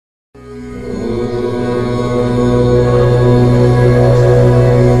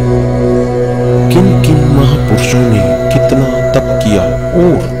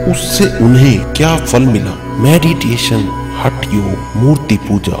उससे उन्हें क्या फल मिला? मेडिटेशन, हठ योग, मूर्ति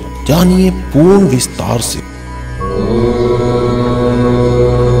पूजा, जानिए पूर्ण विस्तार से।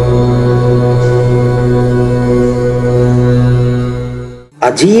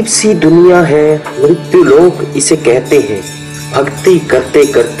 अजीब सी दुनिया है मृत्यु लोक इसे कहते हैं। भक्ति करते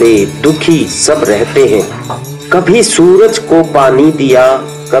करते दुखी सब रहते हैं। कभी सूरज को पानी दिया,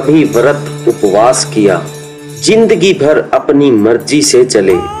 कभी व्रत उपवास किया, जिंदगी भर अपनी मर्जी से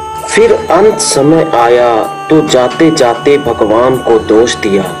चले। फिर अंत समय आया तो जाते जाते भगवान को दोष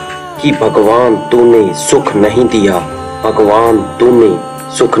दिया कि भगवान तूने सुख नहीं दिया, भगवान तूने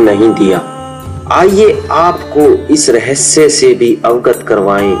सुख नहीं दिया। आइए आपको इस रहस्य से भी अवगत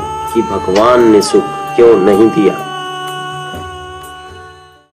करवाएं कि भगवान ने सुख क्यों नहीं दिया।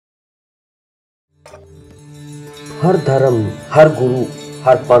 हर धर्म, हर गुरु,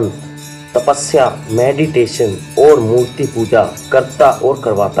 हर पंथ तपस्या, मेडिटेशन और मूर्ति पूजा करता और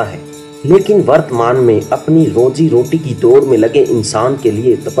करवाता है, लेकिन वर्तमान में अपनी रोजी रोटी की दौड़ में लगे इंसान के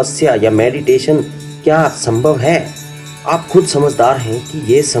लिए तपस्या या मेडिटेशन क्या संभव है? आप खुद समझदार हैं कि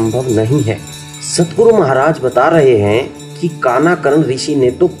ये संभव नहीं है। सतगुरु महाराज बता रहे हैं कि कानाकरण ऋषि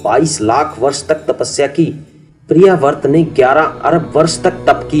ने तो 22 लाख वर्ष तक तपस्या की, प्रियावर्त ने 11 अरब वर्ष तक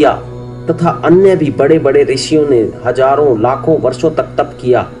तप किया तथा अन्य भी बड़े बड़े ऋषियों ने हजारों लाखों वर्षों तक तप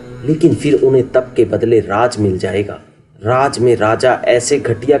किया, लेकिन फिर उन्हें तप के बदले राज मिल जाएगा। राज में राजा ऐसे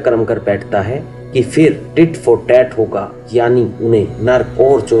घटिया कर्म कर बैठता है कि फिर टिट फॉर टैट होगा, यानी उन्हें नरक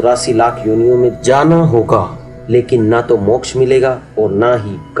और 84 लाख योनियों में जाना होगा, लेकिन ना तो मोक्ष मिलेगा और ना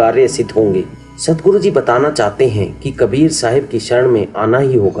ही कार्य सिद्ध होंगे। सतगुरु जी बताना चाहते हैं कि कबीर साहिब की शरण में आना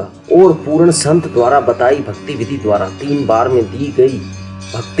ही होगा और पूर्ण संत द्वारा बताई भक्ति विधि द्वारा 3 बार में दी गई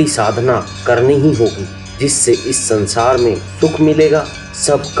भक्ति साधना करनी ही होगी, जिससे इस संसार में सुख मिलेगा,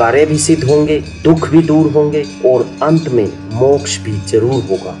 सब कार्य भी सिद्ध होंगे, दुख भी दूर होंगे और अंत में मोक्ष भी जरूर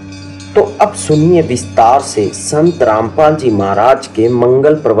होगा। तो अब सुनिए विस्तार से संत रामपाल जी महाराज के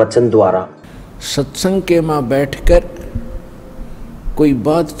मंगल प्रवचन द्वारा। सत्संग के मां बैठकर कोई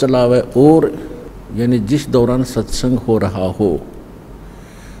बात चलावे और यानी जिस दौरान सत्संग हो रहा हो,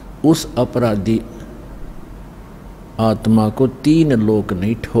 उस अपराधी आत्मा को 3 लोक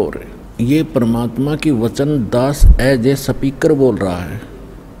नहीं ठोरे। ये परमात्मा की वचन दास एज ए स्पीकर बोल रहा है,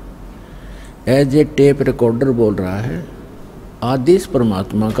 एज ए टेप रिकॉर्डर बोल रहा है। आदेश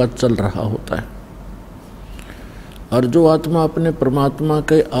परमात्मा का चल रहा होता है, और जो आत्मा अपने परमात्मा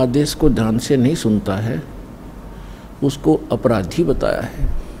के आदेश को ध्यान से नहीं सुनता है उसको अपराधी बताया है।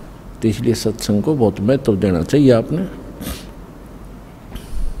 तो इसलिए सत्संग को बहुत महत्व देना चाहिए आपने,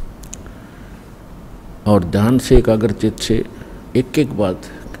 और ध्यान से एकाग्रचित से एक एक बात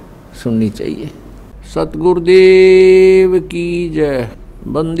सुननी चाहिए। सतगुरुदेव की जय।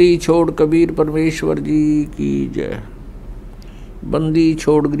 बंदी छोड़ कबीर परमेश्वर जी की जय। बंदी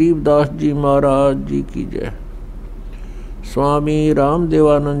छोड़ गरीबदास जी महाराज जी की जय। स्वामी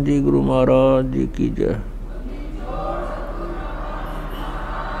रामदेवानंद जी गुरु महाराज जी की जय।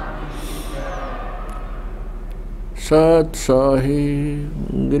 सत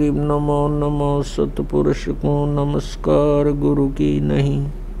साहिब गरीब नमो नमो सतपुरुष को नमस्कार गुरु की नहीं।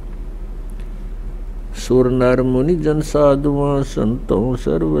 सुर नर मुनि जन साधुआ संतों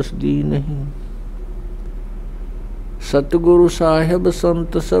सर्वसदी नहीं। सतगुरु साहेब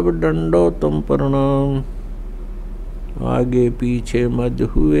संत सब डंडो तुम प्रणाम। आगे पीछे मध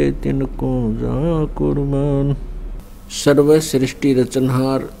हुए तिनको जहाँ कुर्बान। सर्व सृष्टि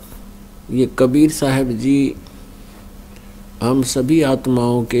रचनहार ये कबीर साहब जी हम सभी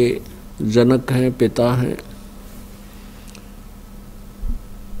आत्माओं के जनक हैं, पिता हैं।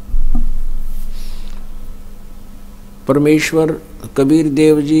 परमेश्वर कबीर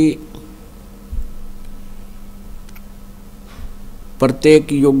देव जी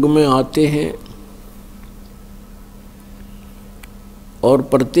प्रत्येक युग में आते हैं और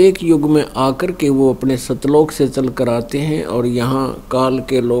प्रत्येक युग में आकर के वो अपने सतलोक से चल कर आते हैं और यहाँ काल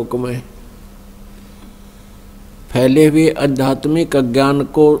के लोक में फैले हुए आध्यात्मिक अज्ञान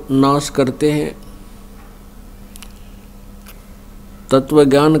को नाश करते हैं, तत्व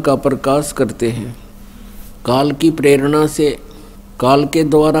ज्ञान का प्रकाश करते हैं। काल की प्रेरणा से, काल के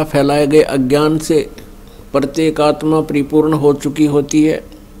द्वारा फैलाए गए अज्ञान से प्रत्येक आत्मा परिपूर्ण हो चुकी होती है।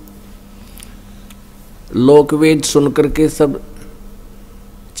 लोकवेद सुनकर के सब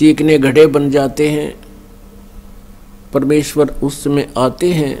चीखने घड़े बन जाते हैं। परमेश्वर उस समय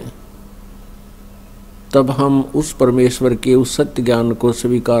आते हैं, तब हम उस परमेश्वर के उस सत्य ज्ञान को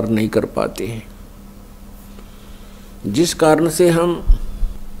स्वीकार नहीं कर पाते हैं, जिस कारण से हम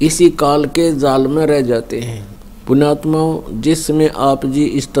इसी काल के जाल में रह जाते हैं। पुण्यात्माओं, जिस समय आप जी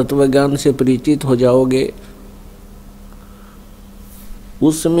इस तत्व ज्ञान से परिचित हो जाओगे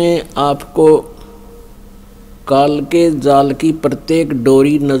उसमें आपको काल के जाल की प्रत्येक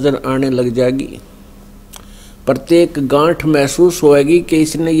डोरी नजर आने लग जाएगी, प्रत्येक गांठ महसूस होएगी कि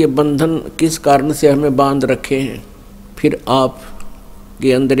इसने ये बंधन किस कारण से हमें बांध रखे हैं। फिर आप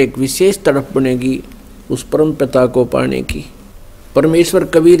के अंदर एक विशेष तड़प बनेगी उस परम पिता को पाने की। परमेश्वर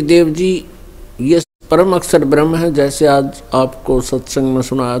कबीर देव जी ये परम अक्षर ब्रह्म है, जैसे आज आपको सत्संग में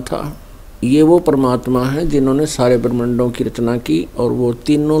सुनाया था, ये वो परमात्मा है जिन्होंने सारे ब्रह्मांडों की रचना की और वो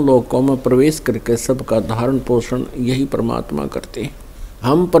तीनों लोकों में प्रवेश करके सबका धारण पोषण यही परमात्मा करते हैं।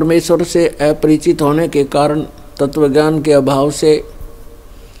 हम परमेश्वर से अपरिचित होने के कारण, तत्वज्ञान के अभाव से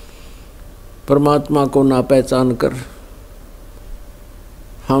परमात्मा को ना पहचान कर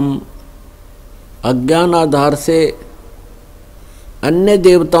हम अज्ञान आधार से अन्य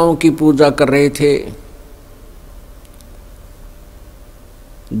देवताओं की पूजा कर रहे थे,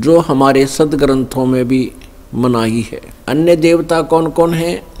 जो हमारे सदग्रंथों में भी मनाही है। अन्य देवता कौन कौन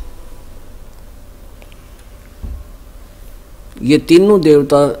हैं? ये तीनों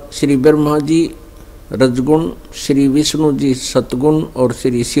देवता श्री ब्रह्मा जी रजगुण, श्री विष्णु जी सतगुण और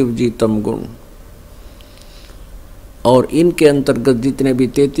श्री शिव जी तमगुण। और इनके अंतर्गत जितने भी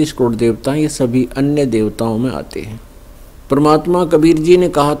 33 करोड़ देवता हैं, ये सभी अन्य देवताओं में आते हैं। परमात्मा कबीर जी ने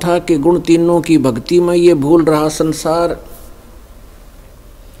कहा था कि गुण तीनों की भक्ति में ये भूल रहा संसार,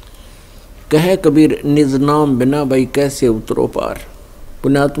 कहे कबीर निज नाम बिना भाई कैसे उतरो पार।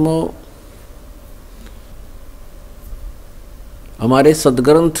 पुण्यात्मा, हमारे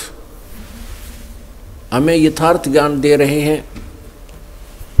सदग्रंथ हमें यथार्थ ज्ञान दे रहे हैं,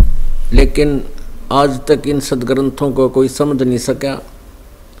 लेकिन आज तक इन सदग्रंथों को कोई समझ नहीं सका,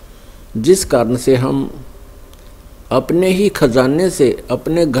 जिस कारण से हम अपने ही खजाने से,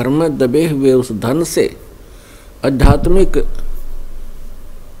 अपने घर में दबे हुए उस धन से, आध्यात्मिक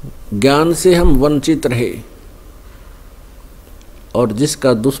ज्ञान से हम वंचित रहे और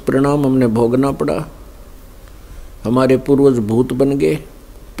जिसका दुष्परिणाम हमने भोगना पड़ा। हमारे पूर्वज भूत बन गए,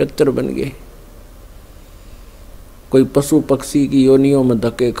 पितर बन गए, कोई पशु पक्षी की योनियों में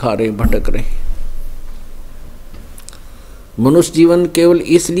धक्के खा रहे, भटक रहे। मनुष्य जीवन केवल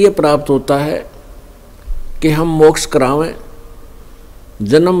इसलिए प्राप्त होता है कि हम मोक्ष करावें,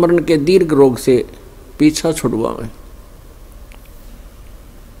 जन्म मरण के दीर्घ रोग से पीछा छुड़वाएं।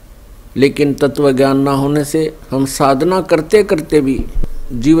 लेकिन तत्व ज्ञान ना होने से हम साधना करते करते भी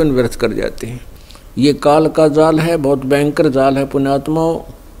जीवन व्यर्थ कर जाते हैं। ये काल का जाल है, बहुत भयंकर जाल है। पुण्यात्माओं,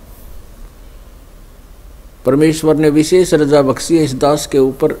 परमेश्वर ने विशेष रजा बख्शी है इस दास के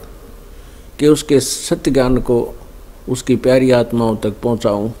ऊपर कि उसके सत्य ज्ञान को उसकी प्यारी आत्माओं तक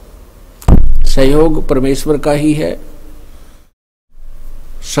पहुंचाऊं। सहयोग परमेश्वर का ही है,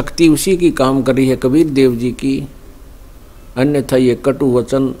 शक्ति उसी की काम कर रही है, कबीर देव जी की। अन्यथा ये कटु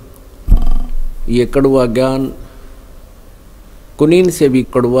वचन, ये कड़वा ज्ञान कुनीन से भी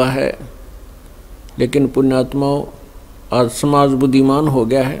कड़वा है। लेकिन पुण्यात्माओं, आज समाज बुद्धिमान हो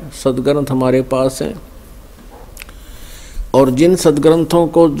गया है, सदग्रंथ हमारे पास हैं, और जिन सदग्रंथों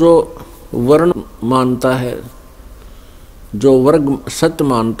को जो वर्ण मानता है, जो वर्ग सत्य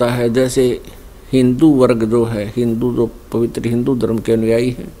मानता है, जैसे हिंदू वर्ग जो है, हिंदू जो पवित्र हिंदू धर्म के अनुयायी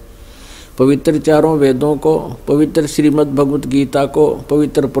हैं, पवित्र चारों वेदों को, पवित्र श्रीमद् भगवत गीता को,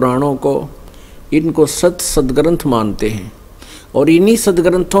 पवित्र पुराणों को, इनको सत्य सदग्रंथ मानते हैं। और इन्हीं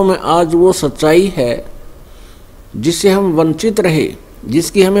सदग्रंथों में आज वो सच्चाई है जिससे हम वंचित रहे,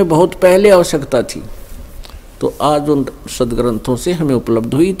 जिसकी हमें बहुत पहले आवश्यकता थी, तो आज उन सदग्रंथों से हमें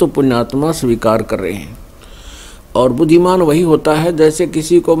उपलब्ध हुई, तो पुण्यात्मा स्वीकार कर रहे हैं। और बुद्धिमान वही होता है, जैसे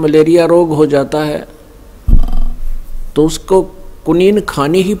किसी को मलेरिया रोग हो जाता है तो उसको कुनीन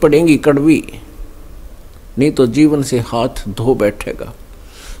खानी ही पड़ेगी, कड़वी, नहीं तो जीवन से हाथ धो बैठेगा।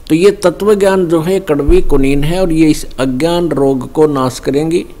 तो ये तत्व ज्ञान जो है कड़वी कुनीन है, और ये इस अज्ञान रोग को नाश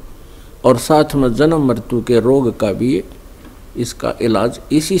करेंगी, और साथ में जन्म मृत्यु के रोग का भी इसका इलाज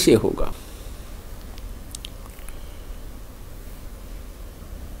इसी से होगा।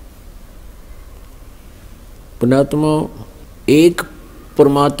 पुण्यात्मा, एक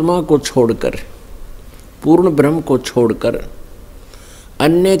परमात्मा को छोड़कर, पूर्ण ब्रह्म को छोड़कर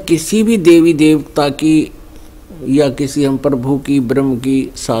अन्य किसी भी देवी देवता की या किसी हम प्रभु की, ब्रह्म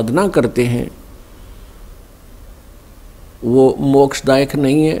की साधना करते हैं, वो मोक्षदायक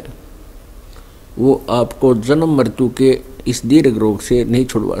नहीं है। वो आपको जन्म मृत्यु के इस दीर्घ रोग से नहीं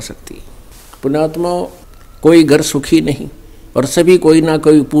छुड़वा सकती। पुण्यात्मा, कोई घर सुखी नहीं, और सभी कोई ना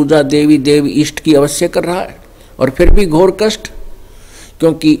कोई पूजा देवी देव इष्ट की अवश्य कर रहा है, और फिर भी घोर कष्ट,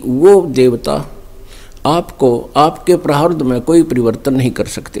 क्योंकि वो देवता आपको आपके प्रारब्ध में कोई परिवर्तन नहीं कर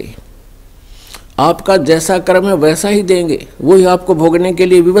सकते। आपका जैसा कर्म है वैसा ही देंगे, वही आपको भोगने के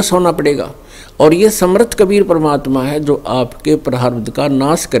लिए विवश होना पड़ेगा। और ये समर्थ कबीर परमात्मा है जो आपके प्रारब्ध का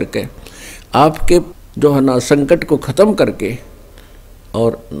नाश करके, आपके जो है ना संकट को खत्म करके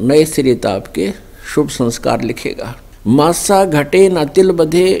और नए सिरे आपके शुभ संस्कार लिखेगा। मासा घटे न तिल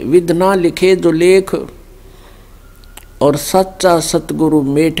बधे, विध ना लिखे जो लेख, और सच्चा सतगुरु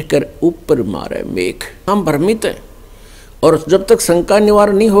मेट कर ऊपर मारे मेघ। हम भ्रमित हैं और जब तक शंका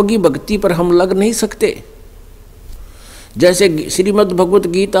निवारण नहीं होगी भक्ति पर हम लग नहीं सकते। जैसे श्रीमद् भगवत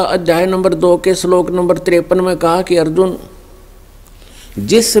गीता अध्याय नंबर 2 के श्लोक नंबर 53 में कहा कि अर्जुन,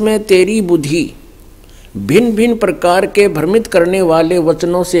 जिसमें तेरी बुद्धि भिन्न भिन्न प्रकार के भ्रमित करने वाले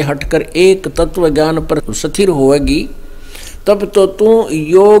वचनों से हटकर एक तत्व ज्ञान पर स्थिर होगी, तब तो तू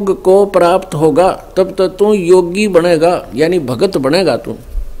योग को प्राप्त होगा, तब तो तू योगी बनेगा, यानी भगत बनेगा। तू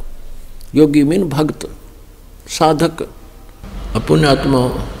योगी मीन भक्त, साधक, पुण्यात्मा।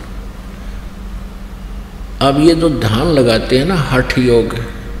 अब ये जो ध्यान लगाते हैं ना, हठ योग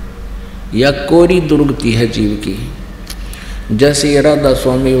या कोरी दुर्गति है जीव की, जैसे ये राधा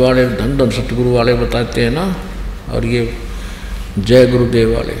स्वामी वाले, धन धन सतगुरु वाले बताते हैं ना, और ये जय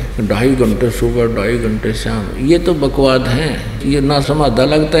गुरुदेव वाले 2.5 घंटे सुबह 2.5 घंटे शाम, ये तो बकवाद हैं। ये ना समाधा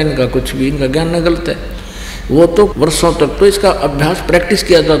लगता है इनका, कुछ भी इनका ज्ञान न गलत है। वो तो वर्षों तक तो इसका अभ्यास प्रैक्टिस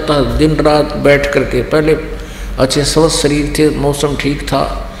किया जाता है, दिन रात बैठ करके। पहले अच्छे स्वस्थ शरीर थे, मौसम ठीक था,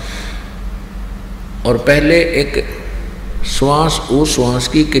 और पहले एक श्वास उश्वास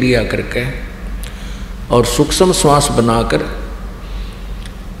की क्रिया करके और सूक्ष्म श्वास बनाकर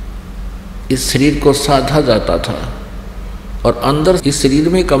इस शरीर को साधा जाता था, और अंदर इस शरीर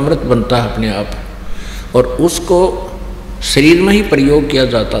में एक अमृत बनता है अपने आप, और उसको शरीर में ही प्रयोग किया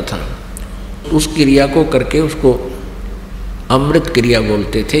जाता था। उस क्रिया को करके उसको अमृत क्रिया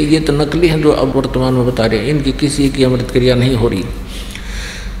बोलते थे। ये तो नकली हैं जो अब वर्तमान में बता रहे हैं, इनकी किसी की अमृत क्रिया नहीं हो रही।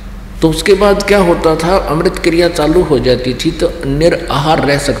 तो उसके बाद क्या होता था, अमृत क्रिया चालू हो जाती थी तो निराहार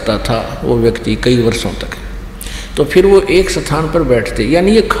रह सकता था वो व्यक्ति कई वर्षों तक। तो फिर वो एक स्थान पर बैठते,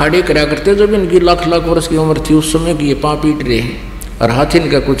 यानी ये खाड़े करा करते। जब इनकी लाख लाख वर्ष की उम्र थी उस समय की, ये पाँव पीट रहे हैं और हाथ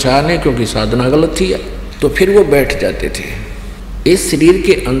इनका कुछ आया नहीं क्योंकि साधना गलत थी। तो फिर वो बैठ जाते थे। इस शरीर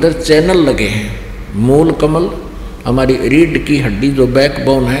के अंदर चैनल लगे हैं, मूल कमल, हमारी रीढ़ की हड्डी जो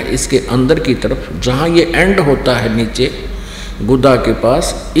बैकबोन है, इसके अंदर की तरफ जहाँ ये एंड होता है नीचे गुदा के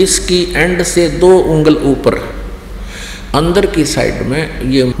पास, इसकी एंड से 2 उंगल ऊपर अंदर की साइड में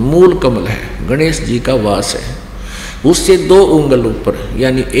ये मूल कमल है, गणेश जी का वास है। उससे 2 उंगल ऊपर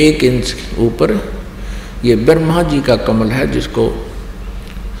यानी 1 इंच ऊपर ये ब्रह्मा जी का कमल है, जिसको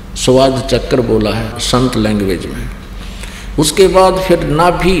स्वाद चक्र बोला है संत लैंग्वेज में। उसके बाद फिर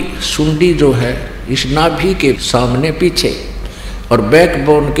नाभि सुंडी जो है, इस नाभि के सामने पीछे और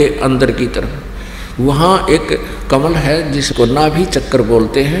बैकबोन के अंदर की तरफ वहाँ एक कमल है जिसको नाभि चक्र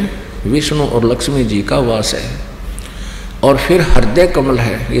बोलते हैं, विष्णु और लक्ष्मी जी का वास है। और फिर हृदय कमल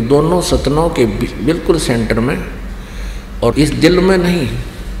है, ये दोनों सतनों के बिल्कुल सेंटर में, और इस दिल में नहीं,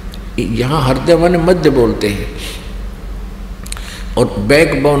 यहाँ हृदय माने मध्य बोलते हैं। और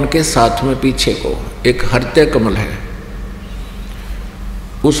बैकबोन के साथ में पीछे को एक हृदय कमल है,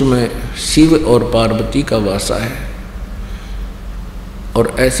 उसमें शिव और पार्वती का वासा है।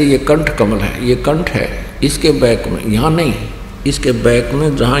 और ऐसे ये कंठ कमल है, ये कंठ है, इसके बैक में, यहाँ नहीं, इसके बैक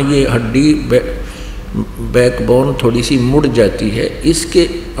में जहाँ ये हड्डी बैकबोन थोड़ी सी मुड़ जाती है, इसके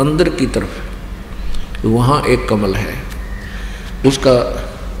अंदर की तरफ वहाँ एक कमल है, उसका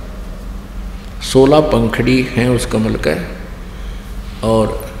 16 पंखड़ी हैं उस कमल का।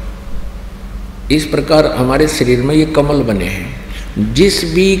 और इस प्रकार हमारे शरीर में ये कमल बने हैं। जिस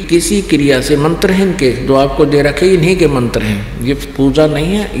भी किसी क्रिया से, मंत्र हैं इनके जो आपको दे रखे, इन्हीं के मंत्र हैं, ये पूजा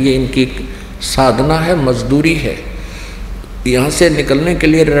नहीं है, ये इनकी साधना है, मजदूरी है। यहाँ से निकलने के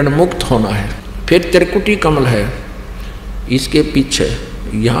लिए ऋणमुक्त होना है। फिर त्रिकुटी कमल है, इसके पीछे,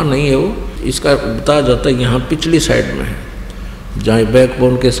 यहाँ नहीं है वो, इसका बताया जाता है यहाँ पिछली साइड में है, जहाँ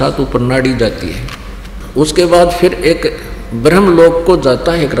बैकबोन के साथ ऊपर नाड़ी जाती है। उसके बाद फिर एक ब्रह्मलोक को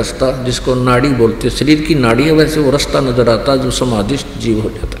जाता है एक रास्ता, जिसको नाड़ी बोलते हैं, शरीर की नाड़ी है, वैसे वो रास्ता नजर आता है जो समाधिस्थ जीव हो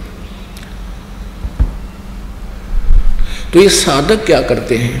जाता है। तो ये साधक क्या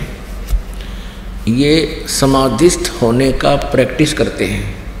करते हैं, ये समाधिस्थ होने का प्रैक्टिस करते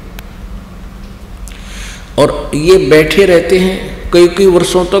हैं, और ये बैठे रहते हैं कई कई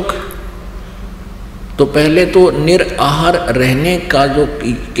वर्षों तक। तो पहले तो निराहार रहने का जो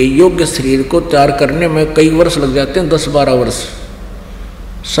के योग्य शरीर को तैयार करने में कई वर्ष लग जाते हैं, 10-12 वर्ष,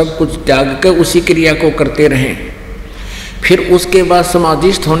 सब कुछ त्याग कर उसी क्रिया को करते रहें। फिर उसके बाद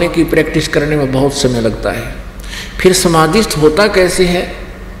समाधिस्थ होने की प्रैक्टिस करने में बहुत समय लगता है। फिर समाधिस्थ होता कैसे है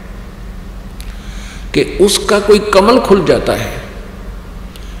कि उसका कोई कमल खुल जाता है,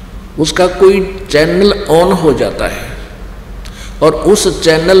 उसका कोई चैनल ऑन हो जाता है और उस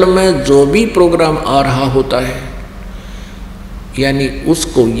चैनल में जो भी प्रोग्राम आ रहा होता है यानी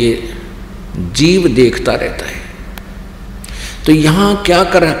उसको ये जीव देखता रहता है। तो यहाँ क्या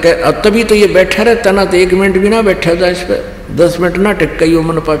कर तभी तो ये बैठा रहता ना, तो 1 मिनट भी ना बैठा था इस पर, 10 मिनट ना टिक यो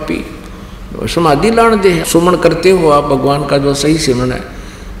मन पापी समाधि लान दे। सुमन करते हो आप भगवान का जो सही सिमरन है,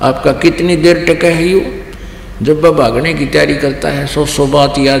 आपका कितनी देर टिका है यू। जब वह भागने की तैयारी करता है 100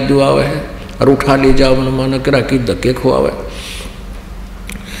 बात याद दुआवे है और उठा ले जाओ मन माना करा की धक्के खुआवे।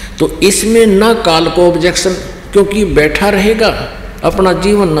 तो इसमें ना काल को ऑब्जेक्शन, क्योंकि बैठा रहेगा अपना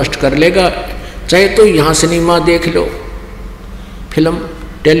जीवन नष्ट कर लेगा। चाहे तो यहाँ सिनेमा देख लो, फिल्म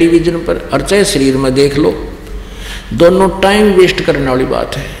टेलीविजन पर, और चाहे शरीर में देख लो, दोनों टाइम वेस्ट करने वाली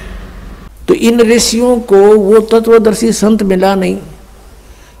बात है। तो इन ऋषियों को वो तत्वदर्शी संत मिला नहीं।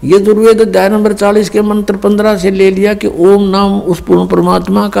 ये दुर्वेद अध्याय नंबर 40 के मंत्र 15 से ले लिया कि ओम नाम उस पूर्ण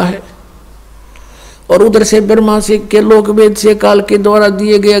परमात्मा का है, और उधर से ब्रह्मा से के लोक वेद से काल के द्वारा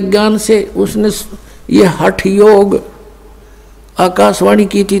दिए गए ज्ञान से उसने ये हठ योग आकाशवाणी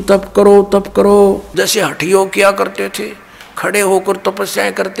की थी, तप करो तप करो। जैसे हठ योग किया करते थे, खड़े होकर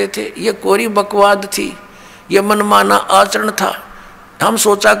तपस्याएं करते थे, ये कोरी बकवाद थी, ये मनमाना आचरण था। हम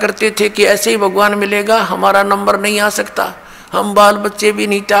सोचा करते थे कि ऐसे ही भगवान मिलेगा, हमारा नंबर नहीं आ सकता, हम बाल बच्चे भी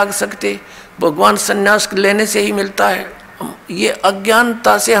नहीं त्याग सकते, भगवान संन्यास लेने से ही मिलता है। ये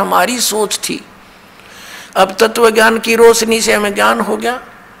अज्ञानता से हमारी सोच थी। अब तत्व ज्ञान की रोशनी से हमें ज्ञान हो गया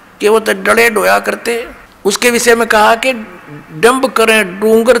कि वो तो डरे डोया करते। उसके विषय में कहा कि डंब करें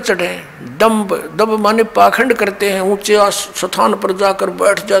डूंगर चढ़ें, दंब माने पाखंड करते हैं, ऊंचे स्थान पर जाकर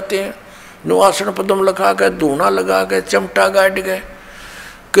बैठ जाते हैं, नुआसन पदम लगा के धूना लगा के चमटा गाड़ गए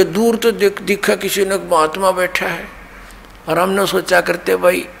कि दूर तो दिखा किसी ने महात्मा बैठा है। और हमने सोचा करते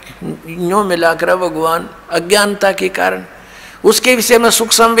भाई यूँ मिला कर भगवान, अज्ञानता के कारण। उसके विषय में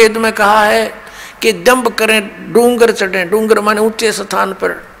सूक्ष्म वेद में कहा है कि दंब करें डूंगर चढ़ें, डूंगर माने ऊंचे स्थान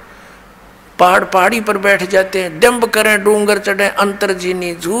पर, पहाड़ी पर बैठ जाते हैं। दंब करें डूंगर चढ़े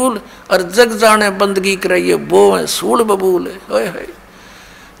अंतरजीनी झूल, और जग जाने बंदगी कराइए वो है सूल बबूल है।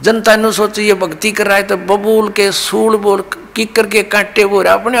 जनता ने सोचे ये भक्ति कर रहा है तो बबूल के सूल बोल किकर के कांटे वो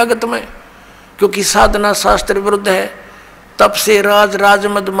रहा अपने अगत में, क्योंकि साधना शास्त्र विरुद्ध है। तप से राज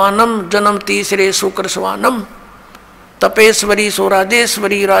मद मानम, जन्म तीसरे सुकर स्वानम, तपेश्वरी सो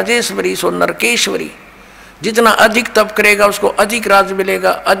राजेश्वरी, राजेश्वरी सो नरकेश्वरी। जितना अधिक तप करेगा उसको अधिक राज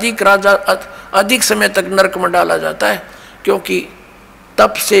मिलेगा, अधिक राजा अधिक समय तक नरक में डाला जाता है। क्योंकि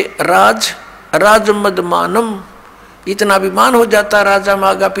तप से राज मद मानम, इतना अभिमान हो जाता राजा में,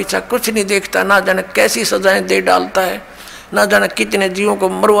 आगा पीछा कुछ नहीं देखता, ना जाने कैसी सजाएं दे डालता है, ना जाने कितने जीवों को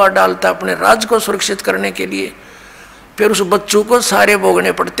मरवा डालता है अपने राज को सुरक्षित करने के लिए। फिर उस बच्चों को सारे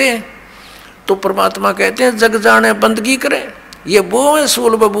भोगने पड़ते हैं। तो परमात्मा कहते हैं जग जाने बंदगी करें, ये वो है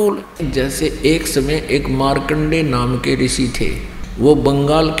सूल बबूल। जैसे एक समय एक मार्कंडे नाम के ऋषि थे, वो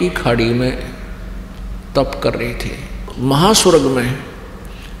बंगाल की खाड़ी में तप कर रहे थे। महास्वर्ग में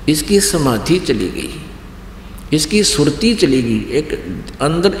इसकी समाधि चली गई, इसकी सुरती चली गई, एक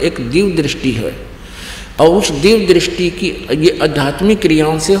अंदर एक दिव्य दृष्टि है, और उस दिव्य दृष्टि की ये आध्यात्मिक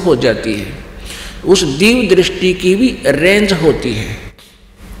क्रियाओं से हो जाती है। उस दिव्य दृष्टि की भी रेंज होती है,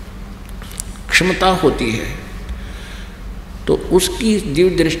 क्षमता होती है। तो उसकी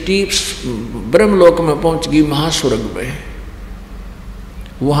दिव्य दृष्टि ब्रह्मलोक में पहुंच गई, महास्वर्ग में।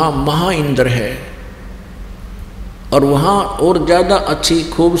 वहाँ महा इंद्र है, और वहाँ और ज़्यादा अच्छी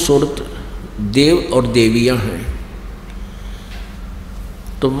खूबसूरत देव और देवियाँ हैं।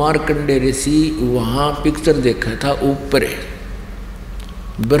 तो मार्कंडे ऋषि वहाँ पिक्चर देखा था ऊपर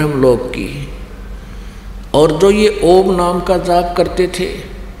ब्रह्मलोक की, और जो ये ओम नाम का जाप करते थे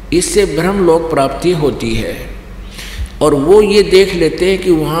इससे ब्रह्मलोक प्राप्ति होती है। और वो ये देख लेते हैं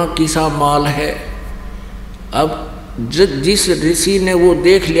कि वहाँ किसा माल है। अब जिस ऋषि ने वो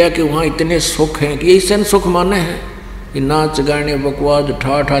देख लिया कि वहाँ इतने सुख हैं, कि ऐसे सुख माने हैं कि नाच गाने बकवाद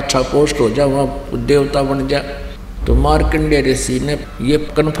ठाठ अच्छा पोस्ट हो जा, वहाँ देवता बन जा। तो मार्कंडेय ऋषि ने ये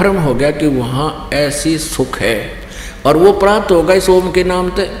कन्फर्म हो गया कि वहाँ ऐसी सुख है, और वो प्राप्त होगा इस ओम के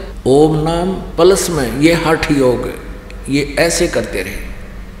नाम से। ओम नाम प्लस में ये हठ योग, ये ऐसे करते रहे।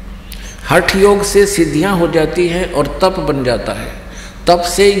 हठ योग से सिद्धियां हो जाती हैं और तप बन जाता है। तप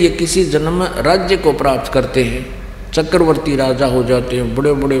से ये किसी जन्म में राज्य को प्राप्त करते हैं, चक्रवर्ती राजा हो जाते हैं,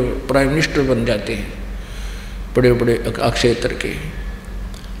 बड़े बड़े प्राइम मिनिस्टर बन जाते हैं, बड़े बड़े अक्षेत्र के।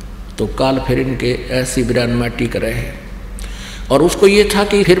 तो काल फिर इनके ऐसी बिरान माटी कर रहे हैं। और उसको ये था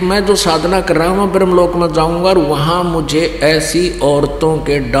कि फिर मैं जो साधना कर रहा हूँ ब्रह्मलोक में जाऊँगा, और वहाँ मुझे ऐसी औरतों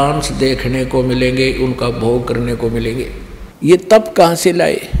के डांस देखने को मिलेंगे, उनका भोग करने को मिलेंगे। ये तप कहाँ से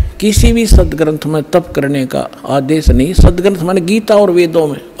लाए किसी भी सदग्रंथ में तप करने का आदेश नहीं। सदग्रंथ माने गीता और वेदों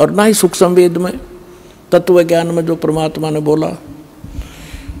में, और ना ही सूक्ष्म वेद में, तत्व ज्ञान में जो परमात्मा ने बोला।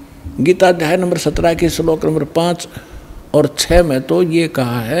 गीता अध्याय नंबर 17 के श्लोक नंबर 5 और 6 में तो ये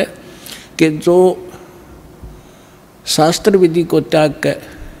कहा है कि जो शास्त्र विधि को त्याग कर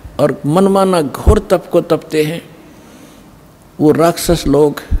और मनमाना घोर तप को तपते हैं, वो राक्षस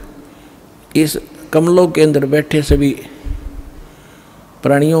लोग इस कमलों के अंदर बैठे सभी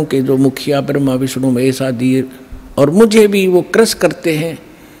प्राणियों के जो मुखिया ब्रह्मा विष्णु महेश आदि और मुझे भी वो क्रश करते हैं,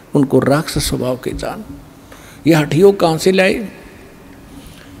 उनको राक्षस स्वभाव के जान। यह हठयोग कहाँ से लाए?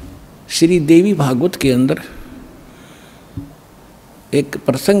 श्री देवी भागवत के अंदर एक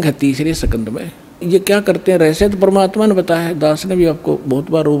प्रसंग है 3रे स्कंद में। ये क्या करते हैं रहस्य तो परमात्मा ने बताया है, दास ने भी आपको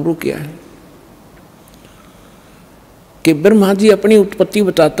बहुत बार रूबरू किया है कि ब्रह्मा जी अपनी उत्पत्ति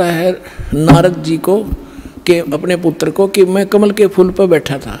बताता है नारद जी को कि अपने पुत्र को कि मैं कमल के फूल पर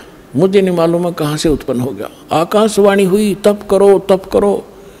बैठा था, मुझे नहीं मालूम है कहाँ से उत्पन्न हो गया। आकाशवाणी हुई तप करो तप करो।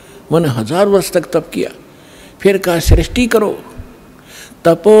 मैंने 1000 वर्ष तक तप किया, फिर कहा सृष्टि करो।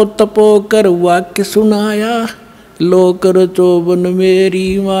 तपो तपो कर वाक्य सुनाया, लो कर चोबन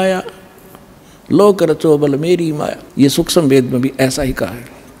मेरी माया, लो कर चोबल मेरी माया। ये सूक्ष्म वेद में भी ऐसा ही कहा है।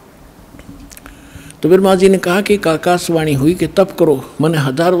 तो ब्रह्मा जी ने कहा कि आकाशवाणी हुई कि तप करो। मैंने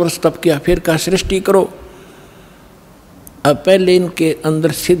 1000 वर्ष तप किया, फिर कहा सृष्टि करो। अब पहले इनके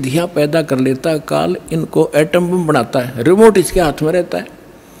अंदर सिद्धियां पैदा कर लेता है काल, इनको एटम बम बनाता है, रिमोट इसके हाथ में रहता है।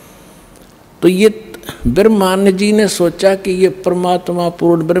 तो ये ब्रह्मा जी ने सोचा कि ये परमात्मा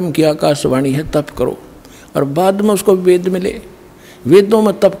पूर्ण ब्रह्म की आकाशवाणी है, तप करो। और बाद में उसको वेद मिले, वेदों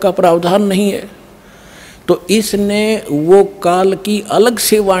में तप का प्रावधान नहीं है, तो इसने वो काल की अलग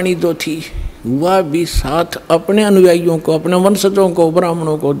से वाणी जो थी वह भी साथ अपने अनुयायियों को, अपने वंशजों को,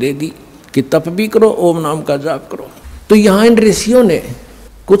 ब्राह्मणों को दे दी कि तप भी करो, ओम नाम का जाप करो। तो यहाँ इन ऋषियों ने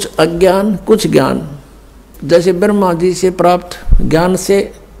कुछ अज्ञान कुछ ज्ञान, जैसे ब्रह्मा जी से प्राप्त ज्ञान से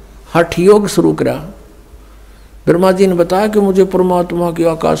हठ योग शुरू करा। ब्रह्मा जी ने बताया कि मुझे परमात्मा की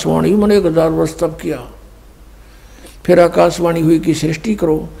आकाशवाणी, मैंने 1000 वर्ष तप किया, फिर आकाशवाणी हुई कि सृष्टि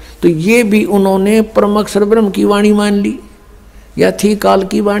करो। तो ये भी उन्होंने परम अक्षर ब्रह्म की वाणी मान ली, या थी काल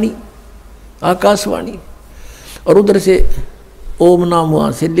की वाणी आकाशवाणी, और उधर से ओम नाम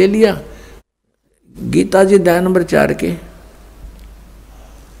वहां से ले लिया। गीता जी अध्याय नंबर 4 के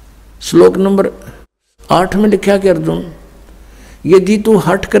श्लोक नंबर 8 में लिखा कि अर्जुन, यदि तू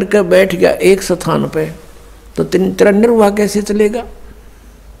हट करके बैठ गया एक स्थान पे तो तेरा निर्वाह कैसे चलेगा?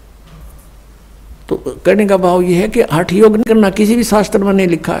 तो कहने का भाव यह है कि हठ योग नहीं करना, किसी भी शास्त्र में नहीं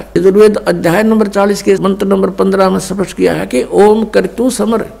लिखा है। यजुर्वेद अध्याय नंबर 40 के मंत्र नंबर 15 में स्पष्ट किया है कि ओम करतु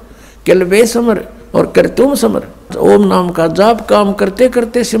समर, केलवे समर और करतुम समर। ओम नाम का जाप काम करते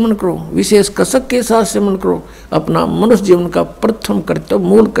करते सिमरन करो, विशेष कसक के साथ सिमरन करो, अपना मनुष्य जीवन का प्रथम कर्तव्य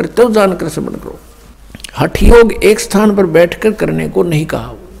मूल कर्तव्य जानकर सिमरन करो। हठ योग एक स्थान पर बैठकर करने को नहीं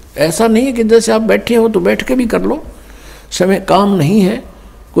कहा। ऐसा नहीं है कि जैसे आप बैठे हो तो बैठ के भी कर लो, समय काम नहीं है,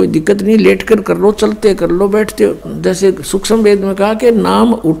 कोई दिक्कत नहीं, लेट कर लो, चलते कर लो, बैठते हो। जैसे सूक्ष्म वेद में कहा कि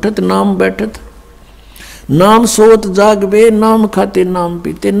नाम उठत नाम बैठत, नाम सोत जागबे, नाम खाते नाम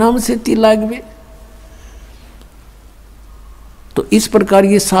पीते, नाम से ती लागबे। तो इस प्रकार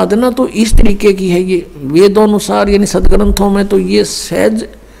ये साधना तो इस तरीके की है, ये वेदोनुसार यानी सदग्रंथों में तो ये सहज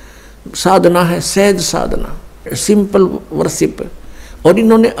साधना है, सहज साधना, सिंपल वर्शिप। और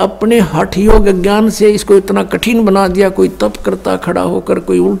इन्होंने अपने हठ योग ज्ञान से इसको इतना कठिन बना दिया। कोई तप करता खड़ा होकर,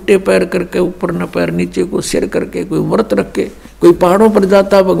 कोई उल्टे पैर करके, ऊपर न पैर नीचे को सिर करके, कोई व्रत रख के, कोई पहाड़ों पर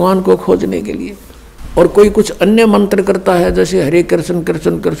जाता भगवान को खोजने के लिए, और कोई कुछ अन्य मंत्र करता है जैसे हरे कृष्ण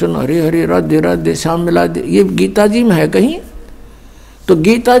कृष्ण कृष्ण हरे हरे राधे राधे श्याम मिला दे। ये गीता जी में है कहीं? तो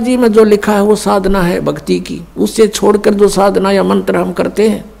गीता जी में जो लिखा है वो साधना है भक्ति की। उससे छोड़कर जो साधना या मंत्र हम करते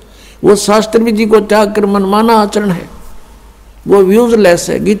हैं वो शास्त्र विधि को त्याग कर मनमाना आचरण है, वो यूजलेस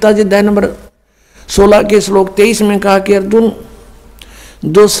है। गीता जी अध्याय नंबर 16 के श्लोक 23 में कहा कि अर्जुन,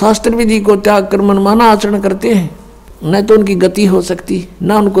 जो शास्त्र विधि को त्याग कर मनमाना आचरण करते हैं, न तो उनकी गति हो सकती,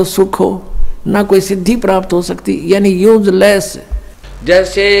 ना उनको सुख हो, ना कोई सिद्धि प्राप्त हो सकती, यानी यूजलेस।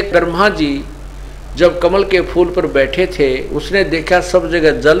 जैसे ब्रह्मा जी जब कमल के फूल पर बैठे थे, उसने देखा सब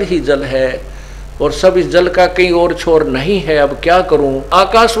जगह जल ही जल है और सब इस जल का कहीं और छोर नहीं है, अब क्या करूं?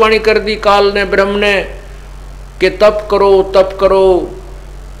 आकाशवाणी कर दी काल ने, ब्रह्म ने, कि तप करो तप करो।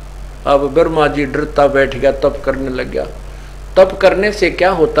 अब ब्रह्मा जी डरता बैठ गया, तप करने लग गया। तप करने से क्या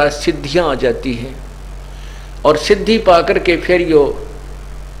होता है? सिद्धियां आ जाती हैं, और सिद्धि पाकर के फिर यो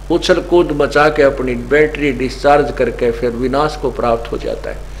उछल कूद मचा के अपनी बैटरी डिस्चार्ज करके फिर विनाश को प्राप्त हो जाता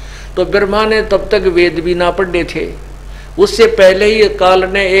है। तो ब्रह्मा ने तब तक वेद भी ना पढ़े थे, उससे पहले ही काल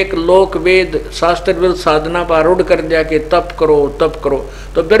ने एक लोक वेद शास्त्र विरुद्ध साधना पर आरूढ़ कर दिया कि तप करो तप करो।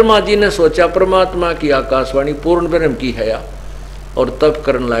 तो ब्रह्मा जी ने सोचा परमात्मा की आकाशवाणी पूर्ण ब्रह्म की है और तप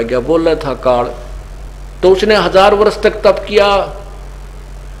करने लग गया। बोला था काल, तो उसने 1000 वर्ष तक तप किया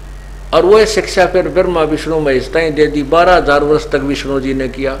और वह शिक्षा फिर ब्रह्मा विष्णु महेश ताई दे दी। 12,000 वर्ष तक विष्णु जी ने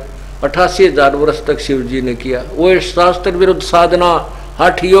किया, 88,000 वर्ष तक शिव जी ने किया। वो शास्त्र विरुद्ध साधना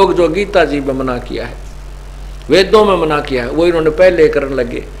हठ योग जो गीता जी में मना किया है, वेदों में मना किया है, वो इन्होंने पहले करने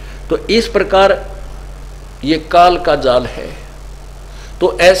लगे। तो इस प्रकार ये काल का जाल है।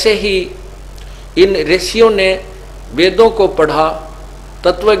 तो ऐसे ही इन ऋषियों ने वेदों को पढ़ा,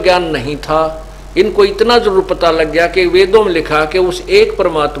 तत्व ज्ञान नहीं था, इनको इतना जरूर पता लग गया कि वेदों में लिखा कि उस एक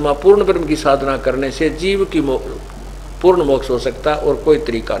परमात्मा पूर्ण ब्रह्म की साधना करने से जीव की पूर्ण मोक्ष हो सकता और कोई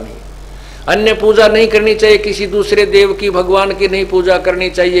तरीका नहीं। अन्य पूजा नहीं करनी चाहिए, किसी दूसरे देव की भगवान की नहीं पूजा करनी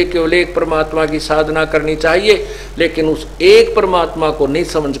चाहिए, केवल एक परमात्मा की साधना करनी चाहिए। लेकिन उस एक परमात्मा को नहीं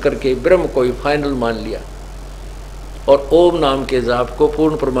समझ करके ब्रह्म को ही फाइनल मान लिया और ओम नाम के जाप को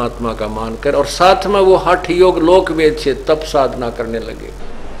पूर्ण परमात्मा का मानकर, और साथ में वो हठ योग लोक वेद से तप साधना करने लगे।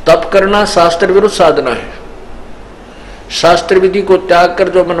 तप करना शास्त्र विरुद्ध साधना है। शास्त्र विधि को त्याग कर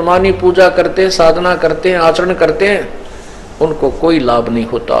जो मनमानी पूजा करते हैं, साधना करते हैं, आचरण करते हैं, उनको कोई लाभ नहीं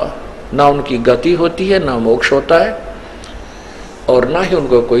होता, ना उनकी गति होती है, ना मोक्ष होता है और ना ही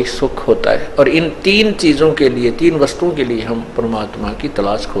उनको कोई सुख होता है। और इन 3 चीजों के लिए, 3 वस्तुओं के लिए हम परमात्मा की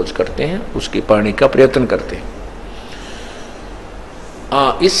तलाश खोज करते हैं, उसकी पाने का प्रयत्न करते हैं।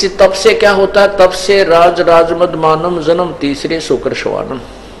 इससे तप से क्या होता है? तप से राज राजमद मानम जन्म तीसरे शुक्र श्वानम।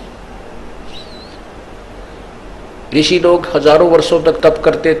 ऋषि लोग हजारों वर्षों तक तप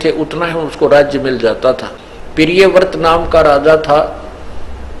करते थे, उतना ही उसको राज्य मिल जाता था। प्रियव्रत नाम का राजा था,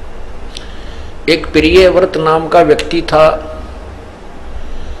 एक प्रियव्रत नाम का व्यक्ति था,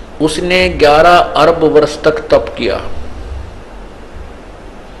 उसने 11 अरब वर्ष तक तप किया।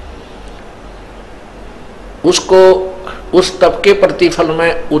 उसको उस तप के प्रतिफल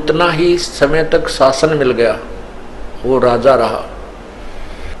में उतना ही समय तक शासन मिल गया, वो राजा रहा।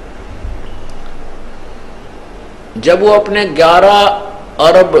 जब वो अपने 11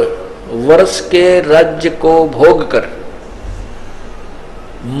 अरब वर्ष के राज्य को भोग कर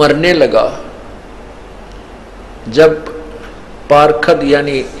मरने लगा, जब पार्षद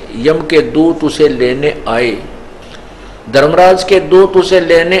यानी यम के दूत उसे लेने आए, धर्मराज के दूत उसे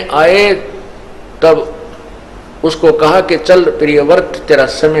लेने आए, तब उसको कहा कि चल प्रियव्रत, तेरा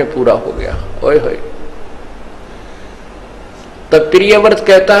समय पूरा हो गया। ओए होए। तब प्रियव्रत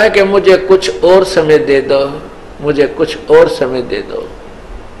कहता है कि मुझे कुछ और समय दे दो, मुझे कुछ और समय दे दो।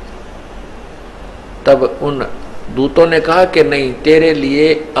 तब उन दूतों ने कहा कि नहीं, तेरे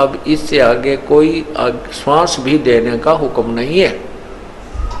लिए अब इससे आगे कोई श्वास भी देने का हुक्म नहीं है।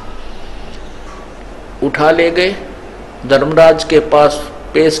 उठा ले गए, धर्मराज के पास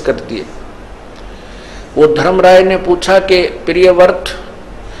पेश कर दिए। वो धर्मराय ने पूछा कि प्रियव्रत,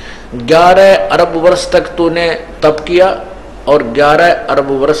 11 अरब वर्ष तक तूने तप किया और 11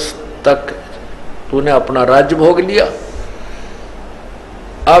 अरब वर्ष तक तूने अपना राज्य भोग लिया,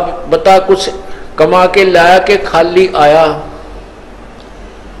 अब बता कुछ कमा के लाया के खाली आया?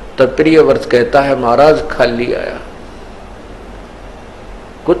 तब प्रियव्रत कहता है, महाराज खाली आया,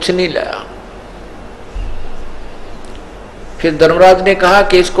 कुछ नहीं लाया। फिर धर्मराज ने कहा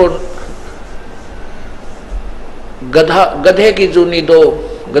कि इसको गधे की जूनी दो,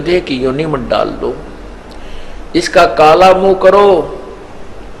 गधे की योनि में डाल दो, इसका काला मुंह करो।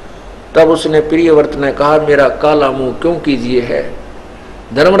 तब उसने प्रियव्रत ने कहा, मेरा काला मुंह क्यों कीजिए है?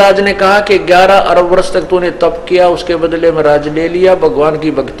 धर्मराज ने कहा कि 11 अरब वर्ष तक तूने तप किया, उसके बदले में राज ले लिया, भगवान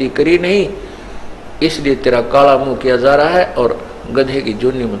की भक्ति करी नहीं, इसलिए तेरा काला मुंह किया जा रहा है और गधे की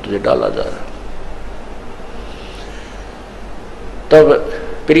जोनी में तुझे डाला जा रहा है। तब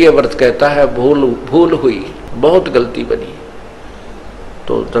प्रियव्रत कहता है, भूल हुई, बहुत गलती बनी।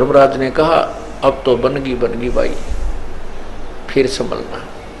 तो धर्मराज ने कहा, अब तो बनगी भाई, फिर संभलना।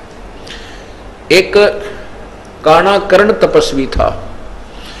 एक काना कर्ण तपस्वी था,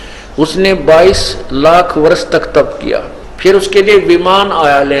 उसने 22 लाख वर्ष तक तप किया। फिर उसके लिए विमान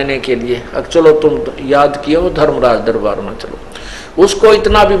आया लेने के लिए, अब चलो तुम याद किए हो धर्मराज दरबार में चलो। उसको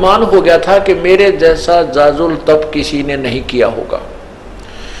इतना अभिमान हो गया था कि मेरे जैसा जाजुल तप किसी ने नहीं किया होगा।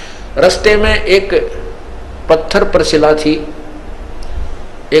 रास्ते में एक पत्थर पर शिला थी,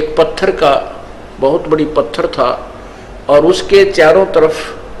 एक पत्थर का बहुत बड़ी पत्थर था और उसके चारों तरफ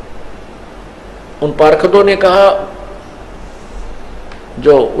उन पार्षदों ने कहा,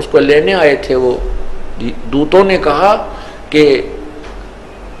 जो उसको लेने आए थे वो दूतों ने कहा कि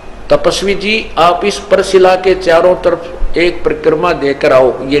तपस्वी जी, आप इस परशिला के चारों तरफ एक परिक्रमा देकर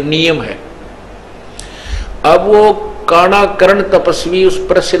आओ, ये नियम है। अब वो काणा कर्ण तपस्वी उस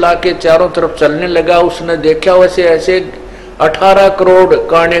पर शिला के चारों तरफ चलने लगा। उसने देखा वैसे ऐसे 18 करोड़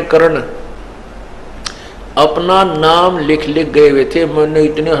काणे कर्ण अपना नाम लिख गए हुए थे, मैंने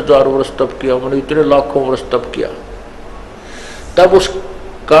इतने हजारों वर्ष तप किया, मैंने इतने लाखों वर्ष तप किया। तब उस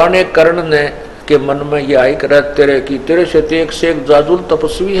काणे कर्ण ने के मन में ये आई कर तेरे से तो एक जाजुल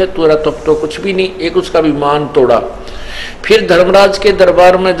तपस्वी है, तेरा तप तो कुछ भी नहीं। एक उसका भी मान तोड़ा। फिर धर्मराज के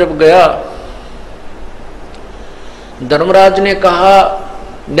दरबार में जब गया, धर्मराज ने कहा,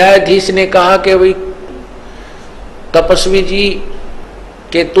 न्यायाधीश ने कहा कि भाई तपस्वी जी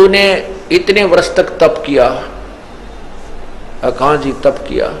कि तूने इतने वर्ष तक तप किया। कहाँ जी तप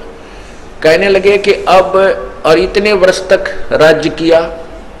किया? कहने लगे कि अब और इतने वर्ष तक राज्य किया।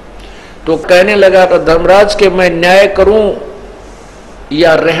 तो कहने लगा तो धर्मराज के मैं न्याय करूं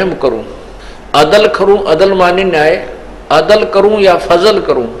या रहम करूं, अदल करूं, अदल माने न्याय, अदल करूं या फजल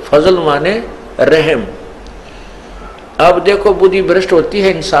करूं, फजल माने रहम। अब देखो बुद्धि भ्रष्ट होती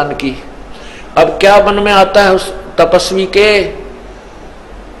है इंसान की। अब क्या मन में आता है उस तपस्वी के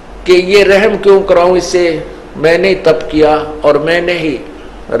कि ये रहम क्यों कराऊं इससे, मैंने ही तप किया और मैंने ही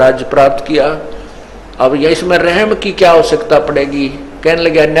राज्य प्राप्त किया, अब ये इसमें रहम की क्या आवश्यकता पड़ेगी। कहने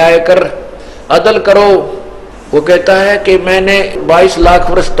लगा न्याय कर, अदल करो। वो कहता है कि मैंने 22 लाख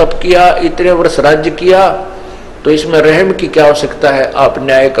वर्ष तप किया, इतने वर्ष राज्य किया, तो इसमें रहम की क्या आवश्यकता है, आप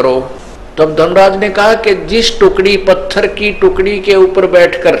न्याय करो। तब धर्मराज ने कहा कि जिस टुकड़ी पत्थर की टुकड़ी के ऊपर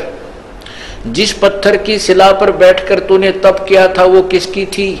बैठकर, जिस पत्थर की शिला पर बैठकर तूने तप किया था वो किसकी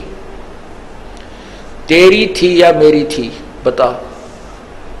थी, तेरी थी या मेरी थी, बता।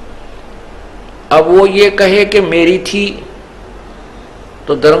 अब वो ये कहे कि मेरी थी,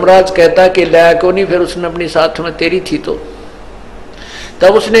 तो धर्मराज कहता कि लाया क्यों नहीं, फिर उसने अपनी साथ में तेरी थी तो।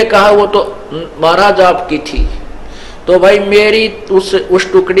 तब उसने कहा वो तो महाराज आपकी थी, तो भाई मेरी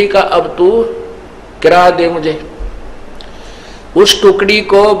उस टुकड़ी का अब तू किराया दे मुझे। उस टुकड़ी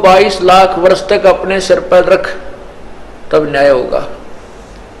को 22 लाख वर्ष तक अपने सिर पर रख, तब न्याय होगा।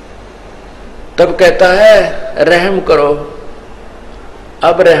 तब कहता है रहम करो,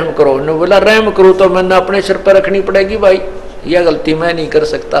 अब रहम करो। ने बोला रहम करूं तो मैंने अपने सिर पर रखनी पड़ेगी भाई, यह गलती मैं नहीं कर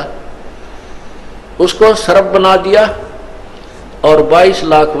सकता। उसको सरब बना दिया और 22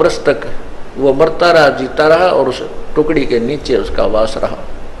 लाख वर्ष तक वो मरता रहा, जीता रहा और उस टुकड़ी के नीचे उसका वास रहा।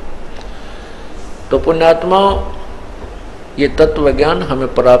 तो पुण्यात्माओं, ये तत्व ज्ञान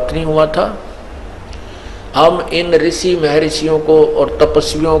हमें प्राप्त नहीं हुआ था। हम इन ऋषि महर्षियों को और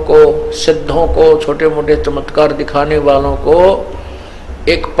तपस्वियों को, सिद्धों को, छोटे मोटे चमत्कार दिखाने वालों को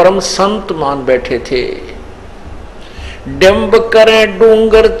एक परम संत मान बैठे थे। डंब करें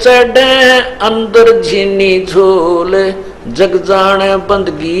डूंगर चढ़े अंदर झीनी झोल, जग जाने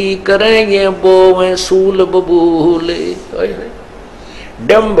बंदगी करें ये बोवे सूल बबूल।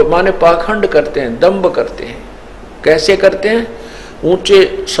 डंब माने पाखंड करते हैं, दंभ करते हैं। कैसे करते हैं?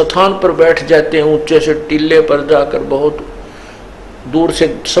 ऊंचे स्थान पर बैठ जाते हैं, ऊंचे से टीले पर जाकर बहुत दूर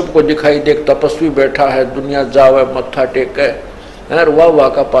से सबको दिखाई दे तपस्वी बैठा है, दुनिया जावे मत्था टेके और वाह वाह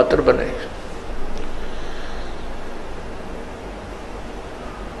का पात्र बने।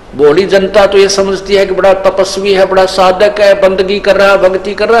 बोली जनता तो ये समझती है कि बड़ा तपस्वी है, बड़ा साधक है, बंदगी कर रहा है,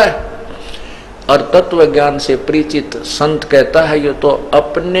 भक्ति कर रहा है। और तत्व ज्ञान से परिचित संत कहता है ये तो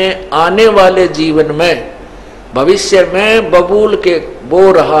अपने आने वाले जीवन में, भविष्य में बबूल के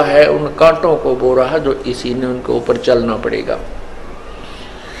बो रहा है, उन कांटों को बो रहा है जो इसी ने उनके ऊपर चलना पड़ेगा।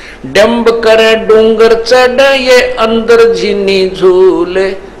 डंब करे डूंगर चढ़ ये अंदर झीनी झूल,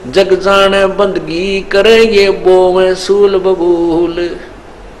 जग जाने बंदगी करे ये बोवे सूल बबूल।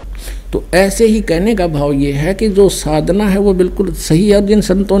 तो ऐसे ही कहने का भाव ये है कि जो साधना है वो बिल्कुल सही है, जिन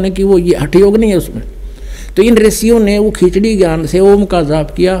संतों ने की वो ये हठयोग नहीं है उसमें। तो इन ऋषियों ने वो खिचड़ी ज्ञान से ओम का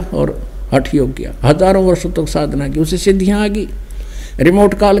जाप किया और हठ योग किया, हजारों वर्षों तक साधना की, उसे सिद्धियां आ गई।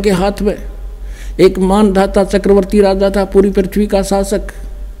 रिमोट काल के हाथ में एक मानधाता चक्रवर्ती राजा था, पूरी पृथ्वी का शासक,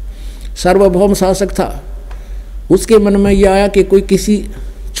 सार्वभौम शासक था। उसके मन में यह आया कि कोई किसी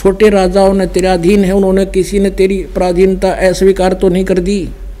छोटे राजाओं ने तेरे अधीन है, उन्होंने किसी ने तेरी पराधीनता अस्वीकार तो नहीं कर दी।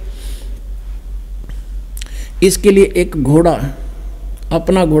 इसके लिए एक घोड़ा,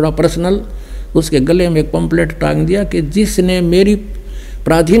 अपना घोड़ा पर्सनल, उसके गले में एक पंपलेट टांग दिया कि जिसने मेरी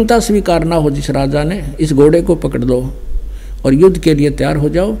पराधीनता स्वीकार ना हो, जिस राजा ने, इस घोड़े को पकड़ लो और युद्ध के लिए तैयार हो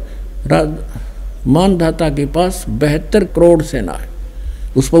जाओ। मानधाता के पास 72 करोड़ सेना है,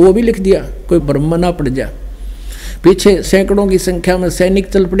 उस पर वो भी लिख दिया, कोई ब्रह्म ना पड़ जाए। पीछे सैकड़ों की संख्या में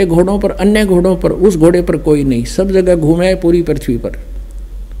सैनिक चल पड़े घोड़ों पर, अन्य घोड़ों पर, उस घोड़े पर कोई नहीं, सब जगह घूमे पूरी पृथ्वी पर।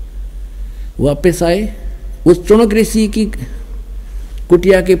 वापस आए, उस चुनक ऋषि की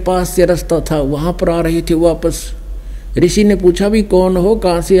कुटिया के पास से रास्ता था, वहां पर आ रहे थे वापस। ऋषि ने पूछा भी कौन हो,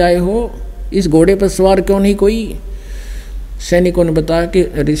 कहाँ से आए हो, इस घोड़े पर सवार क्यों नहीं कोई? सैनिकों ने बताया कि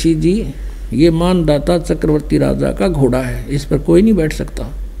ऋषि जी ये मानदाता चक्रवर्ती राजा का घोड़ा है, इस पर कोई नहीं बैठ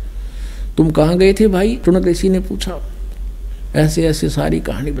सकता। तुम कहाँ गए थे भाई? चुनक ऋषि ने पूछा। ऐसे ऐसे सारी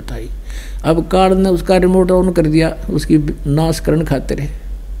कहानी बताई। अब काल ने उसका रिमोट ऑन कर दिया उसकी नाशकरण खातिर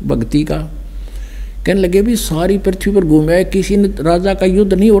भक्ति का। कहने लगे भी सारी पृथ्वी पर घूमे, किसी ने राजा का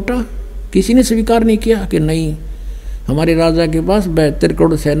युद्ध नहीं उठा, किसी ने स्वीकार नहीं किया कि नहीं हमारे राजा के पास 72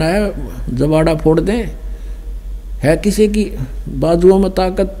 करोड़ सेना है, जवाड़ा फोड़ दें। है किसी की बाजुओं में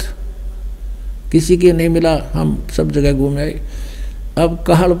ताकत? किसी की नहीं मिला, हम सब जगह घूमे। अब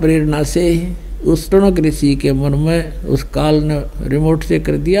काल प्रेरणा से उस टुनक ऋषि के मन में उस काल ने रिमोट से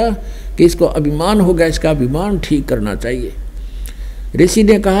कर दिया कि इसको अभिमान हो गया, इसका अभिमान ठीक करना चाहिए। ऋषि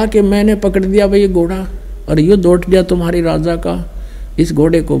ने कहा कि मैंने पकड़ दिया भाई ये घोड़ा और युद्ध उठ गया तुम्हारे राजा का, इस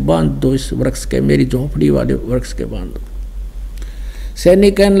घोड़े को बांध दो इस वृक्ष के, मेरी झोपड़ी वाले वृक्ष के बांध दो।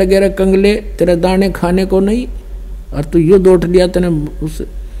 सैनिक कहने लगे रे कंगले, तेरे दाने खाने को नहीं और तू युद्ध उठ गया, तेने उस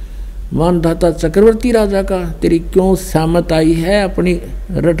मानदाता चक्रवर्ती राजा का, तेरी क्यों सहमत आई है? अपनी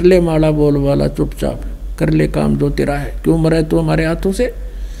रटले माला बोल वाला, चुपचाप कर ले काम जो तेरा है, क्यों मरे तू हमारे हाथों से?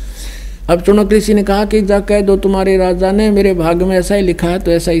 अब चुनक ऋषि ने कहा कि जा कह दो तुम्हारे राजा ने मेरे भाग्य में ऐसा ही लिखा है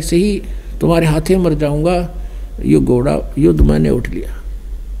तो ऐसा ही सही, तुम्हारे हाथे मर जाऊंगा। ये घोड़ा युद्ध मैंने उठ लिया।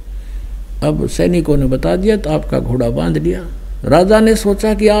 अब सैनिकों ने बता दिया तो आपका घोड़ा बांध लिया। राजा ने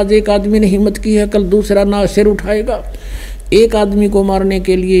सोचा कि आज एक आदमी ने हिम्मत की है, कल दूसरा ना सिर उठाएगा। एक आदमी को मारने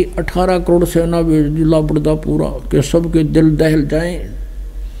के लिए 18 करोड़ सेना भेज दिला पड़ता पूरा कि सबके दिल दहल जाएं,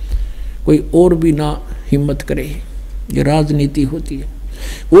 कोई और भी ना हिम्मत करे। ये राजनीति होती है।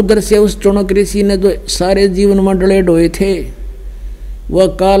 उधर से उस चुनक ऋषि ने जो सारे जीवन मंडले ढोए थे, वह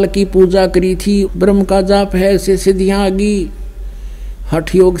काल की पूजा करी थी, ब्रह्म का जाप है से सिद्धियां आ गई,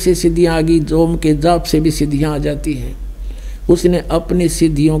 हठ योग से सिद्धियां आ गई, जोम के जाप से भी सिद्धियां आ जाती हैं। उसने अपनी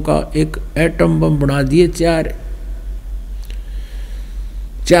सिद्धियों का एक एटम बम बना दिए, चार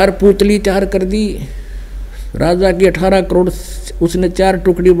पुतली तैयार कर दी। राजा की 18 करोड़ उसने 4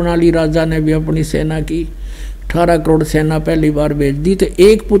 टुकड़ी बना ली। राजा ने भी अपनी सेना की 18 करोड़ सेना पहली बार भेज दी तो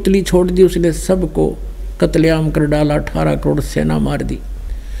एक पुतली छोड़ दी, उसने सबको कत्लेआम कर डाला, 18 करोड़ सेना मार दी।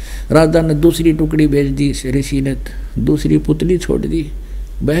 राजा ने दूसरी टुकड़ी भेज दी, ऋषि ने दूसरी पुतली छोड़ दी,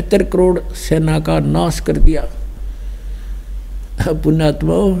 72 करोड़ सेना का नाश कर दिया।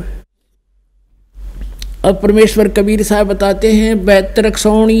 पुण्यात्मा, अब परमेश्वर कबीर साहब बताते हैं 72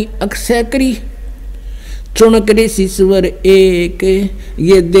 अक्षौणी अक्षय करी, चुनक ऋषिश्वर एक,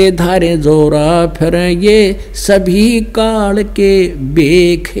 ये दे धारे जोरा फिर ये सभी काल के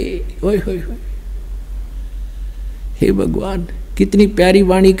बेखे। ओए होए होए, हे भगवान कितनी प्यारी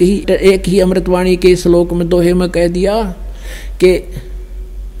वाणी कही। एक ही अमृतवाणी के श्लोक में दोहे में कह दिया कि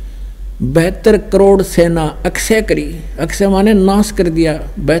 72 करोड़ सेना अक्षय करी, अक्षय माने नाश कर दिया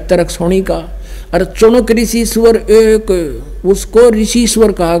 72 अक्षौणी का। और चुनक ऋषिश्वर एक, उसको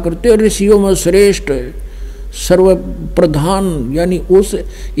ऋषिश्वर कहा करते, ऋषियों में श्रेष्ठ सर्व प्रधान, यानी उस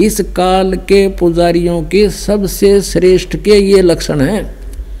इस काल के पुजारियों के सबसे श्रेष्ठ के ये लक्षण हैं।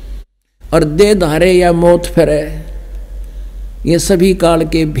 और दे धारे या मौत फिरे, ये सभी काल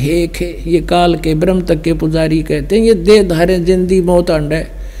के भेख है। ये काल के ब्रह्म तक के पुजारी कहते हैं ये दे धारे जिंदी मौत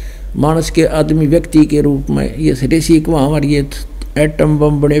अंडे मानस के आदमी व्यक्ति के रूप में। ये ऋषि को हमारे ये एटम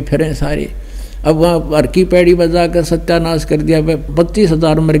बम बड़े फिरे सारे। अब वहाँ हर की पैड़ी बजा कर सत्यानाश कर दिया,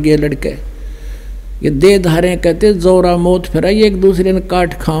 32,000 मर गए लड़के। ये दे धारे कहते जोरा मौत फिरा, ये एक दूसरे ने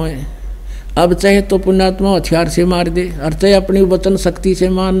काट खावें। अब चाहे तो पुण्यात्मा हथियार से मार दे और चाहे अपनी वचन शक्ति से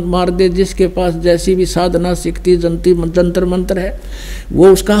मार दे। जिसके पास जैसी भी साधना शक्ति जंतर मंत्र है वो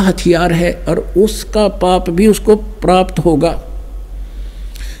उसका हथियार है और उसका पाप भी उसको प्राप्त होगा।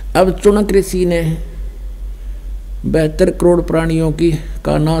 अब चुनक ऋषि ने 72 करोड़ प्राणियों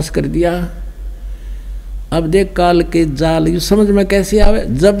का नाश कर दिया। अब देख काल के जाल ये समझ में कैसे आवे।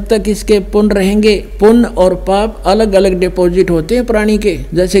 जब तक इसके पुण्य रहेंगे, पुण्य और पाप अलग अलग डिपॉजिट होते हैं प्राणी के।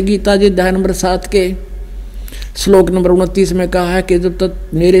 जैसे गीता जी अध्याय नंबर 7 के श्लोक नंबर 29 में कहा है कि जब तक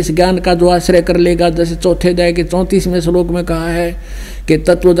मेरे इस ज्ञान का जो आश्रय कर लेगा, जैसे चौथे अध्याय के 34वें श्लोक में कहा है कि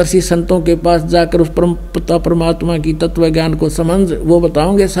तत्वदर्शी संतों के पास जाकर उस परमात्मा की तत्व ज्ञान को समझ, वो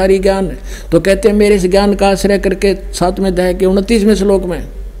बताओगे सारी ज्ञान। तो कहते हैं मेरे इस ज्ञान का आश्रय करके 7वें अध्याय के 29वें श्लोक में।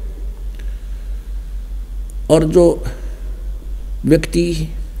 और जो व्यक्ति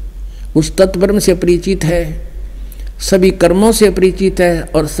उस तत्वब्रह्म से परिचित है, सभी कर्मों से परिचित है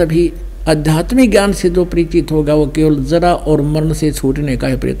और सभी आध्यात्मिक ज्ञान से जो परिचित होगा, वो केवल जरा और मरण से छूटने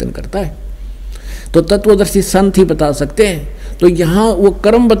का प्रयत्न करता है। तो तत्वदर्शी संत ही बता सकते हैं। तो यहाँ वो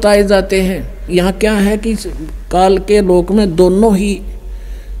कर्म बताए जाते हैं। यहाँ क्या है कि काल के लोक में दोनों ही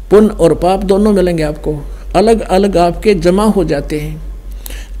पुण्य और पाप दोनों मिलेंगे आपको, अलग अलग आपके जमा हो जाते हैं।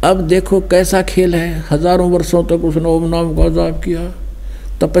 अब देखो कैसा खेल है, हजारों वर्षों तक उसने ओम नाम का जाप किया,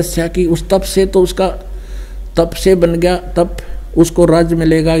 तपस्या की, उस तप से तो उसका तप से बन गया, तप उसको राज्य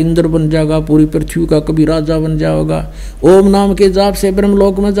मिलेगा, इंद्र बन जाएगा, पूरी पृथ्वी का कभी राजा बन जाएगा। ओम नाम के जाप से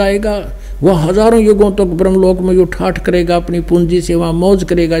ब्रह्मलोक में जाएगा, वह हजारों युगों तक ब्रह्मलोक में जो ठाठ करेगा, अपनी पूंजी से वहाँ मौज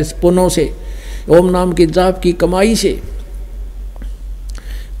करेगा, इस पुनों से, ओम नाम के जाप की कमाई से,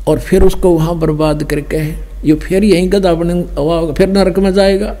 और फिर उसको वहाँ बर्बाद करके ये फिर यहीं गधा बने, फिर नरक में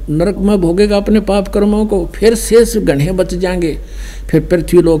जाएगा, नरक में भोगेगा अपने पाप कर्मों को, फिर शेष गणे बच जाएंगे, फिर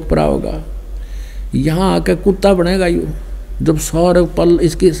पृथ्वी लोक पर आओगा, यहाँ आकर कुत्ता बनेगा। यूँ जब 100 पल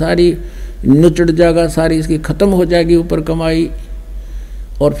इसकी सारी नुचड़ जाएगा, सारी इसकी खत्म हो जाएगी ऊपर कमाई,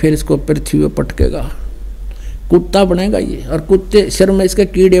 और फिर इसको पृथ्वी में पटकेगा, कुत्ता बनेगा ये, और कुत्ते सिर में इसके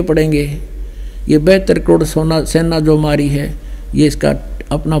कीड़े पड़ेंगे। ये 72 करोड़ सेना जो मारी है, ये इसका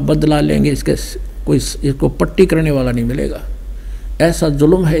अपना बदला लेंगे, इसके कोई इसको पट्टी करने वाला नहीं मिलेगा। ऐसा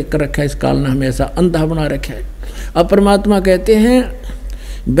जुल्म है कर रखा है इस काल ने, हमें ऐसा अंधा बना रखा है। अब परमात्मा कहते हैं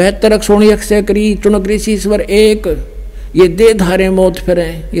 72 अक्षोणी अक्षय करी चुनक ऋषि ईश्वर एक, ये दे धारे मौत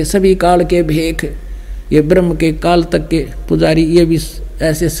फिरे, ये सभी काल के भेख, ये ब्रह्म के काल तक के पुजारी, ये भी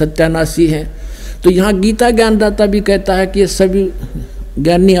ऐसे सत्यानाशी हैं। तो यहाँ गीता ज्ञानदाता भी कहता है कि ये सभी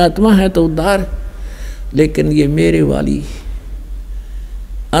ज्ञानी आत्मा है तो उद्धार, लेकिन ये मेरे वाली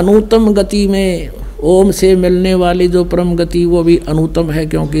अनुतम गति में ओम से मिलने वाली जो परम गति, वो भी अनुतम है,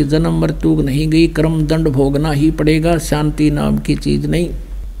 क्योंकि जन्म मृत्यु नहीं गई, कर्म दंड भोगना ही पड़ेगा, शांति नाम की चीज नहीं।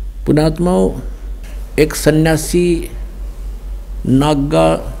 पुणात्माओं, एक सन्यासी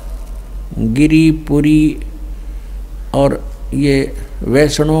नागा, गिरिपुरी और ये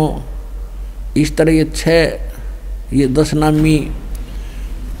वैष्णो, इस तरह ये 6 ये 10 नामी,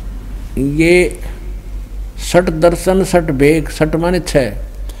 ये 60 दर्शन 60 भेग, 60 माने 6,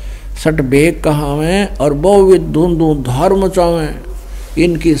 60 भेग कहावें और बहुविध धुंधु धर्म चावें,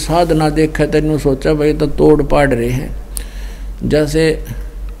 इनकी साधना देखा तेन सोचा भाई तो तोड़ पाड़ रहे हैं। जैसे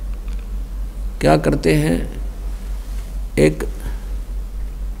क्या करते हैं, एक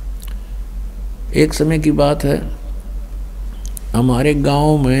समय की बात है, हमारे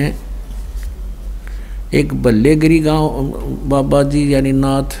गांव में एक बल्लेगिरी गांव बाबा जी यानी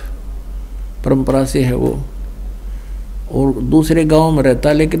नाथ परंपरा से है वो, और दूसरे गांव में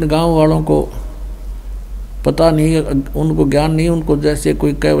रहता, लेकिन गांव वालों को पता नहीं, उनको ज्ञान नहीं, उनको जैसे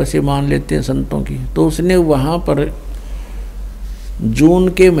कोई कह वैसे मान लेते हैं संतों की। तो उसने वहाँ पर जून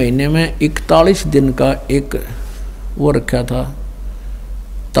के महीने में 41 दिन का एक वो रखा था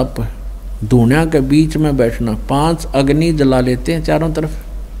तप, धुनिया के बीच में बैठना, 5 अग्नि जला लेते हैं चारों तरफ,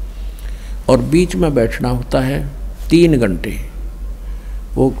 और बीच में बैठना होता है 3 घंटे।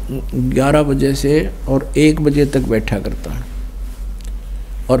 वो 11 बजे से और 1 बजे तक बैठा करता है,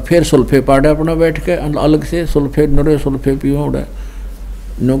 और फिर सुल्फे पाड़े अपना बैठ के अलग से सुल्फे नरे सुल्फे पियो उड़ा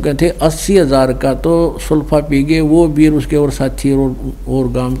नो कहते 80,000 का तो सुल्फा पी गए वो बीर उसके और साथी और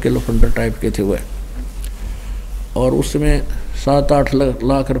गांव के लफंडर टाइप के थे वह, और उसमें 7-8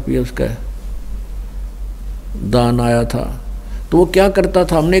 लाख रुपये उसका दान आया था। तो वो क्या करता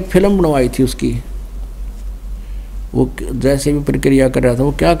था, हमने एक फिल्म बनवाई थी उसकी, वो जैसे भी प्रक्रिया कर रहा था,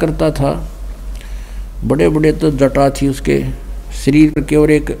 वो क्या करता था, बड़े बड़े तो जटा थी उसके शरीर के,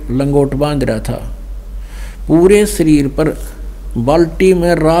 और एक लंगोट बांध रहा था, पूरे शरीर पर बाल्टी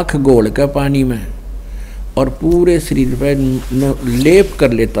में राख घोल के पानी में, और पूरे शरीर पर लेप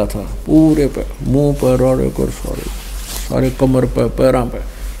कर लेता था, पूरे पे, मुंह पर, रोड़े को, सारे कमर पर, पैरों पर,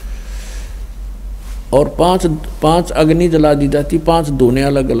 और 5 अग्नि जला दी जाती, 5 दोने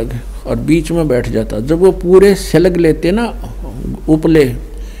अलग अलग, और बीच में बैठ जाता। जब वो पूरे सलग लेते ना उपले,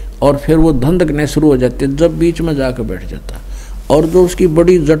 और फिर वो धंधकने शुरू हो जाते, जब बीच में जाकर बैठ जाता, और जो उसकी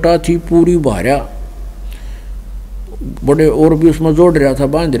बड़ी जटा थी पूरी भारा, बड़े और भी उसमें जोड़ रहा था,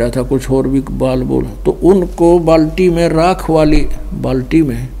 बांध रहा था, कुछ और भी बाल बोल, तो उनको बाल्टी में, राख वाली बाल्टी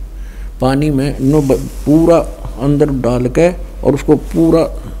में पानी में पूरा अंदर डाल के, और उसको पूरा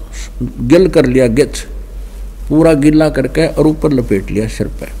गिल कर लिया, गिच पूरा गिला करके, और ऊपर लपेट लिया सिर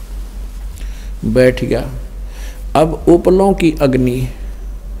पे, बैठ गया। अब उपलों की अग्नि,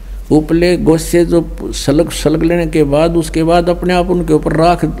 उपले गोसे जो सलग लेने के बाद, उसके बाद अपने आप उनके ऊपर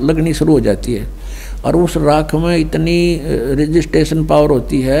राख लगनी शुरू हो जाती है, और उस राख में इतनी रेजिस्टेशन पावर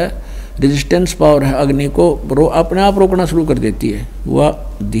होती है, रेजिस्टेंस पावर है अग्नि को, अपने आप रोकना शुरू कर देती है। वह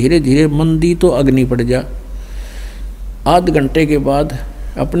धीरे धीरे मंदी तो अग्नि पड़ जा, आध घंटे के बाद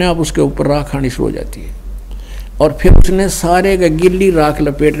अपने आप उसके ऊपर राख आनी शुरू हो जाती है, और फिर उसने सारे का गिल्ली राख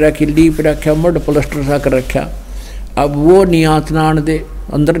लपेट रखी, लीप रखा, मड प्लस्टर सा कर रखा। अब वो नहीं आँच ना आने दे,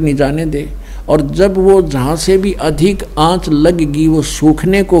 अंदर नहीं जाने दे, और जब वो जहाँ से भी अधिक आँच लगेगी वो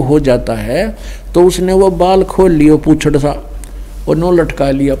सूखने को हो जाता है, तो उसने वो बाल खोल लियो पूछड़ सा, और नो लटका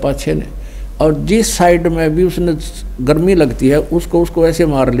लिया पाछे ने, और जिस साइड में भी उसने गर्मी लगती है उसको ऐसे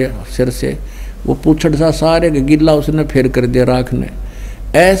मार लिया सिर से, वो पूछड़ सा सारे गिल्ला उसने फेर कर दिया राख ने।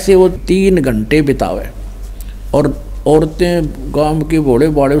 ऐसे वो 3 घंटे बितावे और औरतें गांव के भोले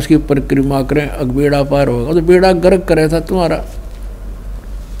बाड़े उसकी परिक्रमा करें, अब बेड़ा पार होगा तो बेड़ा गर्क करे था तुम्हारा।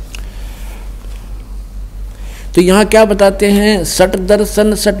 तो यहाँ क्या बताते हैं, सट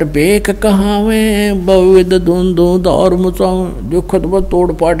दर्शन सट बेक कहावे बविद धुंधु दौर मुचाऊ। जो खुद वो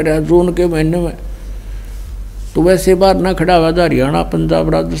तोड़ पाट रहा जून के महीने में, तो वैसे बार ना खड़ा हुआ था हरियाणा, पंजाब,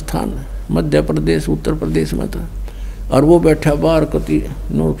 राजस्थान, मध्य प्रदेश, उत्तर प्रदेश में था, और वो बैठा बाहर कति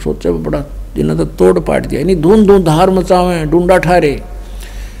नो सोचे बड़ा इन्हें तो तोड़ पाट दिया, यानी धुन धुन धार मचावे डूंडा ठारे।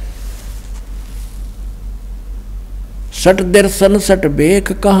 सट दर्शन सट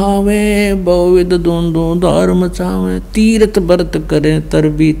बेक कहावे बहुविध धुन धुन धार मचावे। तीर्थ व्रत करें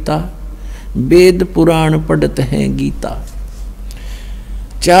तरबीता वेद पुराण पढ़त हैं गीता।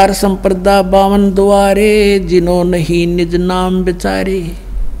 4 संप्रदा 52 द्वारे जिन्हों नहीं निज नाम बिचारे।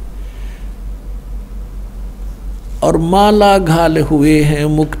 और माला घाल हुए हैं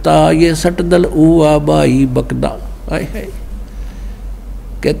मुक्ता ये सटदल उआ बाई बकदा। आय है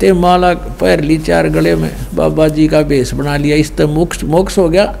कहते माला पैर ली 4 गले में, बाबा जी का भेष बना लिया, इस तरह मोक्ष हो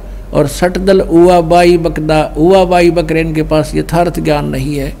गया। और सटदल उआ बाई बकदा, उआ बाई बकरे इनके पास यथार्थ ज्ञान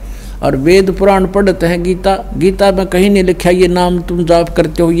नहीं है। और वेद पुराण पढ़ते हैं गीता, गीता में कहीं नहीं लिखा ये नाम तुम जाप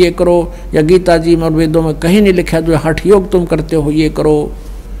करते हो ये करो, या गीता जी में और वेदों में कहीं नहीं लिखा जो हठ योग तुम करते हो ये करो।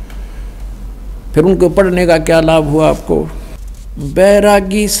 फिर उनको पढ़ने का क्या लाभ हुआ आपको।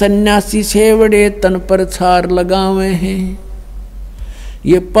 बैरागी सन्यासी सेवड़े तन पर छार लगावे हैं,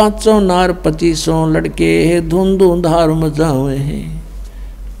 ये 500 नार 2500 लड़के धुन धुन धार मचावे हैं।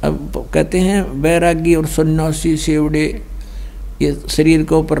 अब कहते हैं बैरागी और सन्यासी सेवड़े ये शरीर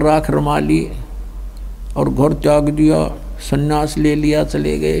के ऊपर राख रमा ली और घर त्याग दिया, सन्यास ले लिया,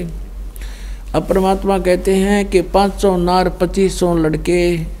 चले गए। अब परमात्मा कहते हैं कि 500 नार 2500 लड़के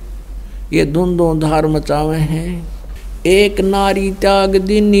ये धुन धुन धार मचावे हैं। 1 नारी त्याग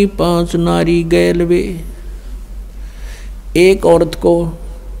दीनी 5 नारी गैलवे। एक औरत को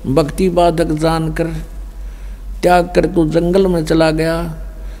भक्ति बाधक जानकर त्याग कर तू जंगल में चला गया,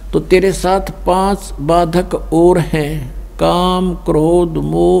 तो तेरे साथ 5 बाधक और हैं, काम क्रोध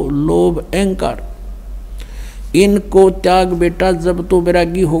मोह लोभ अहंकार। इनको त्याग बेटा जब तो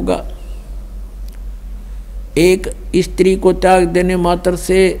बैरागी होगा। एक स्त्री को त्याग देने मात्र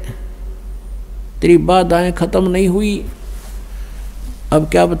से तेरी बाधाएं खत्म नहीं हुई। अब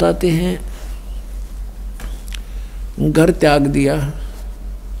क्या बताते हैं, घर त्याग दिया,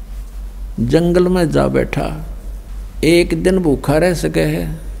 जंगल में जा बैठा, 1 दिन भूखा रह सके है,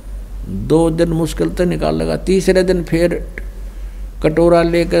 2 दिन मुश्किल तो निकाल लगा, तीसरे दिन फिर कटोरा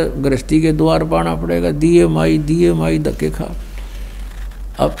लेकर गृहस्थी के द्वार पाना पड़ेगा, दिए माई धक्के खा।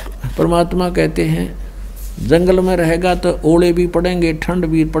 अब परमात्मा कहते हैं जंगल में रहेगा तो ओले भी पड़ेंगे, ठंड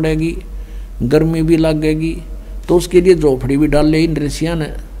भी पड़ेगी, गर्मी भी लगेगी, तो उसके लिए झोपड़ी भी डाल ली इन ऋषियों ने।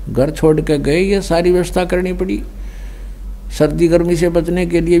 घर छोड़ के गए, ये सारी व्यवस्था करनी पड़ी। सर्दी गर्मी से बचने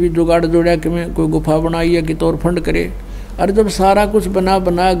के लिए भी जुगाड़ जोड़ा कि मैं कोई गुफा बनाई या कि तौर फंड करे। और जब सारा कुछ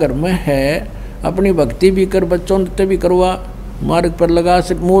बना घर में है, अपनी भक्ति भी कर, बच्चों नृत्य भी करवा, मार्ग पर लगा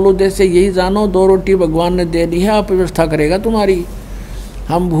से मूल उद्देश्य यही जानो 2 रोटी भगवान ने दे दी है, आप व्यवस्था करेगा तुम्हारी।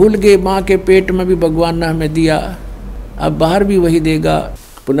 हम भूल गए माँ के पेट में भी भगवान ने हमें दिया, अब बाहर भी वही देगा।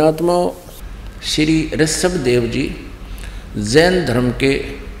 पुण्यात्मा श्री ऋषभ देव जी जैन धर्म के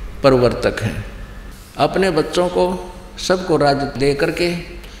प्रवर्तक हैं। अपने बच्चों को सबको राज्य दे करके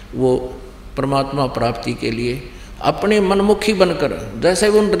वो परमात्मा प्राप्ति के लिए अपने मनमुखी बनकर, जैसे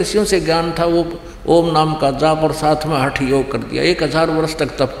भी उन ऋषियों से ज्ञान था, वो ओम नाम का जाप और साथ में हठ योग कर दिया। 1000 वर्ष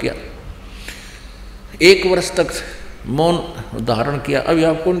तक तप किया, 1 वर्ष तक मौन धारण किया। अभी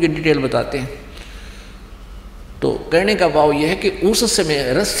आपको उनकी डिटेल बताते हैं। तो कहने का भाव यह है कि उस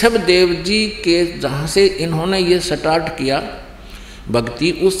समय ऋषभ देव जी के जहाँ से इन्होंने ये स्टार्ट किया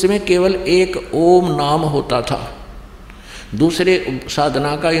भक्ति, उस समय केवल एक ओम नाम होता था, दूसरे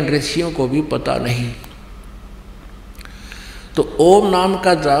साधना का इन ऋषियों को भी पता नहीं। तो ओम नाम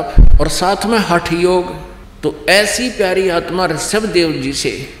का जाप और साथ में हठ योग। तो ऐसी प्यारी आत्मा ऋषभ देव जी से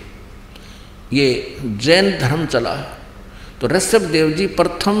ये जैन धर्म चला। तो ऋषभ देव जी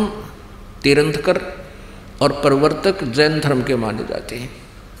प्रथम तीर्थंकर और प्रवर्तक जैन धर्म के माने जाते हैं।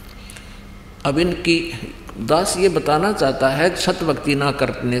 अब इनकी दास ये बताना चाहता है सत भक्ति ना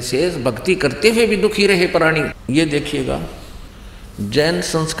करने से भक्ति करते हुए भी दुखी रहे प्राणी। ये देखिएगा, जैन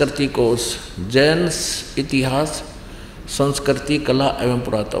संस्कृति कोश, जैन इतिहास संस्कृति कला एवं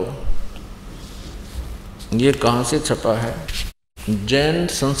पुरातत्व, ये कहाँ से छपा है? जैन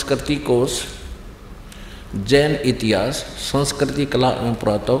संस्कृति कोश जैन इतिहास संस्कृति कला एवं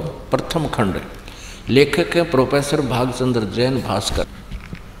पुरातत्व प्रथम खंड। लेखक हैं प्रोफेसर भागचंद्र जैन भास्कर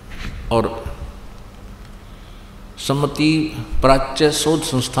और सम्मति प्राच्य शोध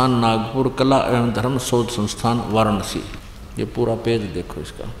संस्थान नागपुर, कला एवं धर्म शोध संस्थान वाराणसी। ये पूरा पेज देखो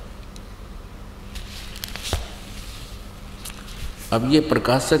इसका। अब ये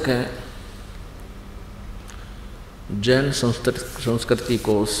प्रकाशक हैं जैन संस्कृति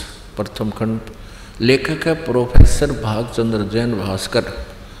कोश प्रथम खंड। लेखक है प्रोफेसर भागचंद्र जैन भास्कर,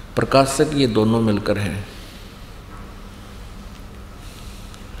 प्रकाशक ये दोनों मिलकर हैं।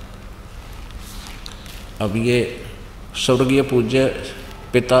 अब ये स्वर्गीय पूज्य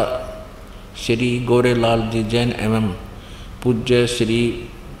पिता श्री गोरेलाल जी जैन एवं पूज्य श्री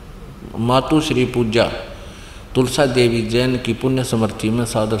मातु श्री पूज्या तुलसा देवी जैन की पुण्य स्मृति में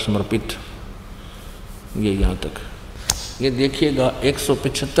सादर समर्पित। ये यहाँ तक ये देखिएगा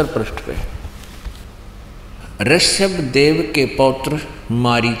 175 पृष्ठ पे। ऋषभ देव के पौत्र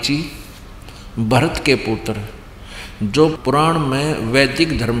मारीची, भरत के पुत्र, जो पुराण में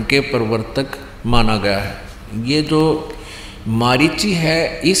वैदिक धर्म के प्रवर्तक माना गया है। ये जो मारीची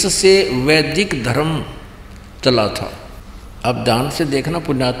है इससे वैदिक धर्म चला था। अब ध्यान से देखना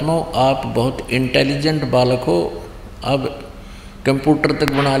पुण्यात्माओं, आप बहुत इंटेलिजेंट बालक हो, अब कंप्यूटर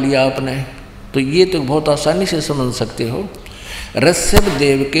तक बना लिया आपने, तो ये तो बहुत आसानी से समझ सकते हो। ऋषभ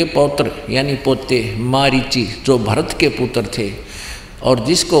देव के पौत्र यानी पोते मारीची, जो भरत के पुत्र थे और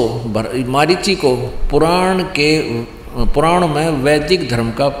जिसको मारीची को पुराण में वैदिक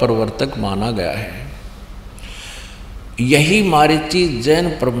धर्म का प्रवर्तक माना गया है। यही मारीची जैन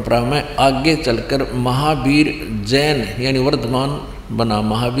परंपरा में आगे चलकर महावीर जैन यानी वर्धमान बना,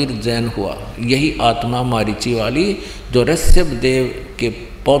 महावीर जैन हुआ। यही आत्मा मारीची वाली जो ऋषभ देव के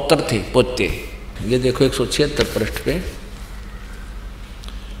पौत्र थे, पोते। ये देखो 176 पृष्ठ पे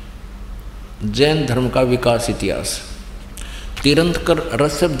जैन धर्म का विकास इतिहास। तीर्थंकर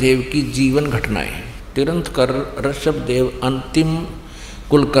ऋषभ देव की जीवन घटनाएं। तीर्थंकर ऋषभ देव अंतिम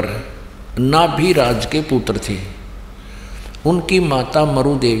कुलकर नाभिराज के पुत्र थे। उनकी माता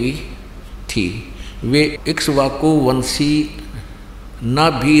मरु देवी थी। वे इक्ष्वाकु वंशी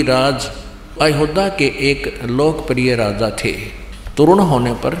नाभिराज अयोध्या के एक लोकप्रिय राजा थे। तरुण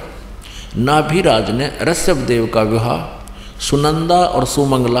होने पर नाभिराज ने ऋषभ देव का विवाह सुनंदा और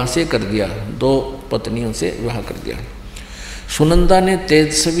सुमंगला से कर दिया। दो पत्नियों से विवाह कर दिया। सुनंदा ने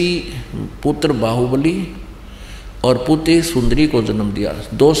तेजस्वी पुत्र बाहुबली और पुत्री सुंदरी को जन्म दिया।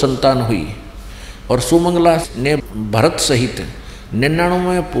 2 संतान हुई और सुमंगला ने भरत सहित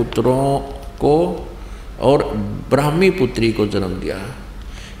 99 पुत्रों को और ब्राह्मी पुत्री को जन्म दिया।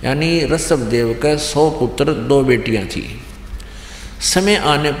 यानी ऋषभ देव के 100 पुत्र 2 बेटियां थी। समय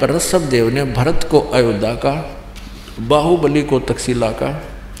आने पर ऋषभ देव ने भरत को अयोध्या का, बाहुबली को तक्षशिला का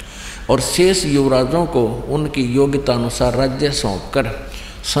और शेष युवराजों को उनकी योग्यता अनुसार राज्य सौंपकर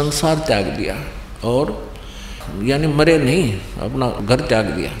संसार त्याग दिया। और यानी मरे नहीं, अपना घर त्याग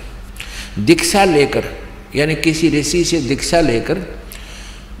दिया। दीक्षा लेकर यानी किसी ऋषि से दीक्षा लेकर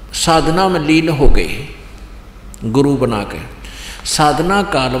साधना में लीन हो गए, गुरु बना के। साधना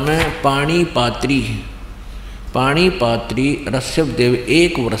काल में पाणी पात्री ऋषभ देव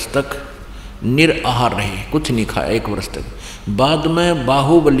 1 वर्ष तक निराहार रहे, कुछ नहीं खाया 1 वर्ष तक। बाद में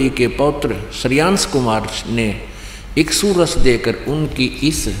बाहुबली के पौत्र श्रेयांश कुमार ने इक्ष्वाकु रस देकर उनकी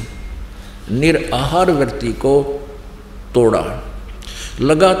इस निराहार वृत्ति को तोड़ा।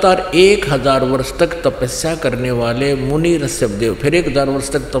 लगातार 1000 वर्ष तक तपस्या करने वाले मुनि ऋषभ देव, फिर 1000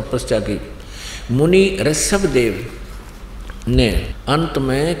 वर्ष तक तपस्या की मुनि ऋषभ देव ने अंत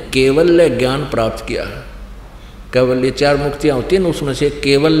में केवल्य ज्ञान प्राप्त किया। केवल्य 4 मुक्तियाँ होती हैं, उसमें से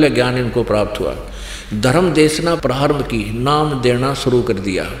केवल्य ज्ञान इनको प्राप्त हुआ। धर्म देशना प्रारंभ की, नाम देना शुरू कर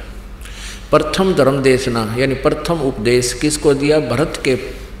दिया। प्रथम धर्म देशना यानी प्रथम उपदेश किसको दिया? भरत के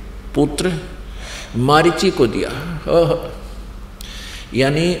पुत्र मारीची को दिया।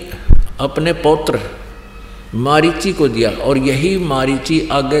 यानी अपने पौत्र मारीची को दिया। और यही मारीची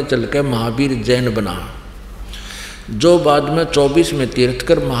आगे चलकर महावीर जैन बना, जो बाद में 24 में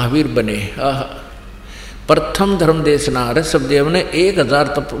तीर्थकर महावीर बने। प्रथम धर्म देशना, ऋषभ देव ने 1000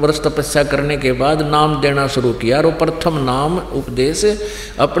 वर्ष तपस्या करने के बाद नाम देना शुरू किया और प्रथम नाम उपदेश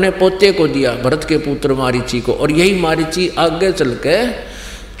अपने पोते को दिया, भरत के पुत्र मारीची को। और यही मारीची आगे चल के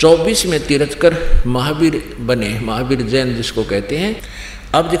 24 में तीर्थकर महावीर बने, महावीर जैन जिसको कहते हैं।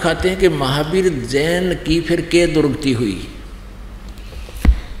 अब दिखाते हैं कि महावीर जैन की फिर क्या दुर्गति हुई।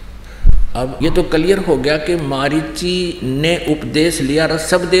 अब ये तो क्लियर हो गया कि मारीची ने उपदेश लिया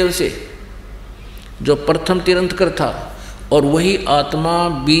ऋषभ देव से, जो प्रथम तीर्थंकर था, और वही आत्मा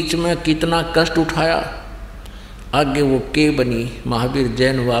बीच में कितना कष्ट उठाया। आगे वो के बनी महावीर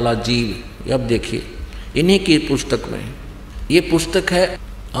जैन वाला जीव। अब देखिए इन्हीं की पुस्तक में, ये पुस्तक है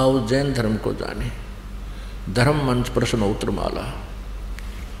आओ जैन धर्म को जाने, धर्म मंच प्रश्नोत्तर माला,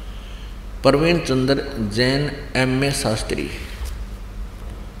 प्रवीण चंद्र जैन M.A. शास्त्री,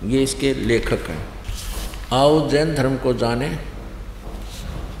 ये इसके लेखक हैं। आओ जैन धर्म को जाने,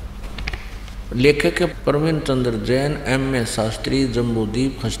 लेखक है प्रवीण चंद्र जैन M.A. शास्त्री,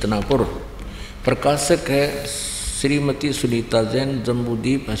 जम्बूद्वीप हस्तिनापुर। प्रकाशक है श्रीमती सुनीता जैन,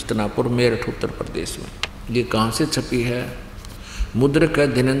 जम्बूद्वीप हस्तिनापुर, मेरठ उत्तर प्रदेश में। ये कहाँ से छपी है? मुद्रक है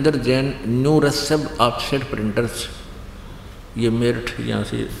Dhirendra Jain, new रसब offset printers, ये मेरठ, यहाँ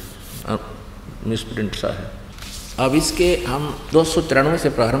से मिसप्रिंट सा है। अब इसके हम 293 से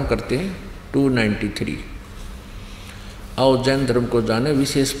प्रारंभ करते हैं, 293। आओ जैन धर्म को जाने,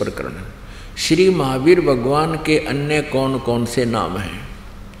 विशेष प्रकरण। श्री महावीर भगवान के अन्य कौन कौन से नाम हैं?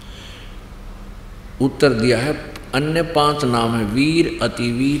 उत्तर दिया है अन्य 5 नाम हैं, वीर,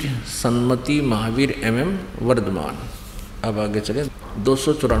 अतिवीर, सन्मति, महावीर एवं वर्धमान। अब आगे चले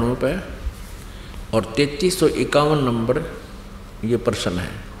 294 पे और 3351 नंबर ये प्रश्न है।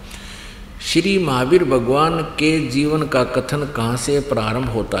 श्री महावीर भगवान के जीवन का कथन कहाँ से प्रारंभ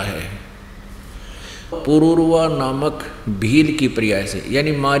होता है? पुरुरवा नामक भील की पर्याय से,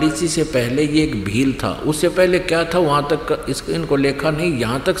 यानी मारीची से पहले ये एक भील था, उससे पहले क्या था वहाँ तक इनको लेखा नहीं,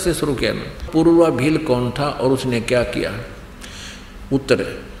 यहाँ तक से शुरू किया। पुरुरवा भील कौन था और उसने क्या किया? उत्तर,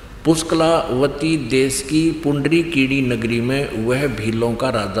 पुष्कलावती देश की पुंडरी कीड़ी नगरी में वह भीलों का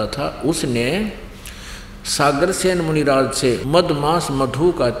राजा था। उसने सागरसेन मुनिराज से मदमास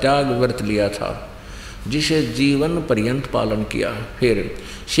मधु का त्याग व्रत लिया था, जिसे जीवन पर्यंत पालन किया। फिर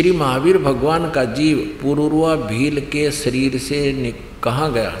श्री महावीर भगवान का जीव पुरुरवा भील के शरीर से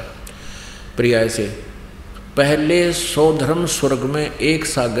कहाँ गया? पर्याय से, पहले सौधर्म स्वर्ग में 1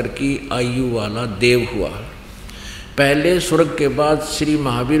 सागर की आयु वाला देव हुआ। पहले स्वर्ग के बाद श्री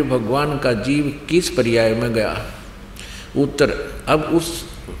महावीर भगवान का जीव किस पर्याय में गया? उत्तर, अब उस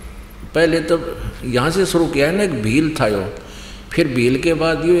पहले तो यहाँ से शुरू किया है ना, एक भील था यो, फिर भील के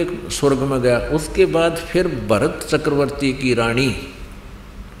बाद यो एक स्वर्ग में गया, उसके बाद फिर भरत चक्रवर्ती की रानी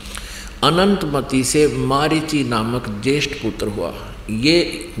अनंतमती से मारीची नामक ज्येष्ठ पुत्र हुआ।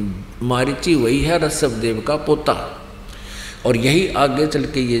 ये मारीची वही है ऋषभ देव का पोता, और यही आगे चल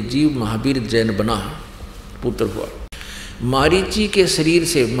के ये जीव महावीर जैन बना, पुत्र हुआ। मारीची के शरीर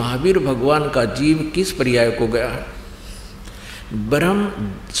से महावीर भगवान का जीव किस पर्याय को गया?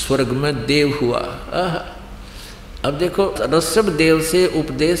 ब्रह्म स्वर्ग में देव हुआ। अब देखो, ऋषभ देव से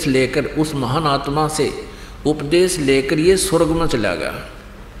उपदेश लेकर, उस महान आत्मा से उपदेश लेकर ये स्वर्ग में चला गया,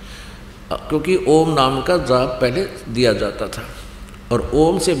 क्योंकि ओम नाम का जाप पहले दिया जाता था, और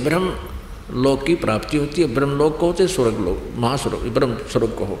ओम से ब्रह्म लोक की प्राप्ति होती है। ब्रह्म लोक को होते स्वर्ग लोक, महास्वर्ग, ब्रह्म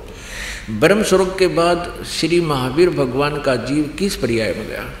स्वर्ग को हो। ब्रह्म स्वर्ग के बाद श्री महावीर भगवान का जीव किस पर्याय में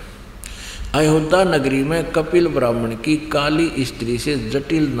गया? अयोध्या नगरी में कपिल ब्राह्मण की काली स्त्री से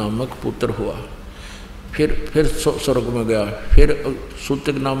जटिल नामक पुत्र हुआ। फिर स्वर्ग में गया। फिर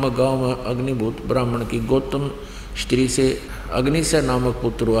सूतक नामक गांव में अग्निभूत ब्राह्मण की गौतम स्त्री से अग्निशय नामक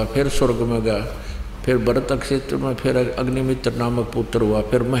पुत्र हुआ। फिर स्वर्ग में गया। फिर भरत क्षेत्र में फिर अग्निमित्र नामक पुत्र हुआ।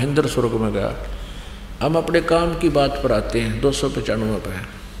 फिर महेंद्र स्वर्ग में गया। हम अपने काम की बात पर आते हैं। 295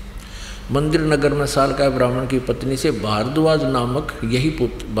 पे मंदिर नगर में सालकाय ब्राह्मण की पत्नी से भारद्वाज नामक यही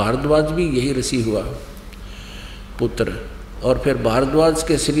पुत्र, भारद्वाज भी यही ऋषि हुआ पुत्र। और फिर भारद्वाज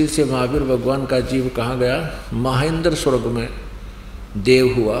के शरीर से महावीर भगवान का जीव कहाँ गया? महेंद्र स्वर्ग में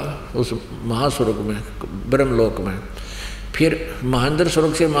देव हुआ, उस महास्वर्ग में, ब्रह्मलोक में। फिर महेंद्र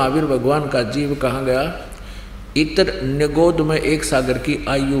स्वर्ग से महावीर भगवान का जीव कहाँ गया? इतर निगोद में 1 सागर की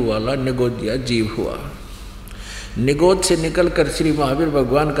आयु वाला निगोदिया जीव हुआ। निगोद से निकलकर श्री महावीर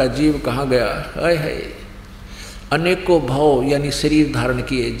भगवान का जीव कहाँ गया? हाय हाय, अनेकों भाव यानी शरीर धारण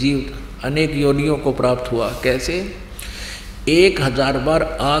किए जीव अनेक योनियों को प्राप्त हुआ। कैसे? 1000 बार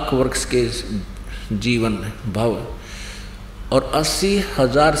आँख वृक्ष के जीवन भव, और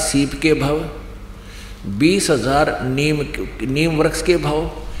 80,000 सीप के भव, 20,000 नीम वृक्ष के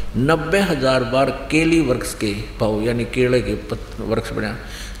भव, 90,000 बार केली वृक्ष के भव यानी केले के वृक्ष बना,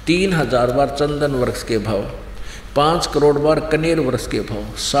 3,000 बार चंदन वृक्ष के भव, 5 करोड़ बार कनेर वृक्ष के भव,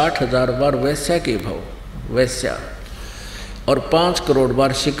 60,000 बार वैश्या के भव वैश्या, और 5 करोड़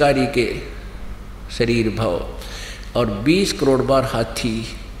बार शिकारी के शरीर भव, और 20 करोड़ बार हाथी,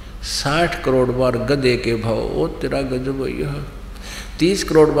 60 करोड़ बार गधे के भव। ओ तेरा गजब यह 30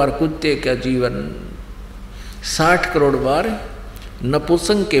 करोड़ बार कुत्ते का जीवन, 60 करोड़ बार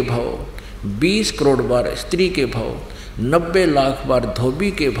नपुंसक के भव, 20 करोड़ बार स्त्री के भव, 90 लाख बार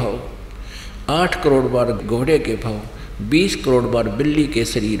धोबी के भव, 8 करोड़ बार घोड़े के भव, 20 करोड़ बार बिल्ली के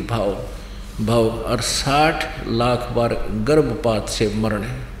शरीर भव, और 60 लाख बार गर्भपात से मरण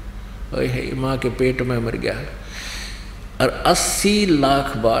ओए है माँ के पेट में मर गया, और 80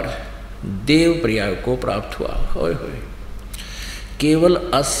 लाख बार देव पर्याय को प्राप्त हुआ। ओए होए, केवल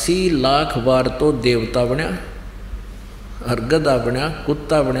 80 लाख बार तो देवता बनया, और गधा बनया,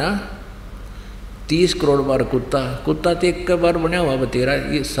 कुत्ता बनया, 30 करोड़ बार कुत्ता तो एक बार बनया हुआ बतेरा।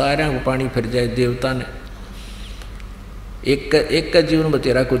 ये सारे को पानी फिर जाए देवता ने, एक का जीवन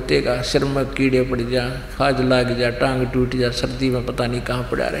बतेरा कुत्ते का, सिर में कीड़े पड़ जा, खाज लाग जा, टांग टूट जा, सर्दी में पता नहीं कहाँ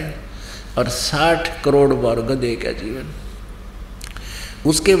पड़ा रहे, और 60 करोड़ बार गधे का जीवन।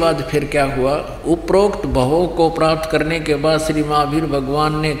 उसके बाद फिर क्या हुआ, उपरोक्त भावों को प्राप्त करने के बाद श्री महावीर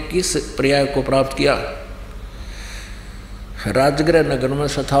भगवान ने किस पर्याय को प्राप्त किया? राजगृह नगर में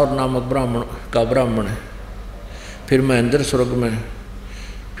सथावर नामक ब्राह्मण, फिर महेंद्र स्वर्ग में,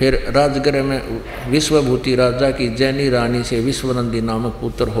 फिर राजगृह में विश्वभूति राजा की जैनी रानी से विश्वनंदी नामक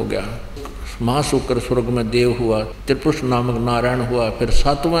पुत्र हो गया। महाशुक्र स्वर्ग में देव हुआ, त्रिपुरुष नामक नारायण हुआ, फिर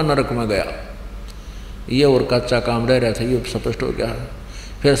 7वें नरक में गया। ये और कच्चा काम रह रहा था, ये स्पष्ट हो गया।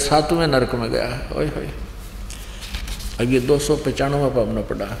 फिर 7वें नरक में गया। ओए होए, अब ये 295 पर अपना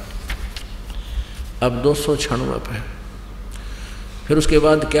पड़ा, अब 296 पे। फिर उसके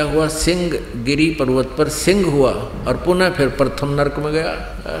बाद क्या हुआ, सिंह गिरी पर्वत पर सिंह हुआ, और पुनः फिर प्रथम नरक में गया।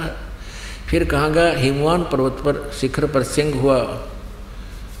 फिर कहाँ गया, हिमवान पर्वत पर शिखर पर सिंह हुआ,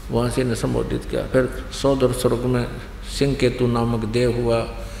 वहाँ से ने संबोधित किया। फिर सौदर स्वर्ग में सिंह केतु नामक देव हुआ,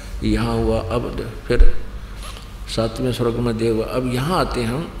 यहाँ हुआ। अब फिर 7वें स्वर्ग में देव हुआ। अब यहाँ आते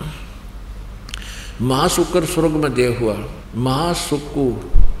हम, महाशुक्र स्वर्ग में देव हुआ।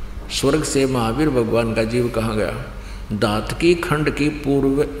 महाशुक्र स्वर्ग से महावीर भगवान का जीव कहाँ गया, दातकी खंड की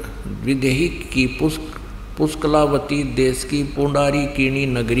पूर्व विदेही की पुष्कलावती देश की पुंडारी कीणी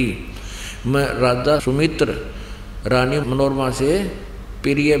नगरी में राजा सुमित्र रानी मनोरमा से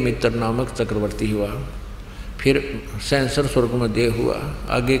प्रिय मित्र नामक चक्रवर्ती हुआ। फिर सैंसर स्वर्ग में देव हुआ।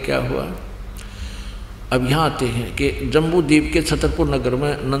 आगे क्या हुआ, अब यहाँ आते हैं कि जम्बू द्वीप के छतरपुर नगर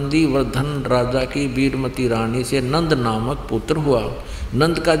में नंदीवर्धन राजा की वीरमती रानी से नंद नामक पुत्र हुआ।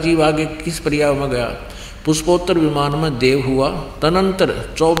 नंद का जीव आगे किस पर्याय में गया, पुष्पोत्तर विमान में देव हुआ। तदनंतर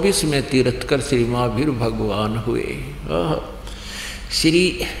 24 में तीर्थ कर श्री महावीर भगवान हुए। श्री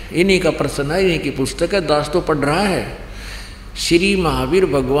इन्हीं का प्रश्न है, इन्हीं की पुस्तक है, दास तो पढ़ रहा है। श्री महावीर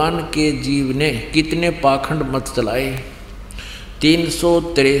भगवान के जीव ने कितने पाखंड मत चलाए,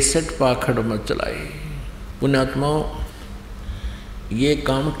 363 पाखंड मत चलाए। पुण्यात्माओं, ये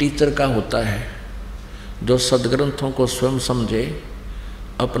काम टीचर का होता है, जो सदग्रंथों को स्वयं समझे,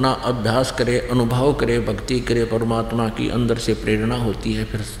 अपना अभ्यास करे, अनुभव करे, भक्ति करे, परमात्मा की अंदर से प्रेरणा होती है,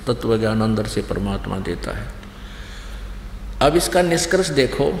 फिर तत्व ज्ञान अंदर से परमात्मा देता है। अब इसका निष्कर्ष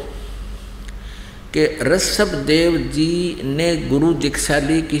देखो कि ऋषभ देव जी ने गुरु दीक्षा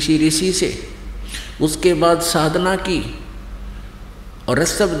ली किसी ऋषि से, उसके बाद साधना की, और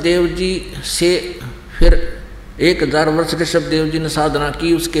ऋषभ देव जी से फिर 1000 वर्ष ऋषभ देव जी ने साधना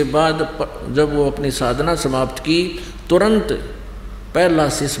की। उसके बाद जब वो अपनी साधना समाप्त की, तुरंत पहला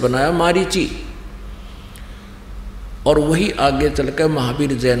शिष्य बनाया मारीची, और वही आगे चलकर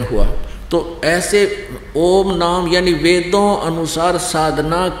महावीर जैन हुआ। तो ऐसे ओम नाम यानी वेदों अनुसार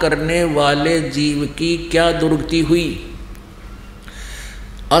साधना करने वाले जीव की क्या दुर्गति हुई,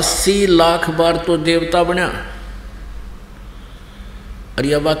 80 लाख बार तो देवता बना। और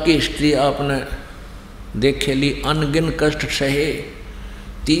यह बाकी हिस्ट्री आपने देखे ली, अनगिन कष्ट सहे,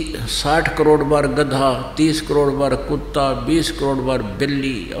 60 करोड़ बार गधा, 30 करोड़ बार कुत्ता, 20 करोड़ बार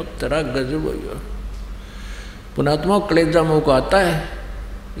बिल्ली, और तेरा गजब हो। पुणात्मा कलेजा मुँह को आता है,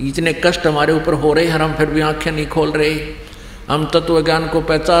 इतने कष्ट हमारे ऊपर हो रहे हैं, हम फिर भी आंखें नहीं खोल रहे, हम तत्व ज्ञान को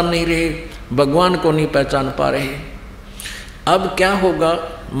पहचान नहीं रहे, भगवान को नहीं पहचान पा रहे। अब क्या होगा,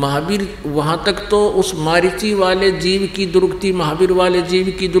 महावीर वहाँ तक तो उस मारीची वाले जीव की दुर्गति, महावीर वाले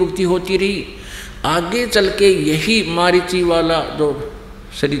जीव की दुर्गति होती रही। आगे चल के यही मारीची वाला जो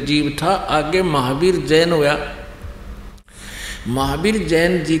शरीर जीव था, आगे महावीर जैन हुआ। महावीर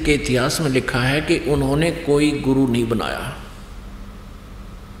जैन जी के इतिहास में लिखा है कि उन्होंने कोई गुरु नहीं बनाया,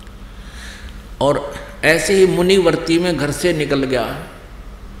 और ऐसे ही मुनिवर्ती में घर से निकल गया,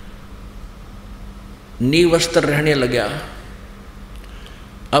 निवस्त्र रहने लगा,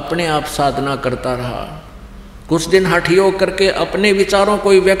 अपने आप साधना करता रहा। कुछ दिन हठ योग करके अपने विचारों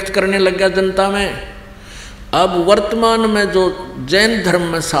को ही व्यक्त करने लग गया जनता में। अब वर्तमान में जो जैन धर्म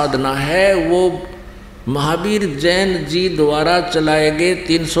में साधना है, वो महावीर जैन जी द्वारा चलाए गए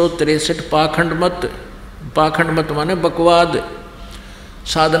 363 पाखंड मत माने बकवाद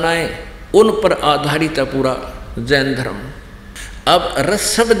साधनाएं, उन पर आधारित है पूरा जैन धर्म। अब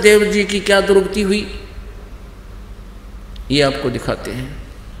ऋषभ देव जी की क्या दुर्गति हुई, ये आपको दिखाते हैं।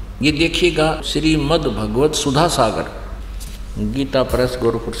 ये देखिएगा श्रीमद् भगवत सुधा सागर, गीता प्रेस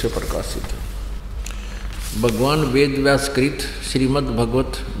गोरखपुर से प्रकाशित है। भगवान वेद व्यासकृत श्रीमद्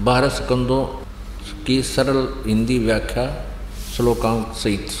भगवत 12 स्कंदों की सरल हिंदी व्याख्या श्लोकांक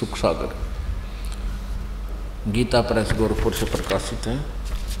सहित सुख सागर, गीता प्रेस गोरखपुर से प्रकाशित है।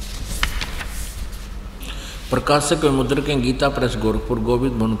 प्रकाशक व मुद्रक हैं गीता प्रेस गोरखपुर,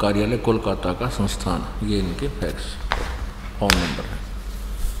 गोविंद भवन कार्यालय कोलकाता का संस्थान। ये इनके फैक्स फोन नंबर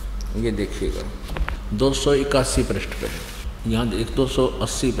है, ये देखिएगा 281 पृष्ठ पे, यहाँ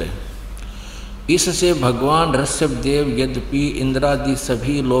 280 पे। इससे भगवान ऋषभदेव यद्यपि इंद्रादि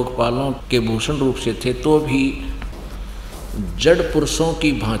सभी लोकपालों के भूषण रूप से थे, तो भी जड़ पुरुषों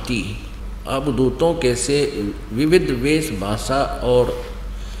की भांति अवधूतों के से विविध वेश, भाषा और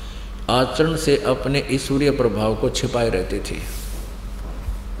आचरण से अपने ईश्वरीय प्रभाव को छिपाए रहते थे।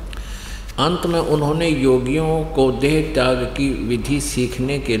 अंत में उन्होंने योगियों को देह त्याग की विधि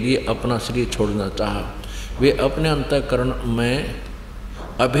सीखने के लिए अपना शरीर छोड़ना चाहा। वे अपने अंतःकरण में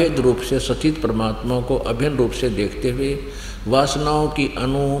अभेद रूप से सचित परमात्मा को अभिन्न रूप से देखते हुए वासनाओं की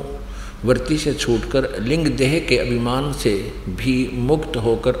अनुवृत्ति से छूटकर लिंग देह के अभिमान से भी मुक्त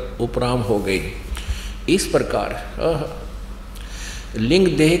होकर उपराम हो गए। इस प्रकार लिंग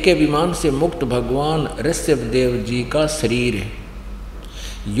देह के अभिमान से मुक्त भगवान ऋषभदेव जी का शरीर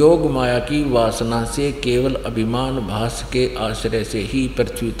योग माया की वासना से केवल अभिमान भास के आश्रय से ही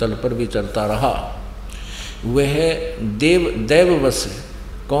पृथ्वी तल पर विचरता रहा। वह दैववश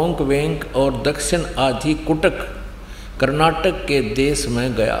कोंक वेंक और दक्षिण आदि कुटक कर्नाटक के देश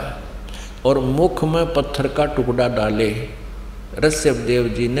में गया और मुख में पत्थर का टुकड़ा डाले। ऋषभदेव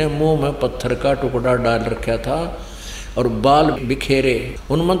जी ने मुंह में पत्थर का टुकड़ा डाल रखा था और बाल बिखेरे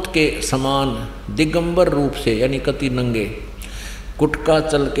उन्मत्त के समान दिगंबर रूप से यानी कति नंगे कुटका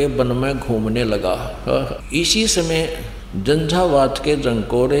चल के वन में घूमने लगा। इसी समय झंझावात के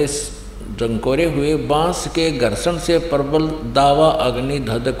जंकोरे हुए बांस के घर्षण से प्रबल दावा अग्नि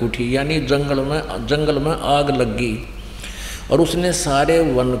धधक उठी, यानी जंगल में आग लगी और उसने सारे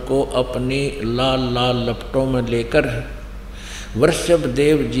वन को अपनी लाल लाल लपटों में लेकर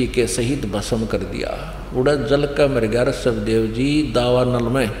ऋषभदेव जी के सहित भस्म कर दिया। उड़ा जल का मर गया ऋषभदेव जी दावा नल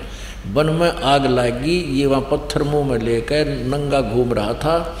में। वन में आग लगी, ये वहाँ पत्थर मुंह में लेकर नंगा घूम रहा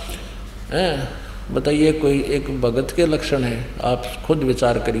था। बताइए कोई एक भगत के लक्षण है? आप खुद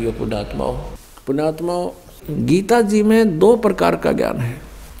विचार करिए पुण्यात्माओं। पुण्यात्माओं, गीता जी में 2 प्रकार का ज्ञान है।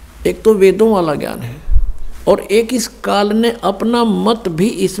 एक तो वेदों वाला ज्ञान है और एक इस काल ने अपना मत भी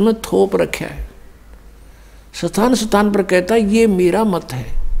इसमें थोप रखा है। स्थान स्थान पर कहता है ये मेरा मत है,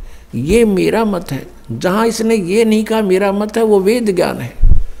 ये मेरा मत है। जहाँ इसने ये नहीं कहा मेरा मत है, वो वेद ज्ञान है।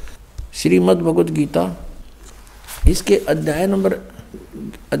 श्रीमद् भगवत गीता, इसके अध्याय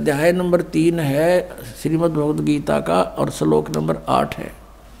नंबर 3 है श्रीमद् भगवत गीता का और श्लोक नंबर 8 है।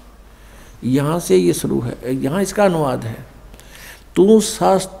 यहाँ से ये शुरू है। यहाँ इसका अनुवाद है, तू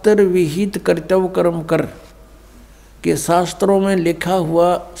शास्त्र विहित कर्तव्य कर्म कर, के शास्त्रों में लिखा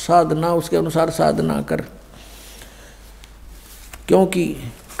हुआ साधना उसके अनुसार साधना कर, क्योंकि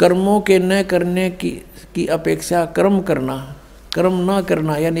कर्मों के न करने की अपेक्षा कर्म ना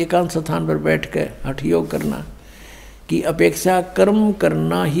करना यानी एकांत स्थान पर बैठ कर हठ योग करना की अपेक्षा कर्म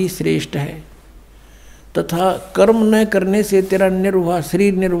करना ही श्रेष्ठ है। तथा कर्म न करने से तेरा निर्वाह,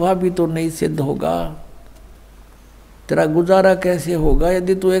 शरीर निर्वाह भी तो नहीं सिद्ध होगा। तेरा गुजारा कैसे होगा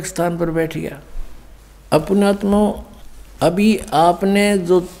यदि तू एक स्थान पर बैठ गया। अपनात्मा, अभी आपने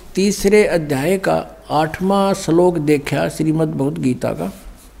जो 3 अध्याय का 8वां श्लोक देखा श्रीमद् भगवत गीता का,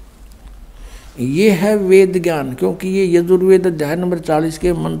 ये है वेद ज्ञान, क्योंकि ये यजुर्वेद अध्याय नंबर 40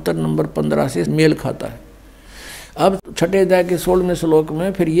 के मंत्र नंबर 15 से मेल खाता है। अब 6 अध्याय के 16वें श्लोक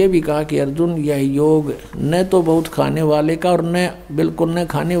में फिर ये भी कहा कि अर्जुन, यह योग न तो बहुत खाने वाले का और न बिल्कुल न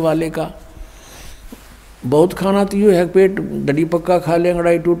खाने वाले का। बहुत खाना तो यूँ है पेट डडी पक्का खा ले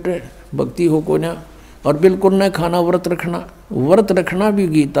अंगड़ाई टूटे, भक्ति हो को ना। और बिल्कुल न खाना, व्रत रखना। व्रत रखना भी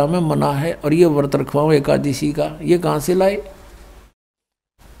गीता में मना है। और ये व्रत रखवाओ एकादशी का, ये कहाँ से लाए?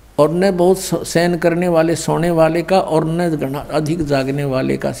 और न बहुत सहन करने वाले सोने वाले का और न अधिक जागने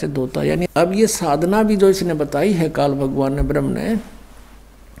वाले का सिद्ध होता है। यानी अब ये साधना भी जो इसने बताई है काल भगवान ने, ब्रह्म ने,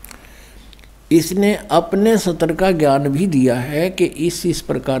 इसने अपने सत्र का ज्ञान भी दिया है कि इस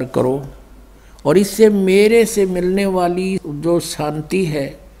प्रकार करो और इससे मेरे से मिलने वाली जो शांति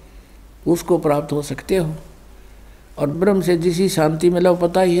है उसको प्राप्त हो सकते हो। और ब्रह्म से जिसी शांति मिला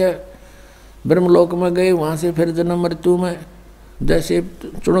पता ही है, ब्रह्मलोक में गए, वहाँ से फिर जन्म मृत्यु में जैसे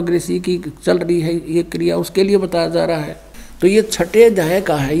चुनक ऋषि की चल रही है ये क्रिया, उसके लिए बताया जा रहा है। तो ये 6 अध्याय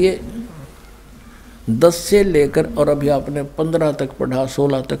का है, ये 10 से लेकर और अभी आपने 15 तक पढ़ा,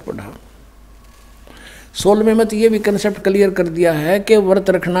 16 तक पढ़ा। 16 में तो ये भी कंसेप्ट क्लियर कर दिया है कि व्रत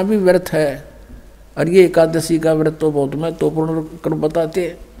रखना भी व्यर्थ है, और ये एकादशी का व्रत तो बहुत महत्वपूर्ण कर बताते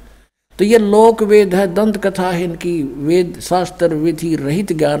हैं। तो ये लोक वेद है, दंत कथा है, इनकी वेद शास्त्र विधि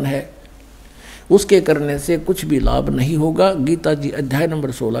रहित ज्ञान है, उसके करने से कुछ भी लाभ नहीं होगा। गीता जी अध्याय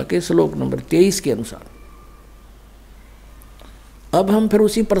नंबर 16 के श्लोक नंबर 23 के अनुसार। अब हम फिर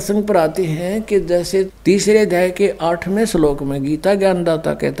उसी प्रसंग पर आते हैं कि जैसे तीसरे अध्याय के 8वें श्लोक में गीता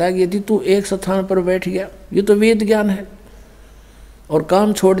ज्ञानदाता कहता है कि यदि तू एक स्थान पर बैठ गया, ये तो वेद ज्ञान है, और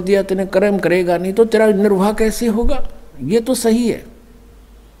काम छोड़ दिया, तेने कर्म करेगा नहीं, तो तेरा निर्वाह कैसे होगा? ये तो सही है।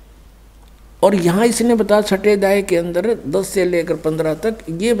 और यहाँ इसने बताया छठे अध्याय के अंदर 10 से लेकर 15 तक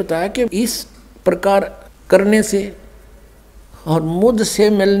ये बताया कि इस प्रकार करने से और मुझ से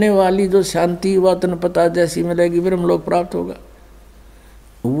मिलने वाली जो शांति व तनपता जैसी मिलेगी, ब्रह्मलोक प्राप्त होगा,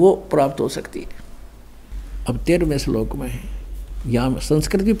 वो प्राप्त हो सकती है। अब 13वें श्लोक में है, यहाँ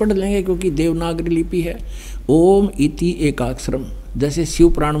संस्कृत भी पढ़ लेंगे क्योंकि देवनागरी लिपि है। ओम इति एकाक्षरम, जैसे शिव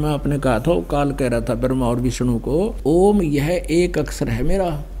पुराण में आपने कहा था, काल कह रहा था ब्रह्मा और विष्णु को, ओम यह एक अक्षर है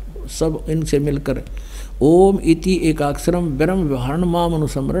मेरा, सब इनसे मिलकर। ओम इति एकाक्षरम ब्रह्म व्यवहारण माम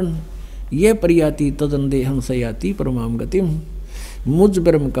अनुसमरण, ये परियाति तदंदे हम सयाति परमाम गतिम। मुझ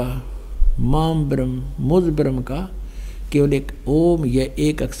ब्रह्म का, माम ब्रह्म, मुझ ब्रह्म का केवल एक ओम, यह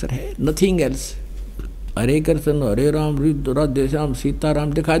एक अक्षर है, नथिंग एल्स। हरे कृष्ण हरे राम राधे श्याम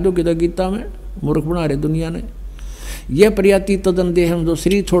सीताराम दिखा दो किधर गीता में, मूर्ख बना रहे दुनिया ने। यह परियाति तदंदे हम, जो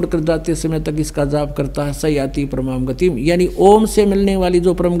शरीर छोड़कर जाते समय तक इसका जाप करता है, सयाति परमाम गतिम, यानी ओम से मिलने वाली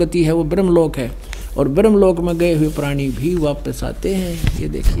जो परम गति है वो ब्रह्मलोक है, और ब्रह्मलोक में गए हुए प्राणी भी वापस आते हैं। ये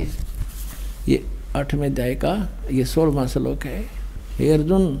देखिए, ये 8वें अध्याय का ये 16वां श्लोक है। हे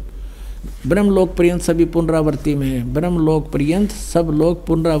अर्जुन, ब्रह्मलोक पर्यंत सभी पुनरावृत्ति में है, ब्रह्मलोक पर्यंत सब लोग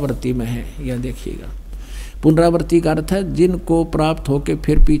पुनरावृत्ति में है। यह देखिएगा, पुनरावृत्ति का अर्थ है जिनको प्राप्त होके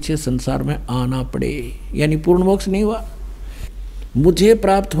फिर पीछे संसार में आना पड़े, यानी पूर्ण मोक्ष नहीं हुआ। मुझे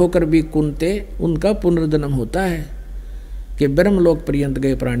प्राप्त होकर भी कुंते उनका पुनर्जन्म होता है कि ब्रह्मलोक पर्यंत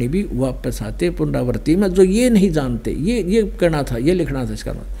गए प्राणी भी वापस आते पुनरावृत्ति में। जो ये नहीं जानते, ये कहना था, ये लिखना था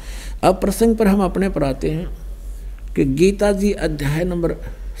इसका मतलब। अब प्रसंग पर हम अपने पर आते हैं कि गीता जी अध्याय नंबर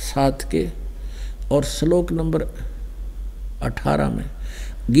 7 के और श्लोक नंबर 18 में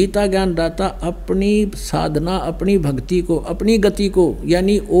गीता ज्ञानदाता अपनी साधना, अपनी भक्ति को, अपनी गति को,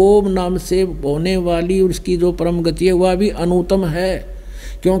 यानी ओम नाम से होने वाली उसकी जो परम गति है वह भी अनुत्तम है,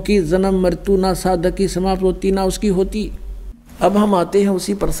 क्योंकि जन्म मृत्यु ना साधक की समाप्त होती ना उसकी होती। अब हम आते हैं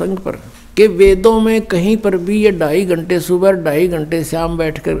उसी प्रसंग पर कि वेदों में कहीं पर भी ये 2.5 घंटे सुबह 2.5 घंटे शाम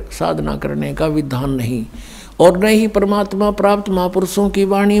बैठकर साधना करने का विधान नहीं, और न ही परमात्मा प्राप्त महापुरुषों की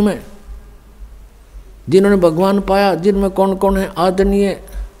वाणी में जिन्होंने भगवान पाया, जिनमें कौन कौन है? आदरणीय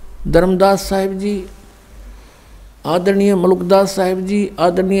धर्मदास साहिब जी, आदरणीय मलुकदास साहिब जी,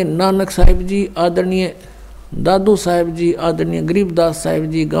 आदरणीय नानक साहिब जी, आदरणीय दादू साहिब जी, आदरणीय गरीबदास साहिब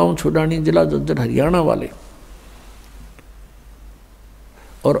जी, गांव छुडानी, जिला झज्जर हरियाणा वाले,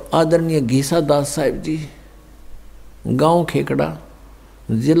 और आदरणीय घीसा दास साहिब जी, गांव खेकड़ा,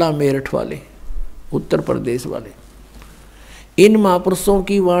 जिला मेरठ वाले, उत्तर प्रदेश वाले। इन महापुरुषों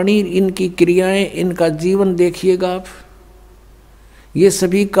की वाणी, इनकी क्रियाएं, इनका जीवन देखिएगा आप। ये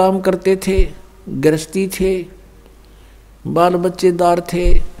सभी काम करते थे, गृहस्थी थे, बाल बच्चेदार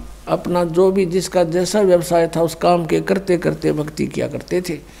थे, अपना जो भी जिसका जैसा व्यवसाय था उस काम के करते करते भक्ति किया करते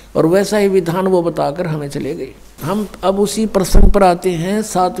थे, और वैसा ही विधान वो बताकर हमें चले गए। हम अब उसी प्रसंग पर आते हैं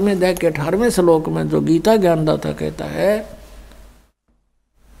 7वें अध्याय के 18वें श्लोक में, जो गीता ज्ञानदाता कहता है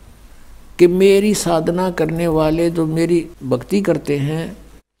कि मेरी साधना करने वाले जो मेरी भक्ति करते हैं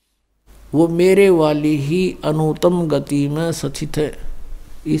वो मेरे वाली ही अनुत्तम गति में स्थित है,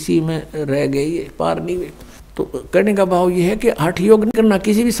 इसी में रह गई है, पार नहीं हुई। तो कहने का भाव ये है कि हठ योग नहीं करना,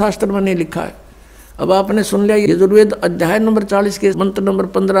 किसी भी शास्त्र में नहीं लिखा है। अब आपने सुन लिया, यजुर्वेद अध्याय नंबर 40 के मंत्र नंबर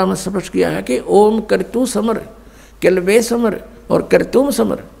 15 में स्पष्ट किया है कि ओम कर्तु समर, केलवे समर और कर्तुम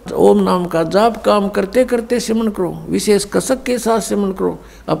समर। ओम नाम का जाप काम करते करते सिमरण करो, विशेष कसक के साथ सिमरण करो,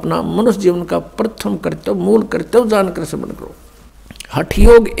 अपना मनुष्य जीवन का प्रथम कर्तव्य, मूल कर्तव्य जानकर सिमरण करो। हठ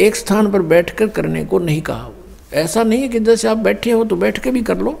योग एक स्थान पर बैठकर करने को नहीं कहा। ऐसा नहीं है कि जैसे आप बैठे हो तो बैठ के भी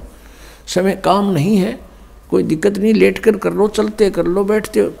कर लो, समय काम नहीं है, कोई दिक्कत नहीं, लेट कर कर लो, चलते कर लो,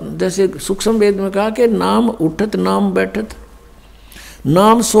 बैठते। जैसे सूक्ष्म वेद में कहा कि नाम उठत नाम बैठत,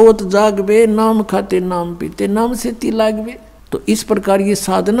 नाम सोत जागवे, नाम खाते नाम पीते, नाम से ती लागवे। तो इस प्रकार ये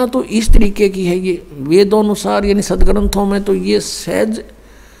साधना तो इस तरीके की है, ये वेदों अनुसार यानी सदग्रंथों में तो ये सहज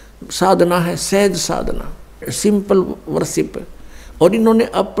साधना है, सहज साधना, सिंपल वर्शिप। और इन्होंने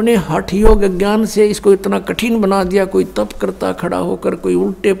अपने हठ योग ज्ञान से इसको इतना कठिन बना दिया। कोई तप करता खड़ा होकर, कोई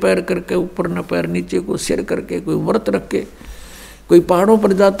उल्टे पैर करके, ऊपर न पैर नीचे को सिर करके, कोई व्रत रख के, कोई पहाड़ों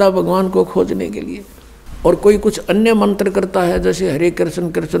पर जाता भगवान को खोजने के लिए। और कोई कुछ अन्य मंत्र करता है, जैसे हरे कृष्ण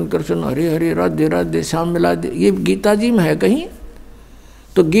कृष्ण कृष्ण हरे हरे राधे राधे श्याम मिला दे, ये गीता जी में है कहीं?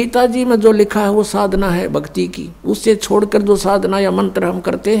 तो गीता जी में जो लिखा है वो साधना है भक्ति की। उससे छोड़कर जो साधना या मंत्र हम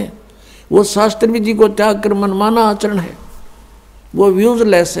करते हैं वो शास्त्र विधि को त्याग कर मनमाना आचरण है, वो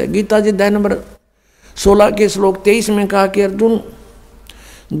यूजलेस है। गीता जी अध्याय नंबर 16 के श्लोक 23 में कहा कि अर्जुन,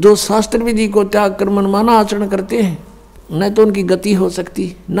 जो शास्त्र विधि को त्याग कर मनमाना आचरण करते हैं न तो उनकी गति हो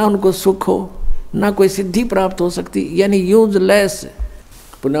सकती, ना उनको सुख हो, ना कोई सिद्धि प्राप्त हो सकती, यानी यूजलेस।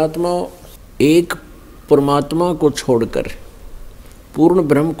 पुण्यात्मा, एक परमात्मा को छोड़कर, पूर्ण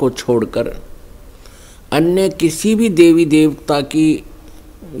ब्रह्म को छोड़कर अन्य किसी भी देवी देवता की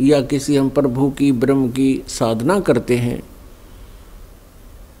या किसी हम प्रभु की, ब्रह्म की साधना करते हैं,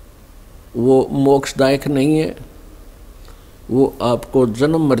 वो मोक्षदायक नहीं है। वो आपको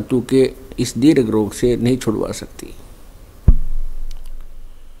जन्म मृत्यु के इस दीर्घ रोग से नहीं छुड़वा सकती।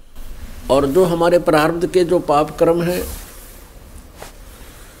 और जो हमारे प्रारब्ध के जो पाप कर्म हैं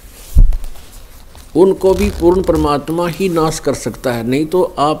उनको भी पूर्ण परमात्मा ही नाश कर सकता है। नहीं तो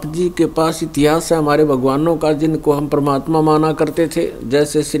आप जी के पास इतिहास है हमारे भगवानों का जिनको हम परमात्मा माना करते थे,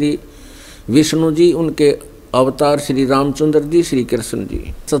 जैसे श्री विष्णु जी, उनके अवतार श्री रामचंद्र जी, श्री कृष्ण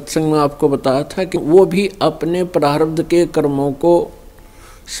जी। सत्संग में आपको बताया था कि वो भी अपने प्रारब्ध के कर्मों को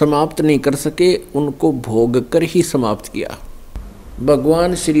समाप्त नहीं कर सके, उनको भोग कर ही समाप्त किया।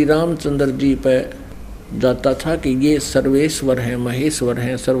 भगवान श्री रामचंद्र जी पर जाता था कि ये सर्वेश्वर हैं, महेश्वर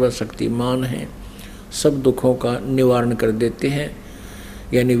हैं, सर्वशक्तिमान हैं, सब दुखों का निवारण कर देते हैं।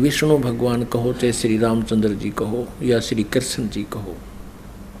 यानी विष्णु भगवान कहो, चाहे श्री रामचंद्र जी कहो या श्री कृष्ण जी कहो।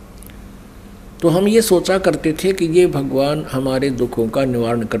 तो हम ये सोचा करते थे कि ये भगवान हमारे दुखों का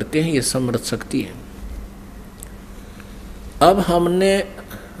निवारण करते हैं, ये समर्थ शक्ति है। अब हमने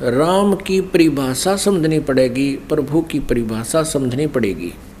राम की परिभाषा समझनी पड़ेगी, प्रभु की परिभाषा समझनी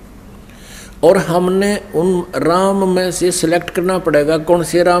पड़ेगी, और हमने उन राम में से सिलेक्ट करना पड़ेगा कौन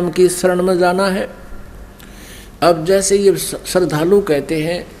से राम की शरण में जाना है। अब जैसे ये श्रद्धालु कहते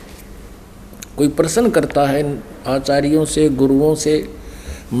हैं, कोई प्रश्न करता है आचार्यों से, गुरुओं से,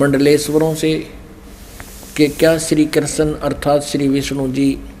 मंडलेश्वरों से कि क्या श्री कृष्ण अर्थात श्री विष्णु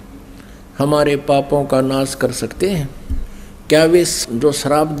जी हमारे पापों का नाश कर सकते हैं? क्या वे जो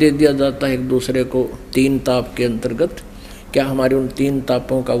श्राप दे दिया जाता है एक दूसरे को 3 ताप के अंतर्गत, क्या हमारे उन 3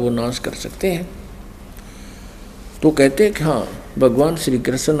 तापों का वो नाश कर सकते हैं? तो कहते हैं कि हाँ, भगवान श्री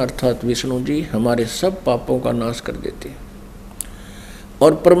कृष्ण अर्थात विष्णु जी हमारे सब पापों का नाश कर देते हैं।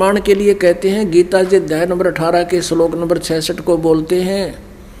 और प्रमाण के लिए कहते हैं, गीता जी अध्याय नंबर 18 के श्लोक नंबर 66 को बोलते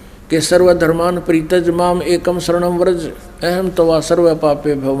हैं कि सर्वधर्मान परित्यज माम एकम शरणम व्रज अहम तवा सर्व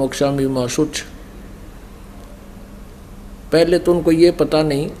पापे भव मोक्षामि मा शुच। पहले तो उनको ये पता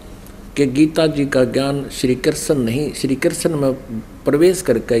नहीं कि गीता जी का ज्ञान श्री कृष्ण नहीं, श्री कृष्ण में प्रवेश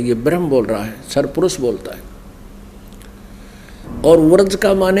करके ये ब्रह्म बोल रहा है, सरपुरुष बोलता है। और व्रज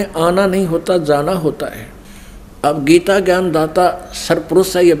का माने आना नहीं होता, जाना होता है। अब गीता ज्ञान दाता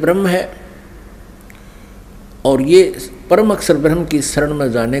सरपुरुष है, ये ब्रह्म है, और ये परम अक्षर ब्रह्म की शरण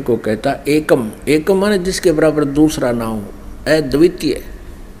में जाने को कहता एकम। एकम माने जिसके बराबर दूसरा ना हो, अद्वितीय।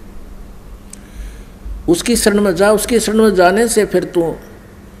 उसकी शरण में जा, उसकी शरण में जाने से फिर तू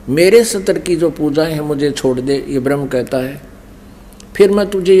मेरे सतर की जो पूजाएं हैं मुझे छोड़ दे, ये ब्रह्म कहता है। फिर मैं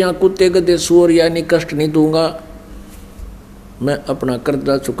तुझे यहाँ कुत्ते गधे सूअर यानी कष्ट नहीं दूंगा, मैं अपना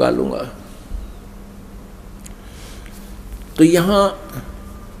कर्जा चुका लूंगा। तो यहाँ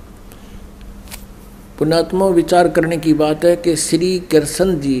पुण्यात्मा विचार करने की बात है कि श्री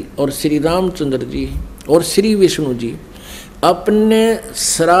कृष्ण जी और श्री रामचंद्र जी और श्री विष्णु जी अपने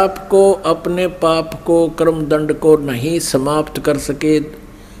श्राप को, अपने पाप को, कर्म दंड को नहीं समाप्त कर सके,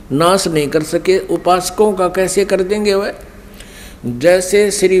 नाश नहीं कर सके, उपासकों का कैसे कर देंगे वह? जैसे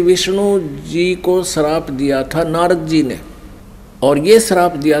श्री विष्णु जी को श्राप दिया था नारद जी ने, और ये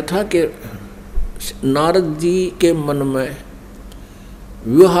श्राप दिया था कि नारद जी के मन में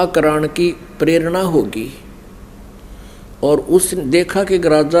विवाह कराने की प्रेरणा होगी, और उसने देखा कि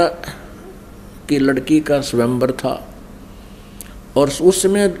राजा की लड़की का स्वयंवर था, और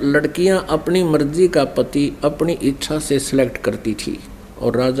उसमें लड़कियां अपनी मर्जी का पति अपनी इच्छा से सिलेक्ट करती थी,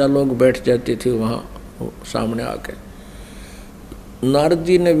 और राजा लोग बैठ जाते थे वहाँ सामने आके। नारद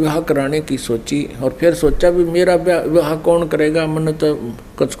जी ने विवाह कराने की सोची, और फिर सोचा भी मेरा विवाह कौन करेगा, मैंने तो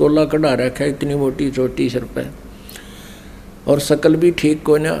कचकोला कढ़ा रखा है, इतनी मोटी चोटी सिर पे, और शकल भी ठीक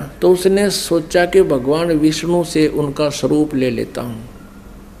को ना। तो उसने सोचा कि भगवान विष्णु से उनका स्वरूप ले लेता हूँ।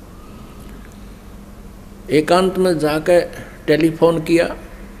 एकांत में जाकर टेलीफोन किया,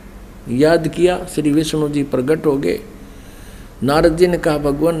 याद किया, श्री विष्णु जी प्रकट हो गए। नारद जी ने कहा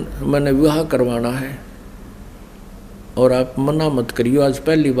भगवान मैंने विवाह करवाना है, और आप मना मत करियो, आज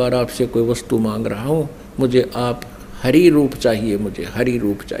पहली बार आपसे कोई वस्तु मांग रहा हूँ, मुझे आप हरि रूप चाहिए, मुझे हरि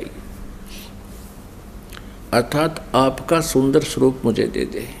रूप चाहिए, अर्थात आपका सुंदर स्वरूप मुझे दे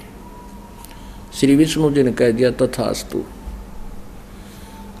दे। श्री विष्णु जी ने कह दिया तथास्तु।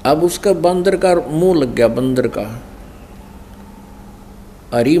 अब उसका बंदर का मुंह लग गया, बंदर का।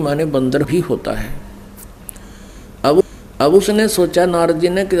 हरि माने बंदर भी होता है। अब उसने सोचा नारद जी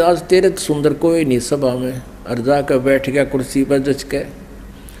ने कि आज तेरे सुंदर कोई नहीं सभा में, और जाकर बैठ गया कुर्सी पर जच के।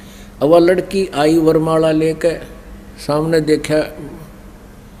 अब वह लड़की आई वरमाला लेकर, सामने देखा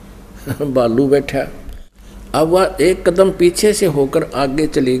बालू बैठा। अब वह एक कदम पीछे से होकर आगे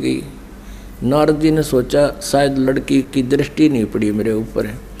चली गई। नारद जी ने सोचा शायद लड़की की दृष्टि नहीं पड़ी मेरे ऊपर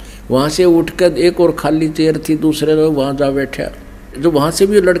है। वहाँ से उठकर एक और खाली चेयर थी दूसरे लोग, वहाँ जा बैठा। जो वहाँ से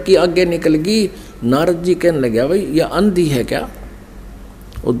भी लड़की आगे निकल गई, नारद जी कहने लगे भाई यह अंधी है क्या?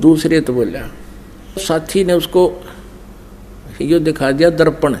 और दूसरे तो बोला, साथी ने उसको यो दिखा दिया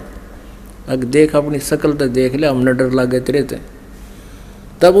दर्पण, अगर देख अपनी शक्ल तो देख ले, हमने डर लगे तेरे थे।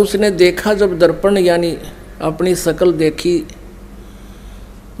 तब उसने देखा जब दर्पण यानी अपनी शक्ल देखी,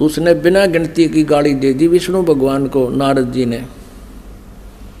 उसने बिना गिनती की गाली दे दी विष्णु भगवान को नारद जी ने।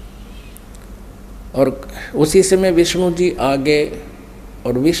 और उसी समय विष्णु जी आगे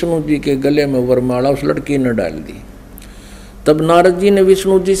और विष्णु जी के गले में वरमाला उस लड़की ने डाल दी। तब नारद जी ने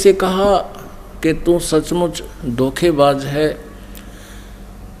विष्णु जी से कहा कि तू सचमुच धोखेबाज है,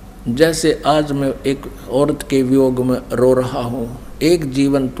 जैसे आज मैं एक औरत के वियोग में रो रहा हूँ, एक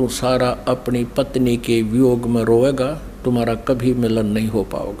जीवन तू सारा अपनी पत्नी के वियोग में रोएगा, तुम्हारा कभी मिलन नहीं हो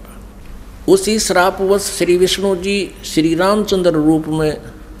पाओगा। उसी श्रापवश श्री विष्णु जी श्री रामचंद्र रूप में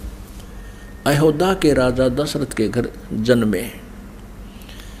अयोध्या के राजा दशरथ के घर जन्मे।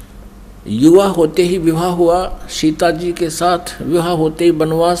 युवा होते ही विवाह हुआ सीता जी के साथ, विवाह होते ही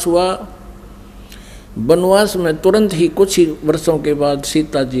वनवास हुआ। वनवास में तुरंत ही कुछ ही वर्षों के बाद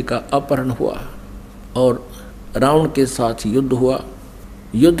सीता जी का अपहरण हुआ और रावण के साथ युद्ध हुआ।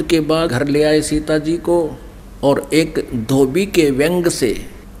 युद्ध के बाद घर ले आए सीता जी को, और एक धोबी के व्यंग से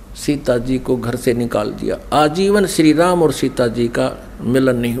सीता जी को घर से निकाल दिया। आजीवन श्री राम और सीता जी का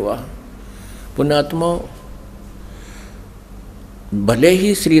मिलन नहीं हुआ। पुण्यात्माओं, भले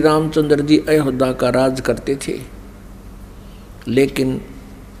ही श्री रामचंद्र जी अयोध्या का राज करते थे, लेकिन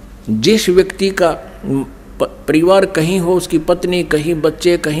जिस व्यक्ति का परिवार कहीं हो, उसकी पत्नी कहीं,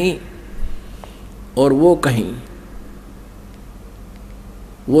 बच्चे कहीं और वो कहीं,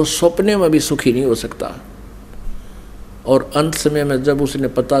 वो सपने में भी सुखी नहीं हो सकता। और अंत समय में जब उसने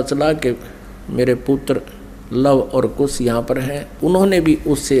पता चला कि मेरे पुत्र लव और कुश यहाँ पर हैं, उन्होंने भी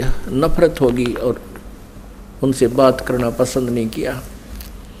उससे नफरत होगी और उनसे बात करना पसंद नहीं किया,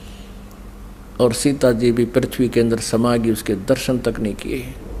 और सीता जी भी पृथ्वी के अंदर समा गई, उसके दर्शन तक नहीं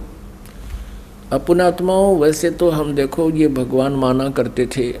किए। पुण्यात्माओं, वैसे तो हम देखो ये भगवान माना करते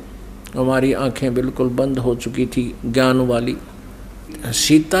थे, हमारी आंखें बिल्कुल बंद हो चुकी थी ज्ञान वाली।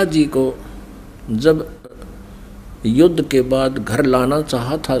 सीता जी को जब युद्ध के बाद घर लाना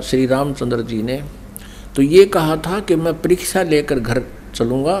चाहा था श्री रामचंद्र जी ने, तो ये कहा था कि मैं परीक्षा लेकर घर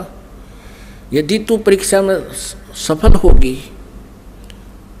चलूँगा, यदि तू परीक्षा में सफल होगी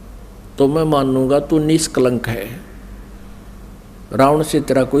तो मैं मानूंगा तू निष्कलंक है, रावण से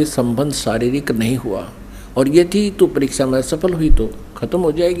तेरा कोई संबंध शारीरिक नहीं हुआ, और यदि तू परीक्षा में सफल हुई तो खत्म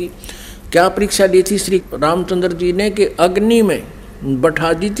हो जाएगी। क्या परीक्षा ली थी श्री रामचंद्र जी ने कि अग्नि में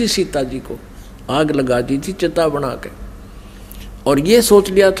बैठा दी थी सीता जी को, आग लगा दी थी चिता बना के, और ये सोच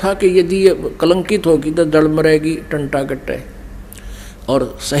लिया था कि यदि ये कलंकित होगी तो जड़ मरेगी टंटा कट्टे,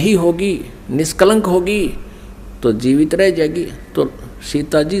 और सही होगी निष्कलंक होगी तो जीवित रह जाएगी। तो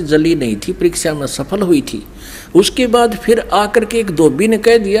सीता जी जली नहीं थी, परीक्षा में सफल हुई थी। उसके बाद फिर आकर के एक धोबी ने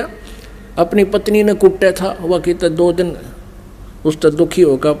कह दिया, अपनी पत्नी ने कुट्टा था, वह कहता 2 दिन उस तक दुखी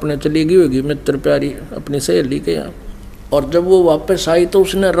होकर अपने चली गई होगी मित्र प्यारी अपनी सहेली के यहाँ, और जब वो वापस आई तो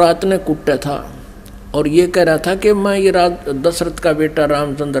उसने रात ने कुट्टा था और ये कह रहा था कि मैं ये दशरथ का बेटा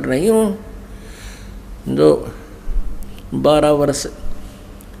रामचंद्र नहीं हूँ जो 12 वर्ष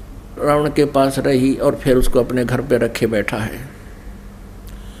रावण के पास रही और फिर उसको अपने घर पे रखे बैठा है।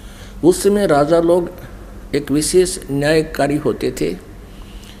 उस समय राजा लोग एक विशेष न्यायकारी होते थे,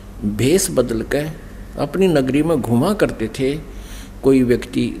 भेष बदल कर अपनी नगरी में घुमा करते थे, कोई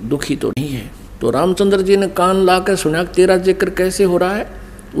व्यक्ति दुखी तो नहीं है। तो रामचंद्र जी ने कान ला कर सुना तेरा जिक्र कैसे हो रहा है।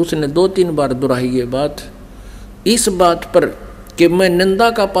 उसने 2-3 बार दोहराई ये बात, इस बात पर कि मैं निंदा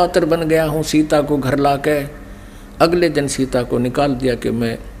का पात्र बन गया हूँ सीता को घर ला कर। अगले दिन सीता को निकाल दिया कि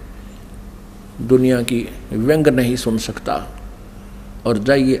मैं दुनिया की व्यंग नहीं सुन सकता, और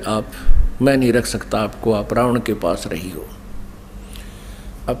जाइए आप, मैं नहीं रख सकता आपको, आप रावण के पास रही हो।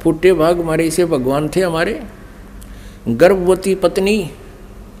 अब फुटे भाग हमारे इसे भगवान थे हमारे, गर्भवती पत्नी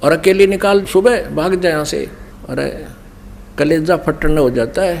और अकेली निकाल, सुबह भाग जाए यहाँ से, अरे कलेजा फटने हो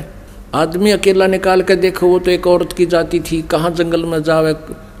जाता है। आदमी अकेला निकाल के देखो, वो तो एक औरत की जाति थी, कहाँ जंगल में जावे,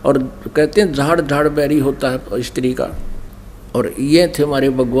 और कहते हैं झाड़ झाड़ बैरी होता है स्त्री का। और ये थे हमारे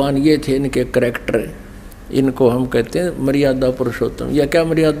भगवान, ये थे इनके करैक्टर, इनको हम कहते हैं मर्यादा पुरुषोत्तम। यह क्या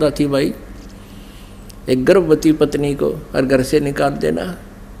मर्यादा थी भाई, एक गर्भवती पत्नी को और घर से निकाल देना,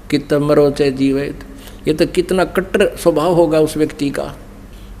 कितना मरो चाहे जीवे, ये तो कितना कट्टर स्वभाव होगा उस व्यक्ति का।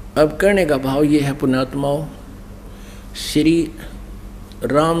 अब कहने का भाव ये है पुण्यात्माओं, श्री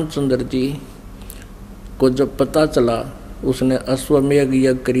रामचंद्र जी को जब पता चला, उसने अश्वमेघ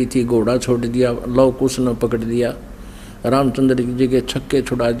यज्ञ करी थी, घोड़ा छोड़ दिया, लव कुश ने पकड़ दिया, रामचंद्र जी के छक्के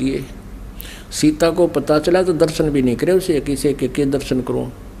छुड़ा दिए। सीता को पता चला तो दर्शन भी नहीं करे उसे, किसे के दर्शन करूं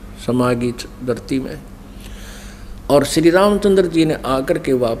समागी धरती में। और श्री रामचंद्र जी ने आकर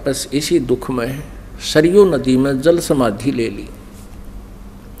के वापस इसी दुख में सरयू नदी में जल समाधि ले ली,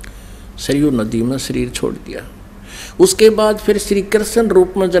 सरयू नदी में शरीर छोड़ दिया। उसके बाद फिर श्री कृष्ण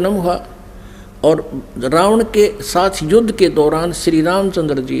रूप में जन्म हुआ और रावण के साथ युद्ध के दौरान श्री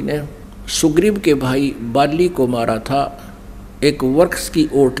रामचंद्र जी ने सुग्रीव के भाई बाली को मारा था, एक वृक्ष की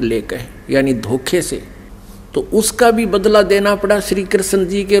ओट लेकर, यानी धोखे से। तो उसका भी बदला देना पड़ा श्री कृष्ण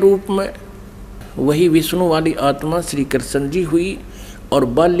जी के रूप में। वही विष्णु वाली आत्मा श्री कृष्ण जी हुई और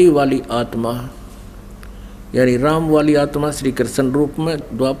बाली वाली आत्मा यानी राम वाली आत्मा श्री कृष्ण रूप में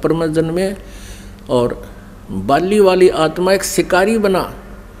द्वापर में जन्मे। और बाली वाली आत्मा एक शिकारी बना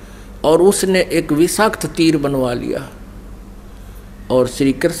और उसने एक विषाक्त तीर बनवा लिया और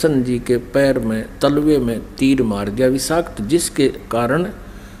श्री कृष्ण जी के पैर में तलवे में तीर मार दिया विषाक्त, जिसके कारण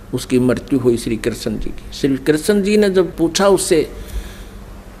उसकी मृत्यु हुई श्री कृष्ण जी की। श्री कृष्ण जी ने जब पूछा उससे,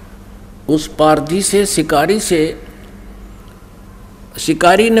 उस पारधी से, शिकारी से,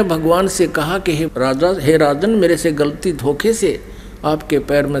 शिकारी ने भगवान से कहा कि हे राजा, हे राजन, मेरे से गलती धोखे से आपके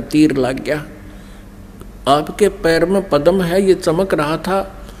पैर में तीर लग गया। आपके पैर में पद्म है, ये चमक रहा था,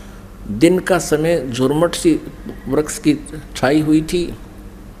 दिन का समय झुरमट सी वृक्ष की छाई हुई थी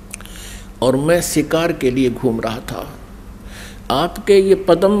और मैं शिकार के लिए घूम रहा था। आपके ये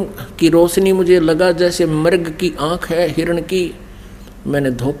पद्म की रोशनी मुझे लगा जैसे मृग की आंख है हिरण की,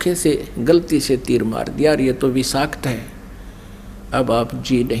 मैंने धोखे से गलती से तीर मार दिया और ये तो विषाक्त है, अब आप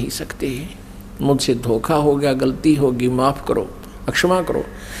जी नहीं सकते, मुझसे धोखा हो गया, गलती होगी, माफ़ करो, क्षमा करो।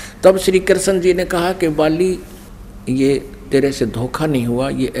 तब श्री कृष्ण जी ने कहा कि बाली, ये तेरे से धोखा नहीं हुआ,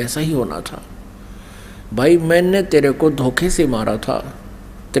 ये ऐसा ही होना था भाई, मैंने तेरे को धोखे से मारा था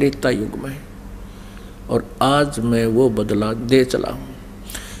त्रेता युग में और आज मैं वो बदला दे चला हूँ।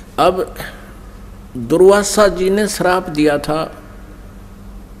 अब दुर्वासा जी ने श्राप दिया था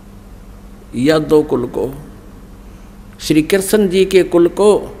यादव कुल को, श्री कृष्ण जी के कुल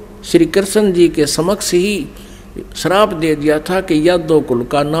को, श्री कृष्ण जी के समक्ष ही श्राप दे दिया था कि यादव कुल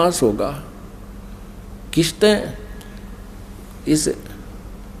का नाश होगा। किसने? इस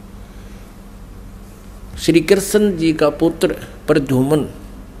श्री कृष्ण जी का पुत्र प्रद्युम्न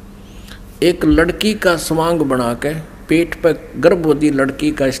एक लड़की का स्वांग बना के पेट पर, गर्भवती लड़की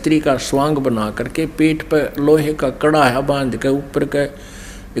का, स्त्री का स्वांग बना करके पेट पर लोहे का कड़ा है बांध के, ऊपर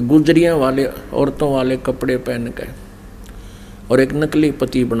के गुजरियाँ वाले औरतों वाले कपड़े पहन के और एक नकली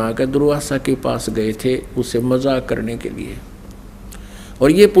पति बना कर दुर्वासा के पास गए थे उसे मजाक करने के लिए।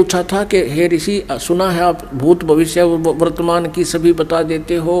 और ये पूछा था कि हे ऋषि, सुना है आप भूत भविष्य वर्तमान की सभी बता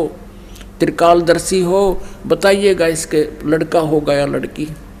देते हो, त्रिकालदर्शी हो, बताइएगा इसके लड़का होगा या लड़की।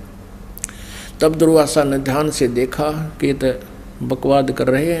 तब दुर्वासा ने ध्यान से देखा कि ये तो बकवाद कर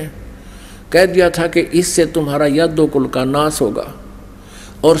रहे हैं, कह दिया था कि इससे तुम्हारा यादव कुल का नाश होगा।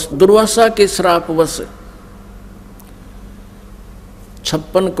 और दुर्वासा के श्रापवश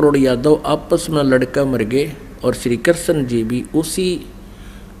 56 करोड़ यादव आपस में लड़का मर गए और श्री कृष्ण जी भी उसी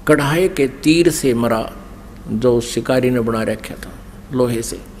कढ़ाई के तीर से मरा जो शिकारी ने बना रखा था लोहे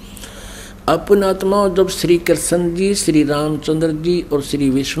से। अपने आत्मा, जब श्री कृष्ण जी, श्री रामचंद्र जी और श्री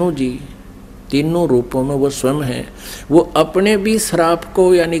विष्णु जी तीनों रूपों में वो स्वयं हैं, वो अपने भी श्राप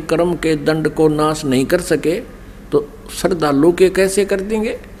को यानी कर्म के दंड को नाश नहीं कर सके तो श्रद्धालु के कैसे कर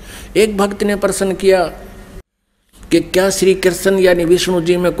देंगे। एक भक्त ने प्रश्न किया कि क्या श्री कृष्ण यानी विष्णु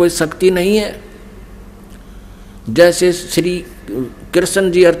जी में कोई शक्ति नहीं है? जैसे श्री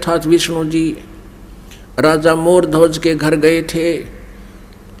कृष्ण जी अर्थात विष्णु जी राजा मोरध्वज के घर गए थे,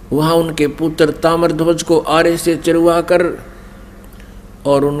 वहाँ उनके पुत्र ताम्रध्वज को आरे से चिरवा कर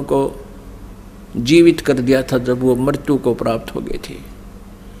और उनको जीवित कर दिया था जब वो मृत्यु को प्राप्त हो गए थे।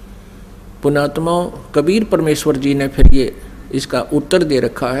 पुण्यात्माओं, कबीर परमेश्वर जी ने फिर ये इसका उत्तर दे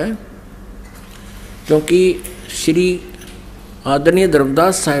रखा है, क्योंकि श्री आदरणीय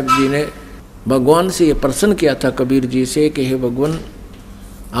धर्मदास साहिब जी ने भगवान से ये प्रश्न किया था कबीर जी से कि हे भगवान,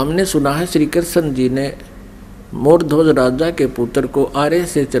 हमने सुना है श्री कृष्ण जी ने मोरध्वज राजा के पुत्र को आरे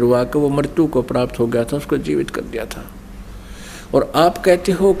से चरवा के वो मृत्यु को प्राप्त हो गया था, उसको जीवित कर दिया था, और आप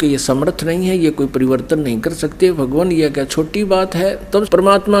कहते हो कि ये समर्थ नहीं है, ये कोई परिवर्तन नहीं कर सकते। भगवान ये क्या छोटी बात है? तब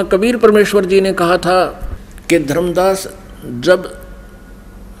परमात्मा कबीर परमेश्वर जी ने कहा था कि धर्मदास, जब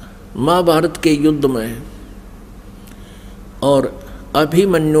महाभारत के युद्ध में और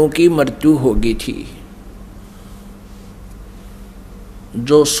अभिमन्यु की मृत्यु हो गई थी,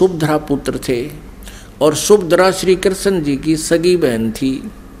 जो सुभद्रा पुत्र थे, और सुभद्रा श्री कृष्ण जी की सगी बहन थी,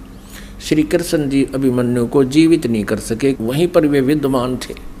 श्री कृष्ण जी अभिमन्यु को जीवित नहीं कर सके, वहीं पर वे विद्यमान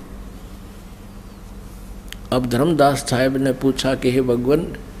थे। अब धर्मदास साहब ने पूछा कि हे भगवान,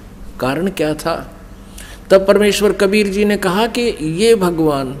 कारण क्या था? तब परमेश्वर कबीर जी ने कहा कि ये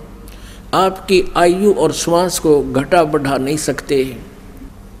भगवान आपकी आयु और श्वास को घटा बढ़ा नहीं सकते।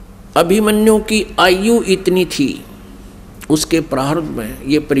 अभिमन्यु की आयु इतनी थी, उसके प्रारंभ में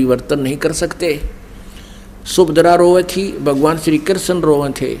ये परिवर्तन नहीं कर सकते। सुभद्रा रोवे थी, भगवान श्री कृष्ण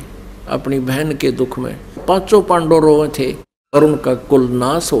रोवे थे अपनी बहन के दुख में, पांचों पांडव रोवे थे और उनका कुल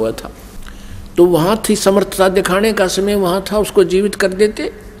नाश हुआ था। तो वहां थी समर्थता दिखाने का समय, वहां था, उसको जीवित कर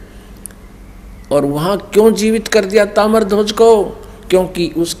देते। और वहां क्यों जीवित कर दिया ताम्रध्वज को? क्योंकि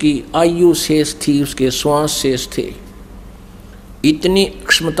उसकी आयु शेष थी, उसके श्वास शेष थे। इतनी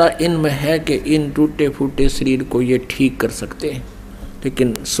क्षमता इनमें है कि इन टूटे फूटे शरीर को ये ठीक कर सकते हैं,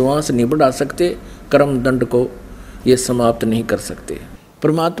 लेकिन श्वास नहीं बढ़ा सकते, कर्म दंड को ये समाप्त नहीं कर सकते।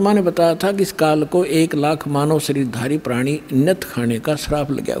 परमात्मा ने बताया था कि इस काल को 1 लाख मानव शरीरधारी प्राणी नित खाने का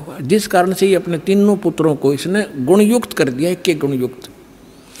श्राप लगा हुआ है, जिस कारण से ये अपने तीनों पुत्रों को इसने गुणयुक्त कर दिया, एक गुणयुक्त।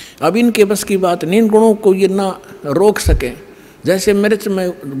 अब इनके बस की बात नहीं, इन गुणों को ये ना रोक सके। जैसे मिर्च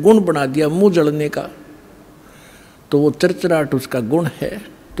में गुण बना दिया मुंह जलने का, तो वो चरचराहट उसका गुण है,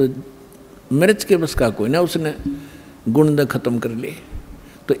 तो मिर्च के बस का कोई ना, उसने गुण खत्म कर लिए।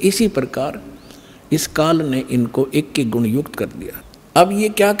 तो इसी प्रकार इस काल ने इनको एक के गुण युक्त कर दिया। अब ये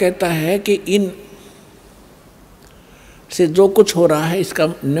क्या कहता है कि इन से जो कुछ हो रहा है इसका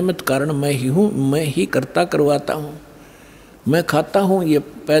निमित्त कारण मैं ही हूँ, मैं ही करता करवाता हूँ, मैं खाता हूँ, ये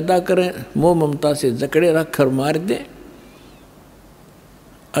पैदा करें, मोह ममता से जकड़े रख कर मार दें।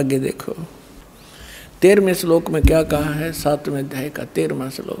 आगे देखो 13वें श्लोक में क्या कहा है, 7वें अध्याय का 13वां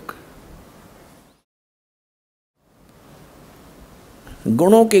श्लोक।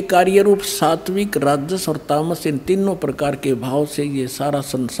 गुणों के कार्य रूप सात्विक, राजस और तामस, इन तीनों प्रकार के भाव से ये सारा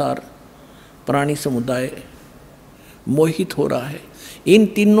संसार प्राणी समुदाय मोहित हो रहा है। इन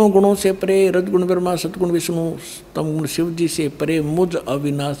तीनों गुणों से परे, रजगुण ब्रह्मा, सतगुण विष्णु, तमगुण शिव जी से परे मुझ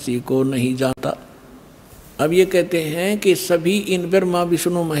अविनाशी को नहीं जानता। अब ये कहते हैं कि सभी इन ब्रह्मा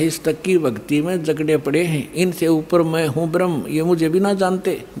विष्णु महेश तक की भक्ति में जकड़े पड़े हैं, इनसे ऊपर मैं हूँ ब्रह्म, ये मुझे भी ना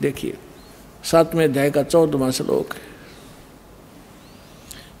जानते। देखिए 7वें अध्याय का 14वां श्लोक।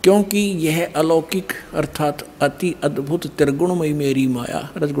 क्योंकि यह अलौकिक अर्थात अति अद्भुत त्रिगुणमयी मेरी माया,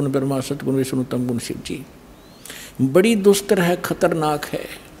 रजगुण ब्रह्मा, सतगुण विष्णु, तमगुण शिव जी, बड़ी दुस्तर है, खतरनाक है।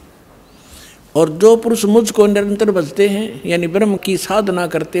 और जो पुरुष मुझको निरंतर भजते हैं, यानी ब्रह्म की साधना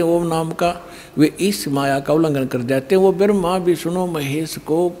करते हैं ओम नाम का, वे इस माया का उल्लंघन कर जाते हैं। वो ब्रह्मा विष्णु महेश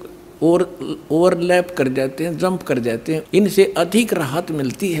को ओवरलैप कर जाते हैं, जंप कर जाते हैं, इनसे अधिक राहत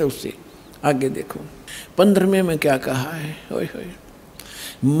मिलती है उससे। आगे देखो 15वें में क्या कहा है, ओए होए,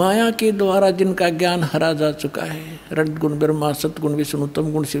 माया के द्वारा जिनका ज्ञान हरा जा चुका है, रजगुण ब्रह्मा, सतगुण विष्णु,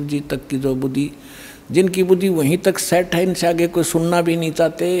 तमगुण शिव जी तक की जो बुद्धि, जिनकी बुद्धि वहीं तक सेट है, इनसे आगे कोई सुनना भी नहीं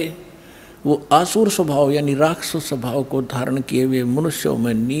चाहते, वो आसुर स्वभाव यानी राक्षस स्वभाव को धारण किए हुए मनुष्यों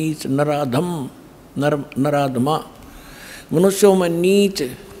में नीच, नराधम, नराधमा, मनुष्यों में नीच,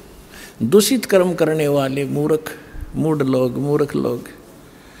 दूषित कर्म करने वाले मूर्ख, मूढ़ लोग, मूर्ख लोग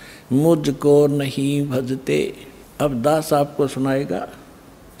मुझको नहीं भजते। अब दास आपको सुनाएगा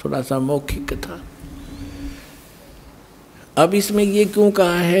थोड़ा सा मौखिक कथा। अब इसमें ये क्यों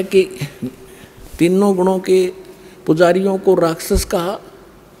कहा है कि तीनों गुणों के पुजारियों को राक्षस कहा,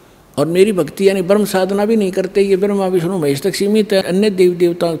 और मेरी भक्ति यानी ब्रह्म साधना भी नहीं करते, ये ब्रह्मा विष्णु महेश तक सीमित है, अन्य देवी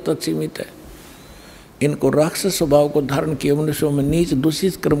देवताओं तक सीमित है, इनको राक्षस स्वभाव को धारण किए मनुष्यों में नीच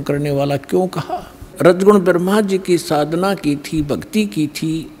दूषित कर्म करने वाला क्यों कहा? रजगुण ब्रह्मा जी की साधना की थी, भक्ति की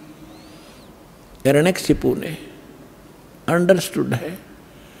थी, हिरण्यकशिपु ने अंडरस्टूड है,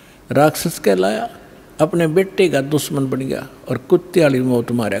 राक्षस कहलाया, अपने बेटे का दुश्मन बन गया और कुत्ते वाली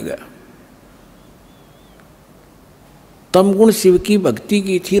मौत मारा गया। तमगुण शिव की भक्ति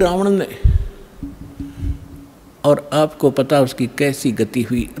की थी रावण ने, और आपको पता उसकी कैसी गति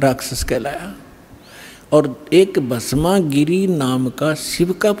हुई, राक्षस कहलाया। और एक भस्मागिरी नाम का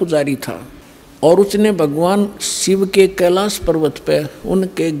शिव का पुजारी था, और उसने भगवान शिव के कैलाश पर्वत पे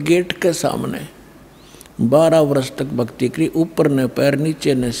उनके गेट के सामने 12 वर्ष तक भक्ति करी, ऊपर न पैर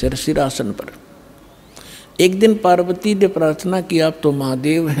नीचे न सिर, सिरासन पर। एक दिन पार्वती ने प्रार्थना की, आप तो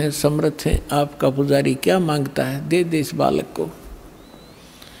महादेव हैं, समर्थ हैं, आपका पुजारी क्या मांगता है, दे दे इस बालक को।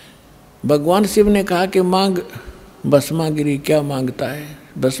 भगवान शिव ने कहा कि मांग भस्मागिरी, क्या मांगता है।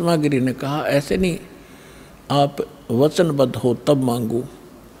 भस्मागिरी ने कहा ऐसे नहीं, आप वचनबद्ध हो तब मांगू।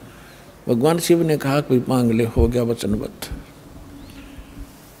 भगवान शिव ने कहा कि मांग ले, हो गया वचनबद्ध।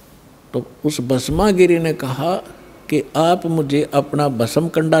 तो उस भस्मागिरी ने कहा कि आप मुझे अपना भस्म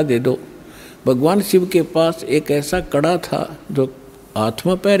कंडा दे दो। भगवान शिव के पास एक ऐसा कड़ा था जो हाथ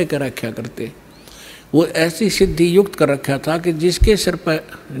में पैर के रखा करते, वो ऐसी सिद्धि युक्त कर रखा था कि जिसके सिर पर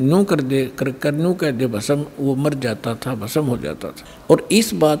न्यू कर दे कर न्यू कह दे भस्म, वो मर जाता था, भस्म हो जाता था। और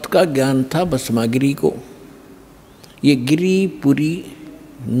इस बात का ज्ञान था भस्मागिरी को। ये गिरी, पुरी,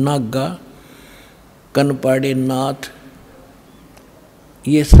 नागा, कनपाड़े नाथ,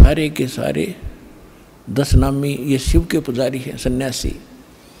 ये सारे के सारे 10 नामी ये शिव के पुजारी हैं, सन्यासी।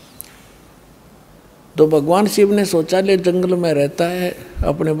 तो भगवान शिव ने शौचालय जंगल में रहता है,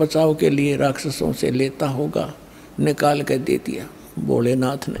 अपने बचाव के लिए राक्षसों से लेता होगा, निकाल कर दे दिया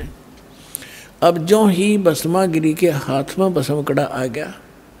भोलेनाथ ने। अब जो ही भस्मागिरी के हाथ में भस्म कड़ा आ गया,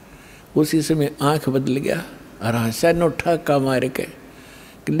 उसी समय आंख बदल गया और हंसा न उठा का मार के,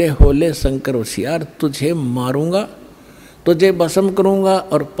 ले होले शंकर होशियार, तुझे मारूंगा, तुझे भस्म करूंगा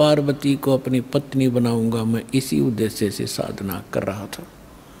और पार्वती को अपनी पत्नी बनाऊंगा। मैं इसी उद्देश्य से साधना कर रहा था।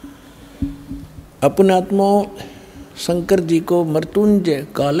 अपने आत्मा शंकर जी को मृत्युंजय,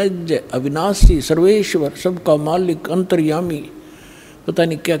 कालज्ञ, अविनाशी, सर्वेश्वर, सबका मालिक, अंतर्यामी, पता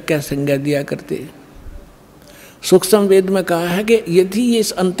नहीं क्या क्या संज्ञा दिया करते। सूक्ष्म वेद में कहा है कि यदि ये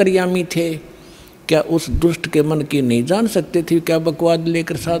इस अंतर्यामी थे, क्या उस दुष्ट के मन की नहीं जान सकते थे क्या बकवाद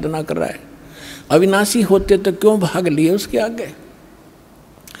लेकर साधना कर रहा है। अविनाशी होते तो क्यों भाग लिए उसके आगे।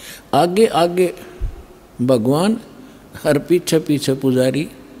 आगे आगे भगवान हर पीछे पीछे पुजारी,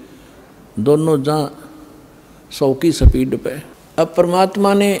 दोनों जहाँ 100 की स्पीड पे। अब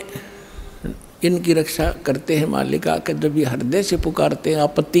परमात्मा ने इनकी रक्षा करते हैं मालिक आकर, जब ये हृदय से पुकारते हैं,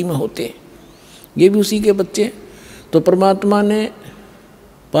 आपत्ति में होते हैं, ये भी उसी के बच्चे। तो परमात्मा ने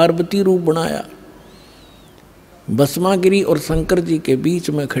पार्वती रूप बनाया, भस्मागिरी और शंकर जी के बीच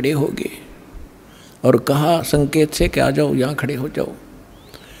में खड़े हो गए और कहा संकेत से कि आ जाओ, यहाँ खड़े हो जाओ।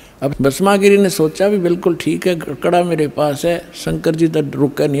 अब भस्मागिरी ने सोचा भी बिल्कुल ठीक है, कड़ा मेरे पास है, शंकर जी तो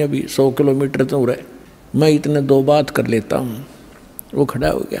रुका नहीं, अभी 100 किलोमीटर तो रहे, मैं इतने 2 बात कर लेता हूँ। वो खड़ा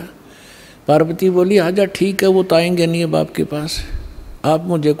हो गया। पार्वती बोली आजा, ठीक है, वो तो आएंगे नहीं अब आपके पास, आप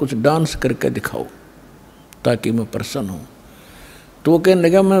मुझे कुछ डांस करके दिखाओ ताकि मैं प्रसन्न हूँ। तो वो कहने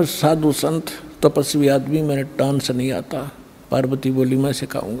लगा मैं साधु संत तपस्वी आदमी, मैंने डांस नहीं आता। पार्वती बोली मैं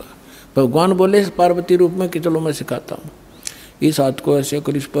सिखाऊंगा। भगवान बोले पार्वती रूप में कि चलो मैं सिखाता हूँ, इस हाथ को ऐसे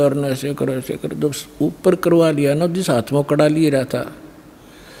कर, इस पैर ने ऐसे करो, ऐसे कर। जब ऊपर करवा लिया ना, जिस हाथ में कड़ा लिए रहा था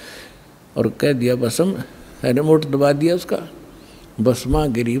और कह दिया भस्म, रिमोट दबा दिया उसका,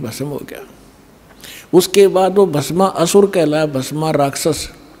 भस्मागिरी भस्म हो गया। उसके बाद वो भस्मा असुर कहलाया, भस्मा राक्षस।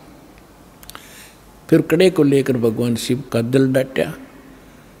 फिर कड़े को लेकर भगवान शिव का दिल डटा।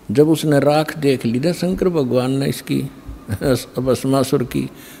 जब उसने राख देख ली ना शंकर भगवान ने इसकी भस्मासुर की,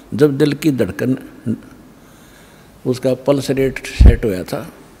 जब दिल की धड़कन उसका पल्स रेट सेट होया था।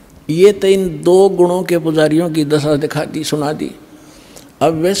 ये तो इन 2 गुणों के पुजारियों की दशा दिखा दी, सुना दी।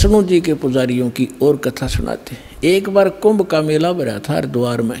 अब वैष्णो जी के पुजारियों की और कथा सुनाते। एक बार कुंभ का मेला भरा था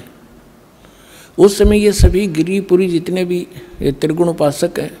हरिद्वार में। उस समय ये सभी गिरिपुरी जितने भी ये त्रिगुण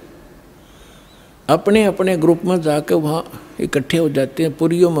उपासक हैं, अपने अपने ग्रुप में जाकर वहाँ इकट्ठे हो जाते हैं।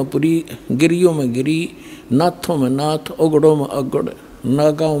 पुरियों में पुरी, गिरियों में गिरी, नाथों में नाथ, ओगड़ों में अगड़,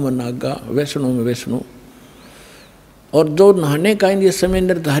 नागाओं में नागा, वैष्णो में वैष्णो। और जो नहाने का ये समय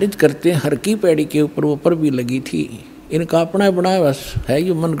निर्धारित करते हैं, हर की पैड़ी के ऊपर वो पर भी लगी थी। इनका अपना बनाया बस है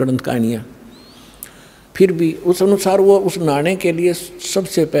ये मनगढ़ंत कहानियाँ। फिर भी उस अनुसार वो उस नहाने के लिए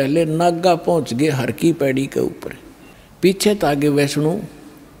सबसे पहले नागा पहुँच गए हर की पैड़ी के ऊपर। पीछे तागे वैष्णो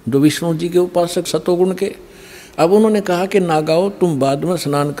जो विष्णु जी के उपासक सतोगुण के। अब उन्होंने कहा कि नागाओं तुम बाद में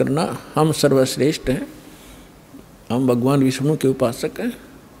स्नान करना, हम सर्वश्रेष्ठ हैं, हम भगवान विष्णु के उपासक हैं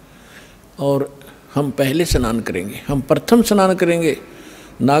और हम पहले स्नान करेंगे, हम प्रथम स्नान करेंगे।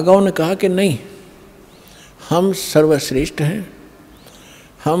 नागाओं ने कहा कि नहीं, हम सर्वश्रेष्ठ हैं,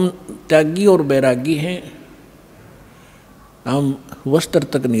 हम त्यागी और बैरागी हैं, हम वस्त्र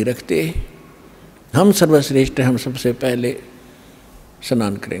तक नहीं रखते, हम सर्वश्रेष्ठ हैं, हम सबसे पहले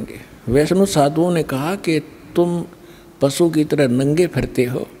स्नान करेंगे। वैष्णो साधुओं ने कहा कि तुम पशु की तरह नंगे फिरते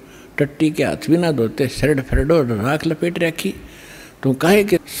हो, टट्टी के हाथ भी ना धोते, शर्ट फरडो राख लपेट रखी, तुम कहे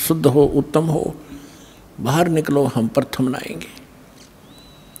कि शुद्ध हो, उत्तम हो, बाहर निकलो, हम प्रथम नहाएंगे।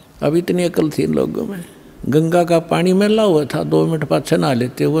 अब इतनी अकल थी लोगों में। गंगा का पानी मैला हुआ था, 2 मिनट पाछे नहा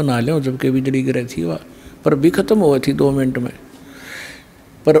लेते, वो नहा ले जबकि बिजली गिरी थी वह, पर भी खत्म हुई थी 2 मिनट में।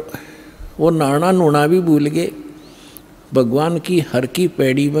 पर वो नहाना नूना भी भूल गए। भगवान की हर की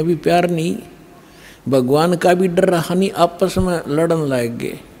पैड़ी में भी प्यार नहीं, भगवान का भी डर रहा नहीं, आपस में लड़न लग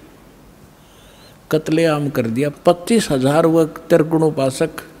गए, कत्लेआम कर दिया। 25,000 वह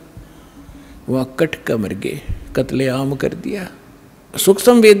त्रिगुणोपासक वह कट कर मर गए, कत्लेआम कर दिया।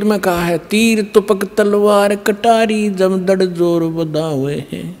 सूक्ष्म वेद में कहा है, तीर तुपक तलवार कटारी जमदड़ जोर बदा हुए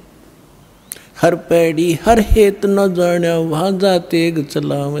हैं, हर पैड़ी हर हेत न जाने वहां जाते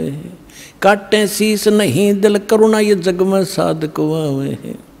चलावे हैं, काटे शीस नहीं दिल करुणा ये जग में साधक हुए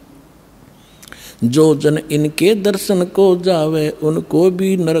हैं, जो जन इनके दर्शन को जावे उनको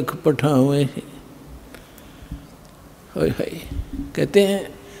भी नरक पठावे हैं। कहते हैं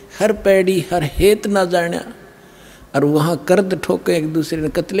हर पैड़ी हर हेत ना जाना, और वहाँ कर्द ठोके एक दूसरे ने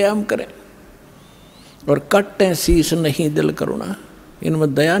कत्लेआम करें, और कट्टे शीश नहीं दिल करुणा,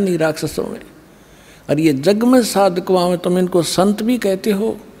 इनमें दया नहीं राक्षसों में। और ये जग में साधकवा में तुम इनको संत भी कहते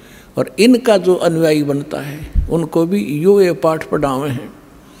हो, और इनका जो अनुयायी बनता है उनको भी यो ये पाठ पढ़ावे हैं,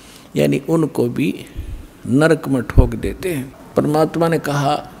 यानी उनको भी नरक में ठोक देते हैं। परमात्मा ने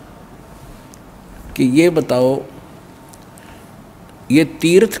कहा कि ये बताओ ये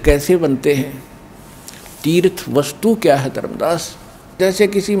तीर्थ कैसे बनते हैं, तीर्थ वस्तु क्या है धर्मदास। जैसे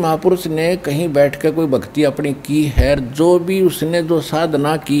किसी महापुरुष ने कहीं बैठ कर कोई भक्ति अपनी की है, जो भी उसने जो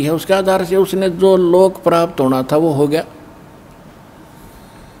साधना की है उसके आधार से उसने जो लोक प्राप्त होना था वो हो गया।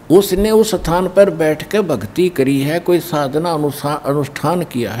 उसने उस स्थान पर बैठ कर भक्ति करी है, कोई साधना अनुष्ठान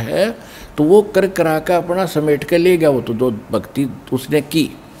किया है, तो वो कर करा कर अपना समेट के ले गया वो तो जो भक्ति उसने की।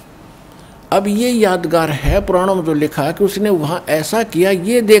 अब ये यादगार है पुराणों में जो लिखा है कि उसने वहाँ ऐसा किया,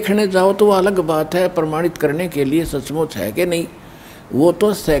 ये देखने जाओ तो वो अलग बात है, प्रमाणित करने के लिए सचमुच है कि नहीं, वो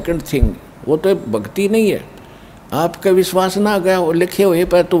तो सेकंड थिंग, वो तो भक्ति नहीं है। आपका विश्वास ना गया वो लिखे हुए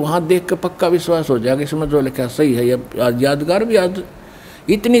पर, तो वहाँ देख कर पक्का विश्वास हो जाएगा इसमें जो लिखा सही है। यादगार भी याद,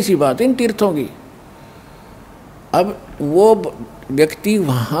 इतनी सी बात है इन तीर्थों की। अब वो व्यक्ति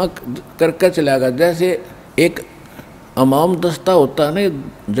वहाँ करके चला गया, जैसे एक अमाम दस्ता होता है ना,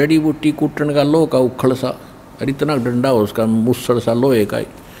 जड़ी बूटी कूटन का लोह का उखड़ सा, और इतना डंडा हो उसका मुसड़ सा लोहे का ही,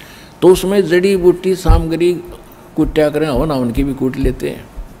 तो उसमें जड़ी बूटी सामग्री कुट्या करें हो ना, उनकी भी कूट लेते हैं।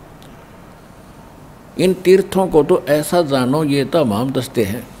 इन तीर्थों को तो ऐसा जानो ये तो अमाम दस्ते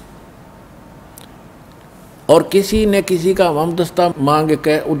हैं, और किसी ने किसी का अमाम दस्ता मांग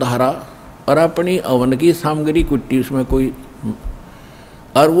के उधारा और अपनी अवन की सामग्री कुट्टी उसमें कोई,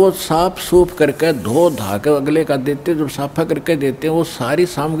 और वो साफ सूफ करके धो धा के अगले का देते, जब साफा करके देते हैं वो सारी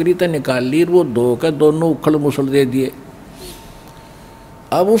सामग्री तो निकाल ली, वो धो के दोनों उखड़ मुसड़ दे दिए।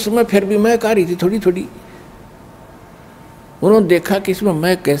 अब उसमें फिर भी महक आ रही थी थोड़ी थोड़ी। उन्होंने देखा कि इसमें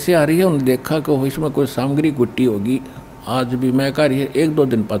महक कैसे आ रही है, उन्होंने देखा कि इसमें कोई सामग्री कुट्टी होगी, आज भी महक आ रही है, 1-2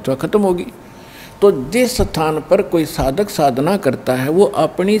 दिन पाछवा खत्म होगी। तो जिस स्थान पर कोई साधक साधना करता है वो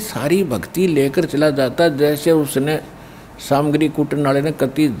अपनी सारी भक्ति लेकर चला जाता है, जैसे उसने सामग्री कूटने वाले ने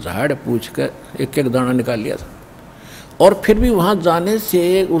कति झाड़ पूछ कर एक एक दाना निकाल लिया था। और फिर भी वहाँ जाने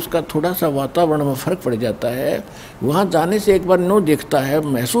से उसका थोड़ा सा वातावरण में फर्क पड़ जाता है। वहाँ जाने से एक बार नो देखता है,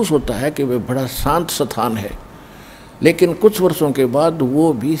 महसूस होता है कि वह बड़ा शांत स्थान है, लेकिन कुछ वर्षों के बाद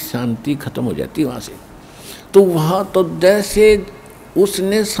वो भी शांति खत्म हो जाती है वहाँ से। तो वहाँ तो जैसे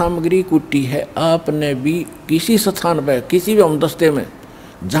उसने सामग्री कुटी है, आपने भी किसी स्थान पर किसी भी अमदस्ते में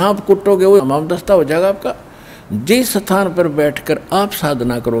जहाँ आप कुटोगे वो अमदस्ता हो जाएगा आपका। जिस स्थान पर बैठकर आप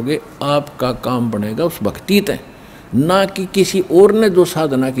साधना करोगे आपका काम बनेगा उस भक्ति तय, ना कि किसी और ने जो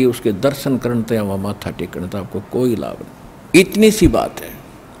साधना की उसके दर्शन करने या वह माथा टेकने तो आपको कोई लाभ नहीं। इतनी सी बात है।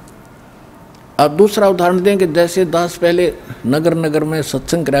 अब दूसरा उदाहरण दें कि जैसे दास पहले नगर नगर में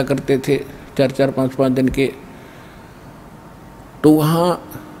सत्संग करा करते थे 4-4, 5-5 दिन के, तो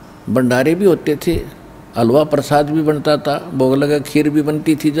वहाँ भंडारे भी होते थे, हलवा प्रसाद भी बनता था, भोग लगा खीर भी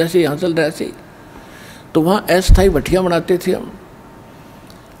बनती थी, जैसे यहाँ चल रहा है ऐसे। तो वहाँ अस्थायी भट्टियाँ बनाते थे हम।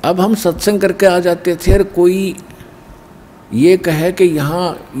 अब हम सत्संग करके आ जाते थे और कोई ये कहे कि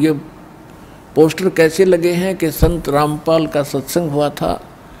यहाँ ये पोस्टर कैसे लगे हैं कि संत रामपाल का सत्संग हुआ था,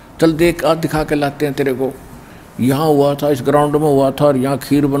 चल देख आ दिखा के लाते हैं तेरे को, यहाँ हुआ था, इस ग्राउंड में हुआ था, और यहाँ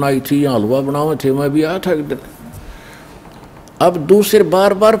खीर बनाई थी, यहाँ हलवा बनाए थे, मैं भी आया था एक दिन। अब दूसरे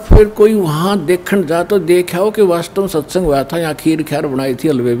बार बार फिर कोई वहाँ देखने जा तो देखा हो कि वास्तव में सत्संग हुआ था, यहाँ खीर ख्यार बनाई थी,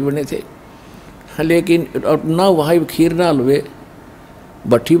 हलवे भी बने थे, लेकिन ना वहाँ खीर ना हलवे,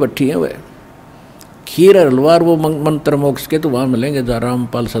 भट्टी हैं वह खीर और हलवा, वो मंत्र मोक्ष के तो वहाँ मिलेंगे जहाँ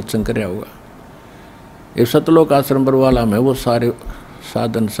रामपाल सत्संग कर रहा होगा।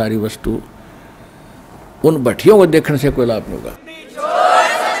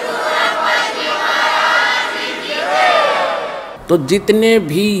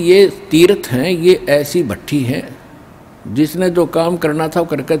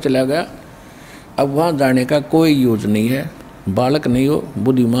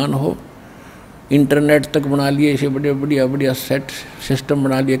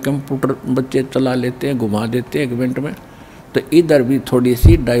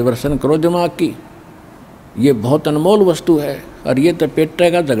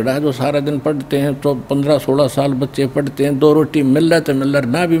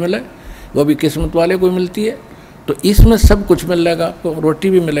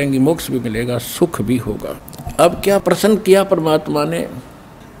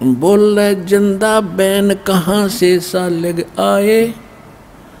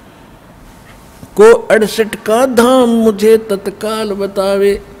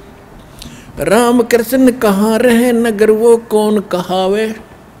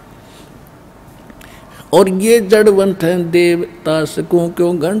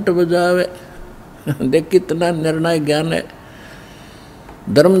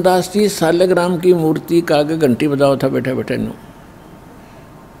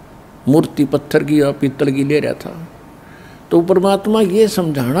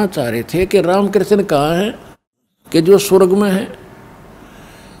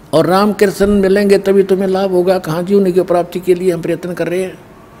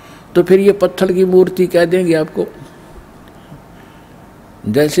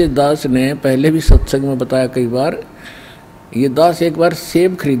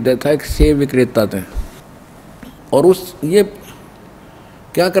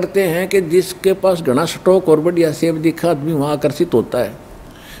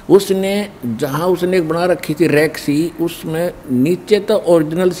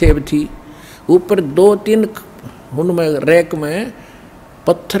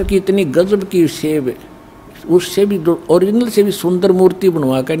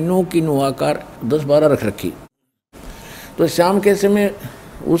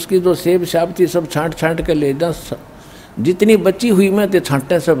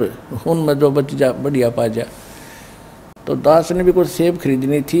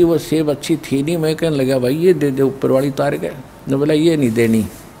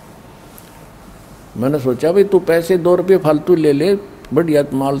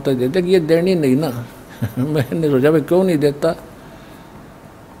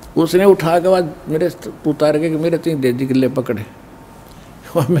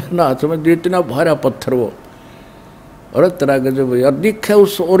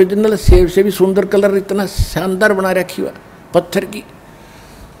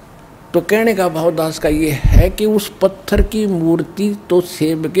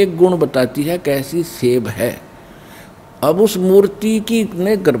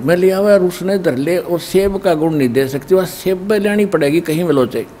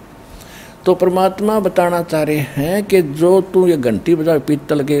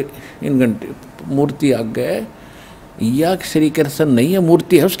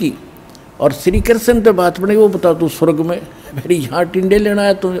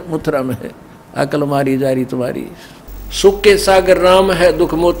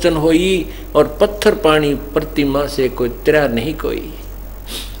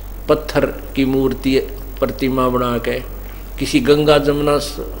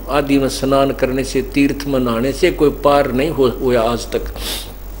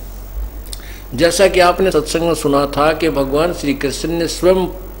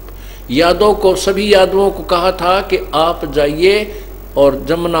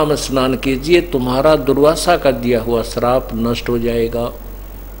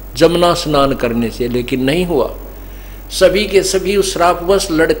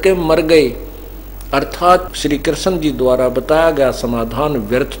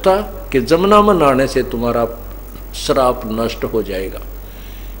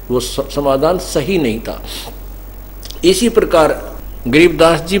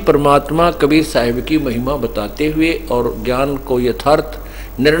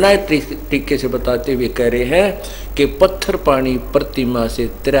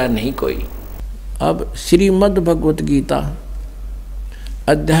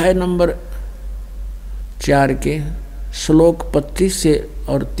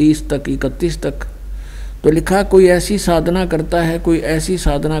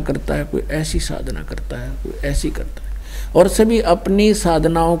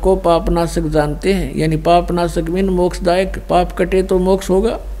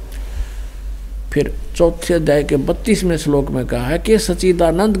 फिर चौथे अध्याय के 32वें श्लोक में कहा है कि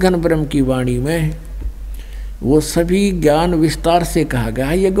सच्चिदानंद घन ब्रह्म की वाणी में वो सभी ज्ञान विस्तार से कहा गया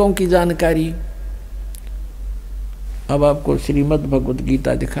है, यज्ञों की जानकारी। अब आपको श्रीमद् भगवत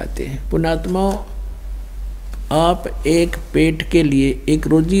गीता दिखाते हैं। पुण्यात्माओं, आप एक पेट के लिए, एक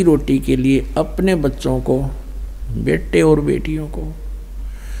रोजी रोटी के लिए अपने बच्चों को, बेटे और बेटियों को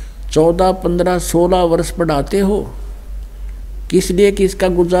 14, 15, 16 वर्ष पढ़ाते हो, किस लिए कि इसका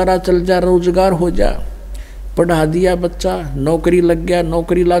गुजारा चल जा, रोजगार हो जा। पढ़ा दिया बच्चा, नौकरी लग गया,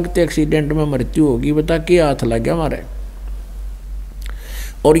 नौकरी लगते एक्सीडेंट में मृत्यु होगी, बता क्या हाथ लग गया हमारे।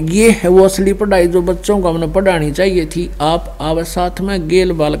 और ये है वो असली पढ़ाई जो बच्चों को हमने पढ़ानी चाहिए थी। आप आवे साथ में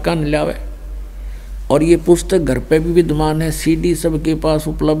गेल बालका न लावे। और ये पुस्तक घर पे भी विद्यमान है, सीडी सबके पास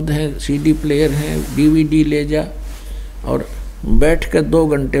उपलब्ध है, सीडी प्लेयर है, डीवीडी ले जा और बैठ कर 2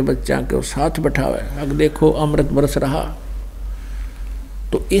 घंटे बच्चा के साथ बैठावे। अब देखो अमृत बरस रहा।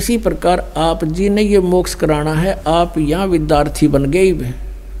 तो इसी प्रकार आप जी ने ये मोक्ष कराना है। आप यहाँ विद्यार्थी बन गए।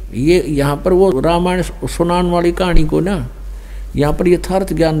 ये यहाँ पर वो रामायण सुनाने वाली कहानी को ना, यहाँ पर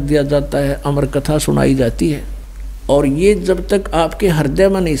यथार्थ ज्ञान दिया जाता है, अमर कथा सुनाई जाती है। और ये जब तक आपके हृदय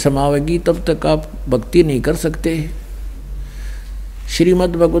में नहीं समावेगी तब तक आप भक्ति नहीं कर सकते।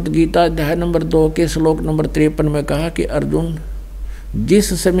 श्रीमद् भगवत गीता अध्याय नंबर 2 के श्लोक नंबर 53 में कहा कि अर्जुन,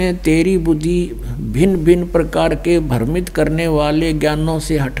 जिस समय तेरी बुद्धि भिन्न भिन्न प्रकार के भ्रमित करने वाले ज्ञानों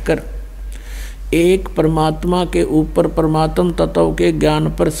से हटकर एक परमात्मा के ऊपर परमात्म तत्व के ज्ञान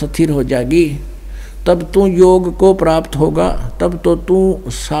पर स्थिर हो जाएगी, तब तू योग को प्राप्त होगा, तब तो तू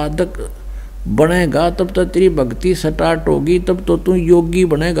साधक बनेगा, तब तो तेरी भक्ति स्टार्ट होगी, तब तो तू योगी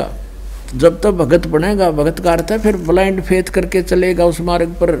बनेगा। जब तक भगत बनेगा, भगत का अर्थ है फिर ब्लाइंड फेथ करके चलेगा उस मार्ग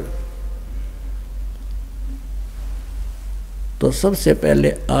पर। तो सबसे पहले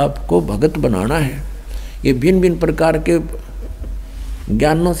आपको भगत बनाना है। ये भिन्न भिन्न प्रकार के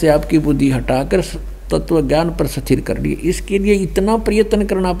ज्ञानों से आपकी बुद्धि हटाकर तत्व ज्ञान पर स्थिर कर ली। इसके लिए इतना प्रयत्न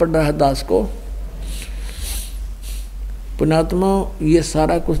करना पड़ रहा है दास को। पुण्यात्मा, ये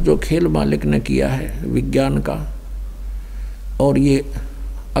सारा कुछ जो खेल मालिक ने किया है विज्ञान का और ये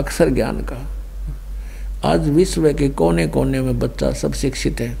अक्षर ज्ञान का, आज विश्व के कोने कोने में बच्चा सब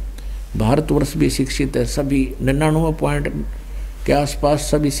शिक्षित है। भारतवर्ष भी शिक्षित है, सभी 99 पॉइंट के आसपास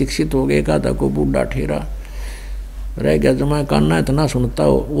सभी शिक्षित हो गए। एक आधा को बूढ़ा ठेरा रह गया, जमा कानना इतना सुनता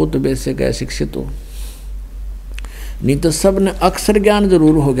हो, वो तो बेसिक है, शिक्षित हो। नहीं तो सब ने अक्षर ज्ञान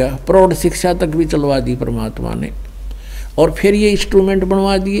जरूर हो गया, प्रौढ़ शिक्षा तक भी चलवा दी परमात्मा ने। और फिर ये इंस्ट्रूमेंट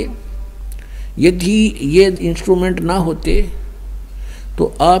बनवा दिए। यदि ये इंस्ट्रूमेंट ना होते तो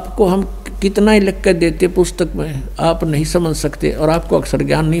आपको हम कितना ही लिख कर देते पुस्तक में, आप नहीं समझ सकते और आपको अक्षर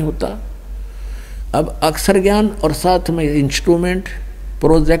ज्ञान नहीं होता। अब अक्षर ज्ञान और साथ में इंस्ट्रूमेंट,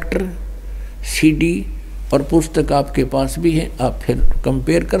 प्रोजेक्टर, सीडी और पुस्तक आपके पास भी है, आप फिर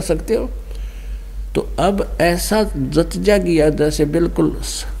कंपेयर कर सकते हो। तो अब ऐसा जच जाएगा जैसे बिल्कुल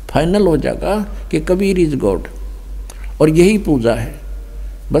फाइनल हो जाएगा कि कबीर इज गॉड और यही पूजा है।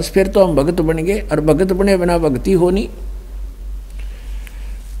 बस फिर तो हम भगत बन गए, और भगत बने बिना भक्ति हो नहीं।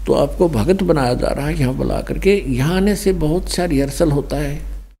 तो आपको भगत बनाया जा रहा है यहाँ बुला करके। यहाँ आने से बहुत सा रिहर्सल होता है।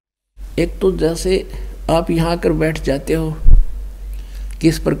 एक तो जैसे आप यहाँ आकर बैठ जाते हो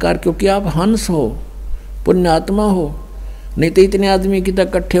किस प्रकार, क्योंकि आप हंस हो, पुण्यात्मा हो। नहीं तो इतने आदमी की तक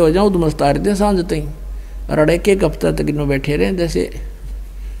इकट्ठे हो जाओ तो मस्तार दे सांझ तई और एक एक हफ्ता तक इन्हों बैठे रहे जैसे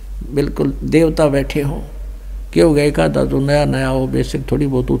बिल्कुल देवता बैठे हों। क्यों गए का था तो नया नया हो, बेसिक थोड़ी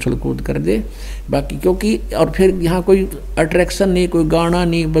बहुत उछल कूद कर दे बाकी, क्योंकि और फिर यहाँ कोई अट्रैक्शन नहीं, कोई गाना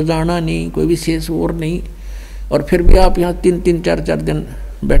नहीं, बजाना नहीं, कोई विशेष और नहीं। और फिर भी आप यहाँ 3-3, 4-4 दिन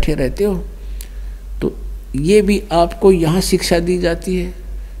बैठे रहते हो। तो ये भी आपको यहाँ शिक्षा दी जाती है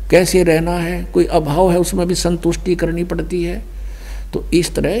कैसे रहना है। कोई अभाव है उसमें भी संतुष्टि करनी पड़ती है। तो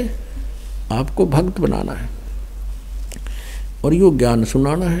इस तरह आपको भक्त बनाना है और यो ज्ञान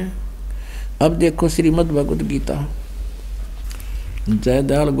सुनाना है। अब देखो श्रीमद् भगवत गीता,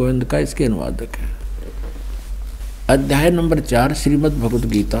 जयदयाल गोविंद का इसके अनुवादक है। अध्याय नंबर 4 श्रीमद् भगवत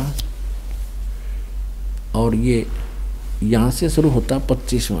गीता, और ये यहाँ से शुरू होता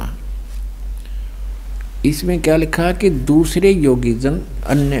 25वां। इसमें क्या लिखा है कि दूसरे योगी जन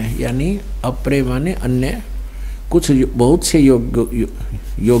अन्य, यानी अपरे माने अन्य, कुछ बहुत से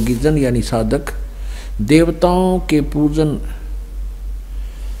योगी जन यानी साधक देवताओं के पूजन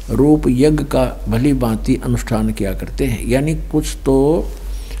रूप यज्ञ का भली भांति अनुष्ठान किया करते हैं। यानी कुछ तो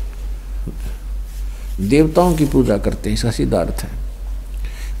देवताओं की पूजा करते हैं, इसका सीधा अर्थ है।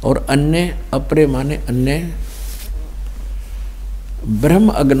 और अन्य अपरे माने अन्य ब्रह्म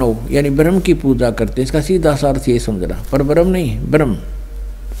अग्नौ यानी ब्रह्म की पूजा करते हैं, इसका सीधा सा अर्थ ये समझना, पर ब्रह्म नहीं, ब्रह्म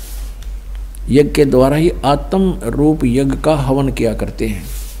यज्ञ के द्वारा ही आत्म रूप यज्ञ का हवन किया करते हैं।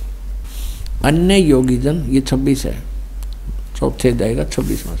 अन्य योगीजन, ये 26 है, चौथे अध्याय का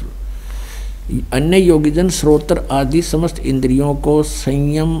 26वां श्लोक। अन्य योगीजन श्रोत्र आदि समस्त इंद्रियों को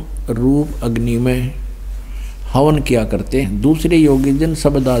संयम रूप अग्नि में हवन किया करते हैं। दूसरे योगीजन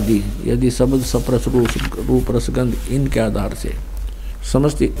शब्द आदि, यदि शब्द सप्रस रूप रसगंध इनके आधार से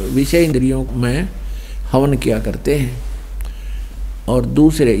समस्त विषय इंद्रियों में हवन किया करते हैं। और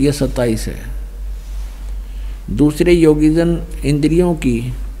दूसरे, ये 27 है, दूसरे योगीजन इंद्रियों की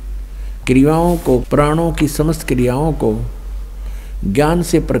क्रियाओं को, प्राणों की समस्त क्रियाओं को ज्ञान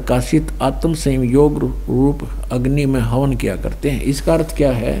से प्रकाशित आत्म संयम योग रूप अग्नि में हवन किया करते हैं। इसका अर्थ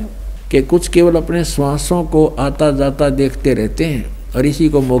क्या है कि कुछ केवल अपने श्वासों को आता जाता देखते रहते हैं और इसी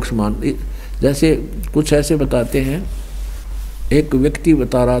को मोक्ष मान, जैसे कुछ ऐसे बताते हैं। एक व्यक्ति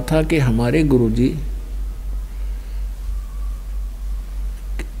बता रहा था कि हमारे गुरुजी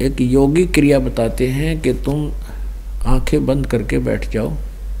एक योगी क्रिया बताते हैं कि तुम आंखें बंद करके बैठ जाओ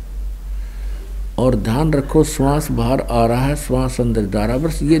और ध्यान रखो श्वास बाहर आ रहा है, श्वास अंदर जा रहा है।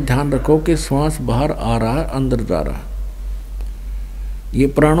 बस ये ध्यान रखो कि श्वास बाहर आ रहा है, अंदर जा रहा है। ये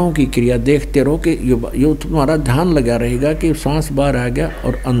प्राणों की क्रिया देखते रहो कि यो तुम्हारा ध्यान लगा रहेगा कि श्वास बाहर आ गया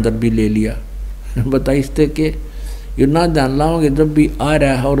और अंदर भी ले लिया। बताइए कि ये ना ध्यान लाओगे जब भी आ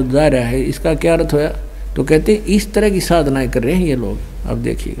रहा है और जा रहा है, इसका क्या अर्थ होया? तो कहते इस तरह की साधनाएं कर रहे हैं ये लोग। अब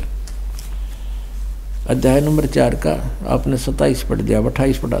देखिएगा अध्याय नंबर 4 का आपने 27 पढ़ दिया,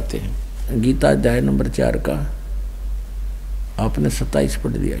 28 पढ़ाते हैं। गीता अध्याय नंबर 4 का आपने 27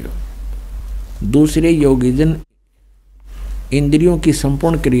 पढ़ दिया। दूसरे योगीजन इंद्रियों की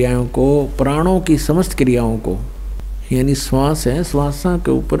संपूर्ण क्रियाओं को, प्राणों की समस्त क्रियाओं को, यानी श्वास है, श्वासा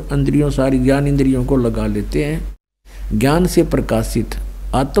के ऊपर इंद्रियों, सारी ज्ञान इंद्रियों को लगा लेते हैं। ज्ञान से प्रकाशित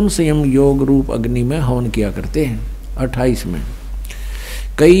आत्म संयम योग रूप अग्नि में हवन किया करते हैं। 28 में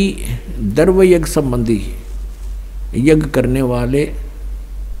कई द्रव्य यज्ञ संबंधी यज्ञ करने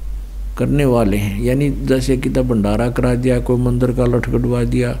वाले हैं, यानी जैसे कि तब भंडारा करा दिया, कोई मंदिर का लठ कटवा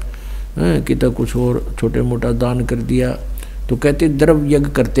दिया, कि तब कुछ और छोटे मोटा दान कर दिया, तो कहते द्रव्य यज्ञ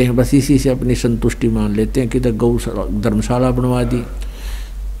करते हैं। बस इसी से अपनी संतुष्टि मान लेते हैं कि तब गौ धर्मशाला बनवा दी।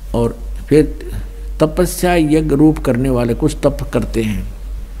 और फिर तपस्या यज्ञ रूप करने वाले कुछ तप करते हैं,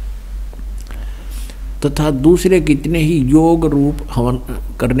 तथा दूसरे कितने ही योग रूप हवन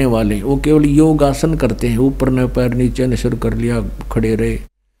करने वाले, वो केवल योग आसन करते हैं, ऊपर न पैर नीचे न सिर कर लिया, खड़े रहे।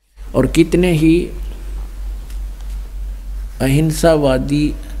 और कितने ही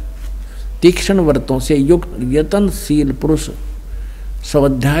अहिंसावादी तीक्ष्ण व्रतों से युक्त यत्नशील पुरुष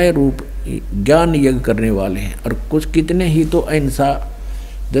स्वाध्याय रूप ज्ञान यज्ञ करने वाले हैं। और कुछ कितने ही तो अहिंसा,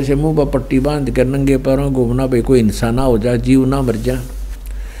 जैसे मुंह पर पट्टी बांध कर नंगे पैरों घूमना, भाई कोई हिंसा ना हो जाए, जीव ना मर जाए।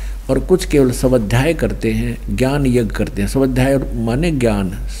 और कुछ केवल स्वाध्याय करते हैं, ज्ञान यज्ञ करते हैं। स्वाध्याय माने ज्ञान,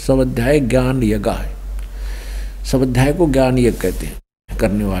 स्वाध्याय ज्ञान यज्ञ है, स्वाध्याय को ज्ञान यज्ञ कहते हैं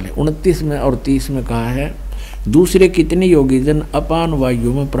करने वाले। 29 में और 30 में कहा है दूसरे कितने योगीजन अपान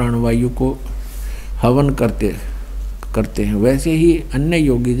वायु में प्राणवायु को हवन करते हैं, वैसे ही अन्य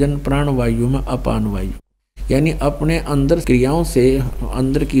योगीजन प्राणवायु में अपान वायु, यानी अपने अंदर क्रियाओं से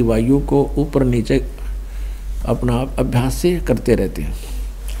अंदर की वायु को ऊपर नीचे अपना अभ्यास से करते रहते हैं।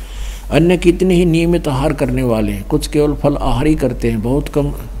 अन्य कितने ही नियमित आहार करने वाले हैं, कुछ केवल फल आहार ही करते हैं, बहुत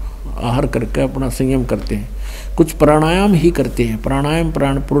कम आहार करके अपना संयम करते हैं। कुछ प्राणायाम ही करते हैं, प्राणायाम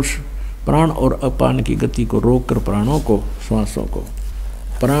प्राण पुरुष प्राण और अपान की गति को रोककर प्राणों को, श्वासों को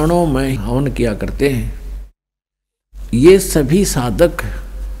प्राणों में हवन किया करते हैं। ये सभी साधक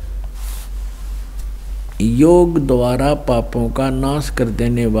योग द्वारा पापों का नाश कर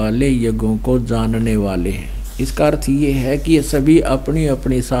देने वाले यज्ञों को जानने वाले हैं। इसका अर्थ ये है कि ये सभी अपनी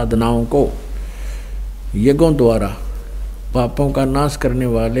अपनी साधनाओं को यज्ञों द्वारा पापों का नाश करने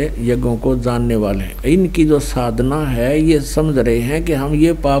वाले यज्ञों को जानने वाले हैं। इनकी जो साधना है ये समझ रहे हैं कि हम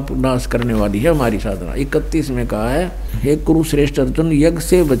ये पाप नाश करने वाली है हमारी साधना। 31 में कहा है, हे कुरुश्रेष्ठ अर्जुन, यज्ञ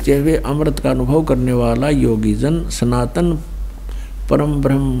से बचे हुए अमृत का अनुभव करने वाला योगी जन सनातन परम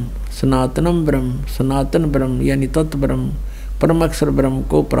ब्रह्म, सनातनम ब्रह्म, सनातन ब्रह्म यानी तत्व ब्रह्म, परम अक्षर ब्रह्म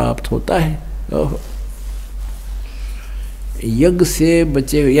को प्राप्त होता है। यज्ञ से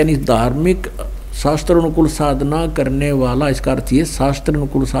बचे हुए यानी धार्मिक शास्त्र अनुकूल साधना करने वाला, इसका अर्थ ये शास्त्र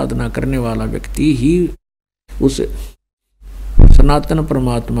अनुकूल साधना करने वाला व्यक्ति ही उस सनातन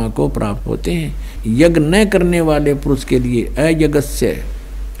परमात्मा को प्राप्त होते हैं। यज्ञ न करने वाले पुरुष के लिए अयज्ञस्य,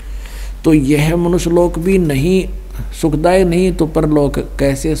 तो यह मनुष्यलोक भी नहीं सुखदायी, नहीं तो परलोक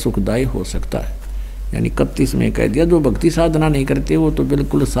कैसे सुखदायी हो सकता है। यानी 31 में कह दिया जो भक्ति साधना नहीं करते वो तो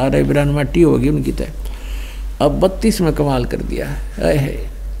बिल्कुल सारे बिरान माटी होगी उनकी तय। अब 32 में कमाल कर दिया है,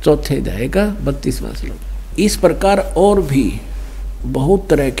 चौथे अध्याय का 32वां श्लोक। इस प्रकार और भी बहुत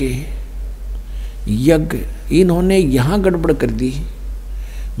तरह के यज्ञ इन्होंने यहाँ गड़बड़ कर दी।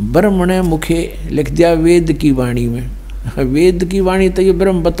 ब्रह्मणे मुखे लिख दिया वेद की वाणी में। वेद की वाणी तो ये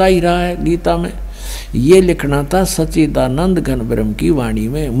ब्रह्म बता ही रहा है गीता में, ये लिखना था सच्चिदानंद घन ब्रह्म की वाणी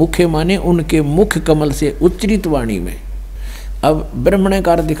में। मुखे माने उनके मुख कमल से उच्चरित वाणी में। अब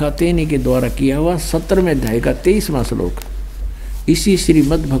ब्रह्मणकार दिखाते इन्हीं के द्वारा किया हुआ 17वें अध्याय का 23वां श्लोक इसी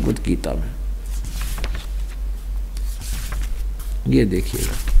श्रीमद् भगवत गीता में। ये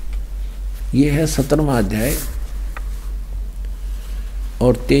देखिएगा, ये है 17वां अध्याय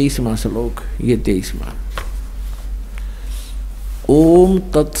और 23वां श्लोक, ये 23वां। ओम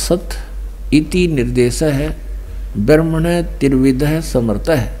तत्सत इति निर्देश है ब्रह्मण त्रिविध समर्थ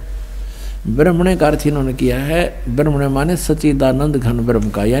है। ब्रह्मण का अर्थ इन्होंने किया है, ब्रह्मण माने सच्चिदानंद घन ब्रह्म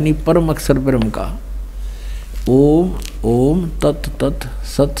का, यानी परम अक्षर ब्रह्म का। ओम ओम तत् तत्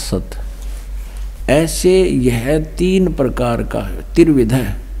सत सत, ऐसे यह 3 प्रकार का त्रिविध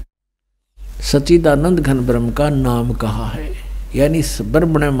है सच्चिदानंद घन ब्रह्म का नाम कहा है। यानी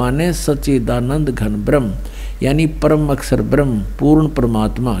ब्रह्मण माने सच्चिदानंद घन ब्रह्म, यानी परम अक्षर ब्रह्म, पूर्ण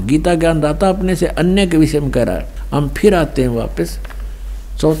परमात्मा। गीता ज्ञान दाता अपने से अन्य के विषय में कह रहा है। हम फिर आते हैं वापस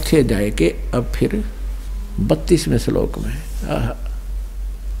 4थे अध्याय के, अब फिर 32वें श्लोक में।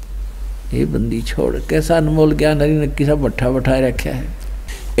 ये बंदी छोड़, कैसा अनमोल ज्ञान हरि ने किसा बट्ठा बैठाए रखा है।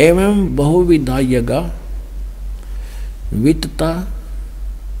 एवं बहुविधा यज्ञ वित्तता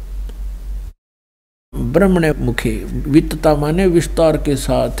ब्रह्मण मुखे, वित्तता माने विस्तार के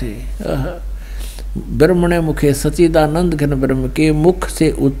साथ है। ब्रह्मण मुखे सच्चिदानंद घन ब्रह्म के मुख से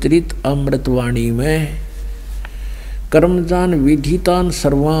उतरित अमृतवाणी में कर्मजान विधितान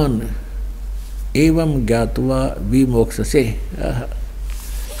सर्वान एवं ज्ञातवा विमोक्ष से।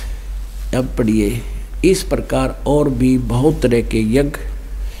 अब पढ़िए, इस प्रकार और भी बहुत तरह के यज्ञ,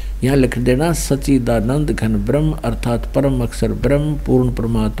 यहाँ लिख देना सच्चिदानंद घन ब्रह्म अर्थात परम अक्षर ब्रह्म पूर्ण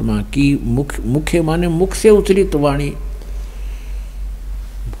परमात्मा की मुखे माने मुख से उच्चरित वाणी,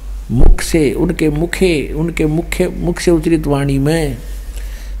 मुख से उनके मुख से उच्चरित वाणी में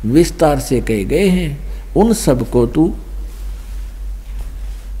विस्तार से कहे गए हैं। उन सब को तू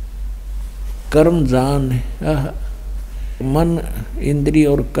कर्म जान, मन इंद्रिय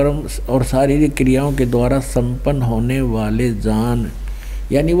और कर्म और शारीरिक क्रियाओं के द्वारा संपन्न होने वाले जान,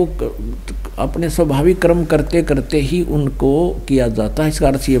 यानी वो अपने स्वाभाविक कर्म करते करते ही उनको किया जाता है। इसका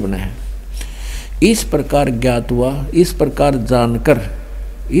अर्थ ये बना है, इस प्रकार ज्ञात हुआ, इस प्रकार जानकर,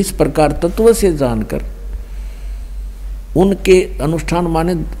 इस प्रकार तत्व से जानकर उनके अनुष्ठान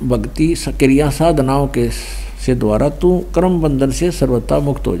माने भक्ति क्रिया साधनाओं के से द्वारा तू कर्म बंधन से सर्वथा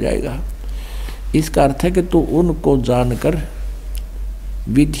मुक्त हो जाएगा। इसका अर्थ है कि तू उनको जानकर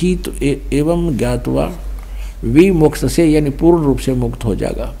विधित एवं ज्ञातवा विमोक्ष से, यानी पूर्ण रूप से मुक्त हो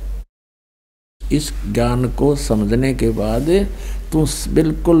जाएगा। इस ज्ञान को समझने के बाद तू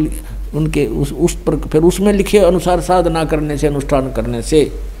बिल्कुल उनके उस पर फिर उसमें लिखे अनुसार साधना करने से, अनुष्ठान करने से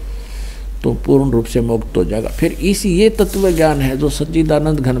तो पूर्ण रूप से मुक्त हो जाएगा। फिर ये तत्व ज्ञान है जो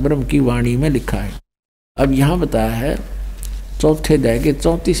सच्चिदानंद घन ब्रह्म की वाणी में लिखा है। अब यहाँ बताया है 4थे अध्याय के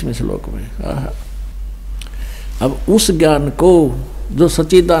 34वें श्लोक में। अब उस ज्ञान को जो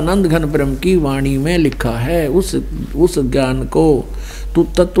सच्चिदानंद घन ब्रह्म की वाणी में लिखा है, उस ज्ञान को तू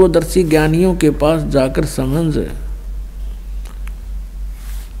तत्वदर्शी ज्ञानियों के पास जाकर समझ,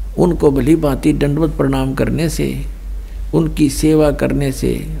 उनको भली भांति दंडवत प्रणाम करने से, उनकी सेवा करने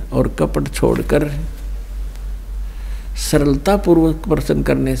से और कपट छोड़कर सरलता पूर्वक प्रसन्न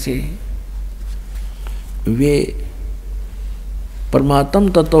करने से वे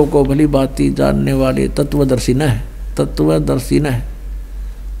परमात्म तत्व को भली भांति जानने वाले तत्वदर्शी न है,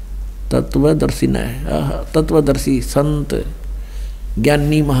 तत्वदर्शी संत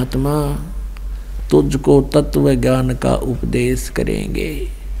ज्ञानी महात्मा तुझको तत्व ज्ञान का उपदेश करेंगे।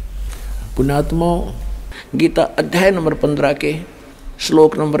 पुण्यात्माओं, गीता अध्याय नंबर 15 के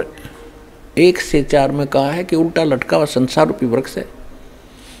श्लोक नंबर 1 से 4 में कहा है कि उल्टा लटका हुआ संसार रूपी वृक्ष है,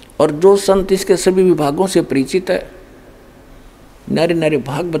 और जो संत इसके सभी विभागों से परिचित है, नारे नारे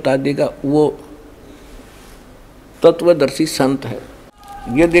भाग बता देगा, वो तत्वदर्शी संत है।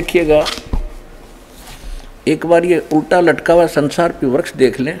 ये देखिएगा, एक बार ये उल्टा लटका हुआ संसार रूपी वृक्ष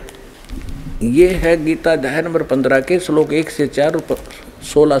देख लें। ये है गीता अध्याय नंबर 15 के श्लोक 1 से 4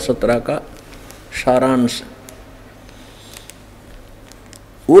 16-17 का सारांश।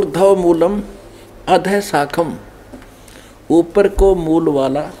 ऊर्ध्व मूलम अधः शाखम, ऊपर को मूल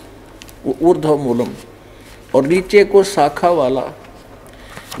वाला ऊर्ध्व मूलम और नीचे को शाखा वाला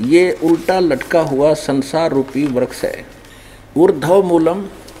ये उल्टा लटका हुआ संसार रूपी वृक्ष है। ऊर्ध्व मूलम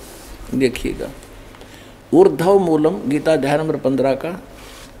देखिएगा, ऊर्ध्व मूलम गीता अध्याय नंबर 15 का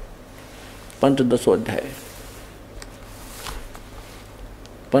 15वां अध्याय,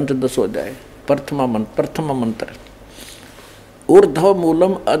 15वां अध्याय प्रथमा मंत्र। ऊर्ध्व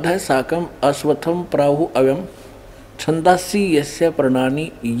मूलम अधः शाकम अश्वत्थम प्राहु अव्यम छंदासी यस्य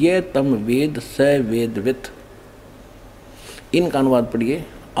प्रणानी ये तम वेद स वेदवित। इनका अनुवाद पढ़िए।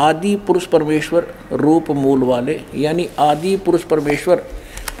 आदि पुरुष परमेश्वर रूप मूल वाले, यानी आदि पुरुष परमेश्वर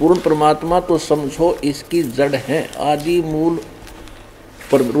पूर्ण परमात्मा तो समझो इसकी जड़ है। आदि मूल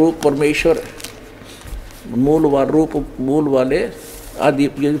रूप परमेश्वर रूप मूल वाले आदि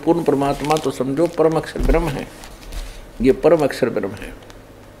पूर्ण परमात्मा तो समझो परम अक्षर ब्रह्म है। ये परम अक्षर ब्रह्म है।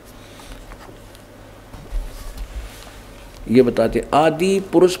 ये बताते आदि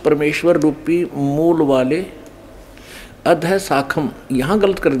पुरुष परमेश्वर रूपी मूल वाले अधः शाखम, यहाँ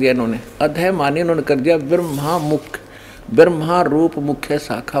गलत कर दिया इन्होंने। अधः माने इन्होंने कर दिया ब्रह्मा मुख्य, ब्रह्मा रूप मुख्य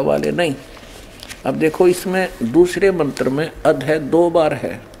शाखा वाले नहीं। अब देखो इसमें दूसरे मंत्र में अधः 2 बार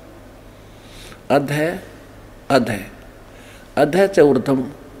है। अधः अधः अधः च ऊर्ध्वम,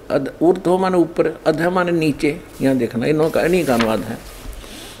 ऊर्ध्व माने ऊपर, अधः माने नीचे। यहाँ देखना इन्हीं का अनुवाद है।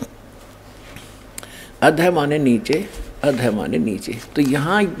 अधः माने नीचे, अधः माने नीचे। तो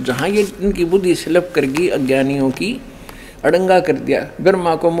यहाँ जहाँ ये इनकी बुद्धि स्लप करगी अज्ञानियों की, अड़ंगा कर दिया,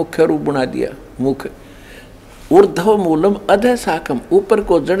 ब्रह्मा को मुख्य रूप बना दिया। मुख्य ऊर्ध्व मूलम अधः शाखम, ऊपर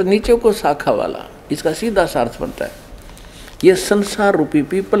को जड़ नीचे को शाखा वाला। इसका सीधा सा अर्थ बनता है ये संसार रूपी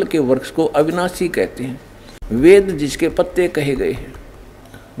पीपल के वृक्ष को अविनाशी कहते हैं। वेद जिसके पत्ते कहे गए हैं,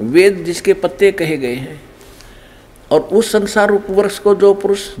 वेद जिसके पत्ते कहे गए हैं, और उस संसार रूप वृक्ष को जो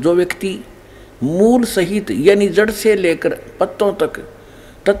पुरुष जो व्यक्ति मूल सहित यानी जड़ से लेकर पत्तों तक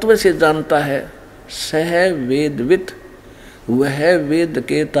तत्व से जानता है, सह वेदवित, वह वेद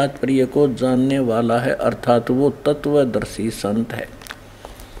के तात्पर्य को जानने वाला है, अर्थात वो तत्वदर्शी संत है।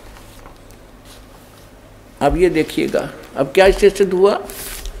 अब ये देखिएगा, अब क्या इससे सिद्ध हुआ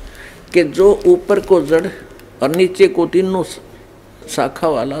कि जो ऊपर को जड़ और नीचे को तीनों शाखा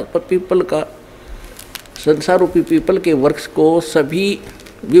वाला पीपल का संसार रूपी पीपल के वृक्ष को सभी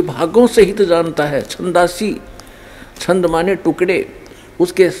विभागों सहित जानता है। छंदासी, छंद माने टुकड़े,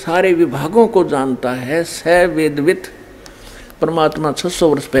 उसके सारे विभागों को जानता है। स वेदवित, परमात्मा 600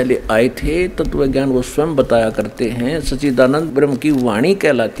 वर्ष पहले आए थे, तत्व ज्ञान वो स्वयं बताया करते हैं। सच्चिदानंद ब्रह्म की वाणी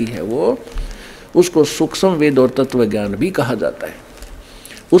कहलाती है वो, उसको सूक्ष्म वेद और तत्व ज्ञान भी कहा जाता है।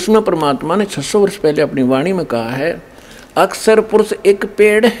 उसमें परमात्मा ने 600 वर्ष पहले अपनी वाणी में कहा है, अक्षर पुरुष एक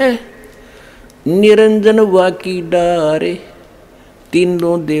पेड़ है, निरंजन वाकी डारे,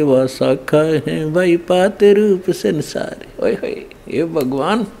 तीनों देवा शाखा है, भाई पात रूप संसार। ओए होए, ये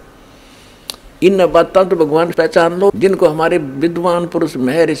भगवान, इन बातों तो भगवान पहचान लो जिनको हमारे विद्वान पुरुष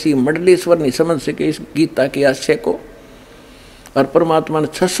महर्षि मंडलेश्वर नहीं समझ सके इस गीता के आशय को। और परमात्मा ने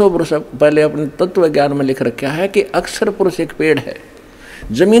 600 वर्ष पहले अपने तत्व ज्ञान में लिख रखा है कि अक्षर पुरुष एक पेड़ है।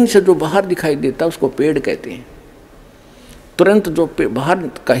 जमीन से जो बाहर दिखाई देता है उसको पेड़ कहते हैं। तुरंत जो बाहर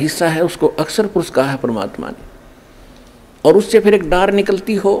का हिस्सा है उसको अक्षर पुरुष कहा है परमात्मा ने। और उससे फिर एक डार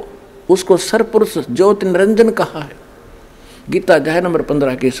निकलती हो उसको सरपुरुष ज्योति निरंजन कहा है। गीता अध्याय नंबर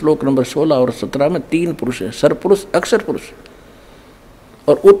 15 के श्लोक नंबर 16 और 17 में 3 पुरुष है, सरपुरुष, अक्षर पुरुष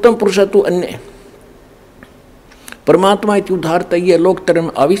और उत्तम पुरुष तु अन्य। परमात्मा इति उदारता ये लोक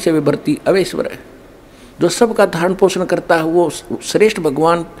तरम आविश्य विभर्ति अवेश्वर है। जो सबका धारण पोषण करता है वो श्रेष्ठ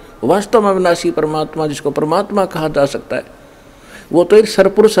भगवान, वास्तव में अविनाशी परमात्मा जिसको परमात्मा कहा जा सकता है, वो तो एक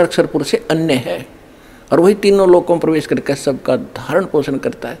सरपुरुष अक्षर पुरुष से अन्य है। और वही तीनों लोकों में प्रवेश करके सबका धारण पोषण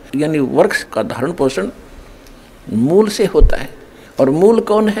करता है। यानी वृक्ष का धारण पोषण मूल से होता है। और मूल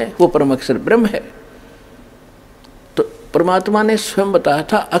कौन है? वो परम अक्षर ब्रह्म है। तो परमात्मा ने स्वयं बताया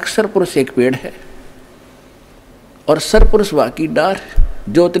था अक्षर पुरुष एक पेड़ है और सरपुरुष वाकी डार,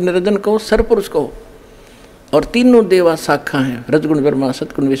 ज्योति निरंजन को सरपुरुष को, और तीनों देवा शाखा हैं, रजगुण ब्रह्मा,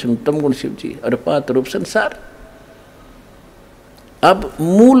 सतगुण विष्णु, तमगुण शिव जी और पात रूप संसार। अब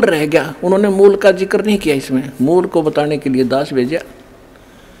मूल रह गया, उन्होंने मूल का जिक्र नहीं किया इसमें। मूल को बताने के लिए दास भेजा।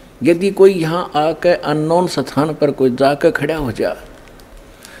 यदि कोई यहाँ आकर अननोन स्थान पर कोई जाकर खड़ा हो जा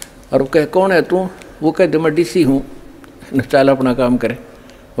और कहे कौन है तू, वो कह दे मैं डीसी हूँ, चल अपना काम करे,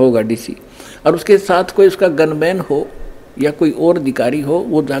 होगा डीसी। और उसके साथ कोई उसका गनमैन हो या कोई और अधिकारी हो,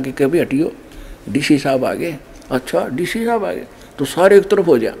 वो जाके कभी हटियो डीसी साहब आ गए, अच्छा डीसी साहब आ गए, तो सारे एक तरफ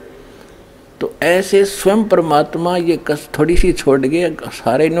हो जा। तो ऐसे स्वयं परमात्मा ये कस थोड़ी सी छोड़ गए,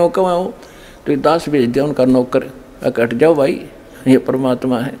 सारे नौकर हो तो दास भेज दिया उनका नौकर, हट जाओ भाई, ये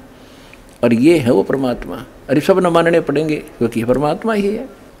परमात्मा है और ये है वो परमात्मा। अरे सब न मानने पड़ेंगे क्योंकि परमात्मा ही है।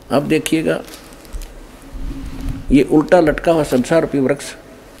 अब देखिएगा ये उल्टा लटका हुआ संसार रूपी वृक्ष,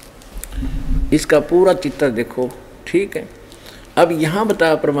 इसका पूरा चित्र देखो, ठीक है। अब यहाँ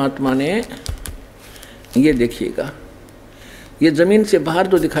बताया परमात्मा ने, ये देखिएगा ये जमीन से बाहर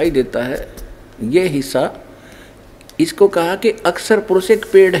जो दिखाई देता है ये हिस्सा, इसको कहा कि अक्षर पुरुष एक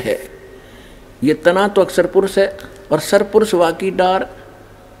पेड़ है। ये तना तो अक्षर पुरुष है और सरपुरुष वाकी डार,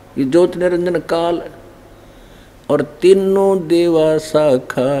 ये ज्योत निरंजन काल, और तीनों देवा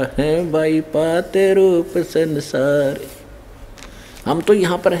शाखा हैं बाई पाते रूप संसार। हम तो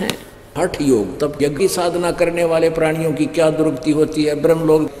यहाँ पर हैं। हठ योग, तब यज्ञ साधना करने वाले प्राणियों की क्या दुर्गति होती है, ब्रह्म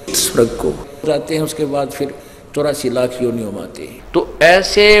लोग स्वर्ग को जाते हैं, उसके बाद फिर 84 लाख योनियों में आते हैं। तो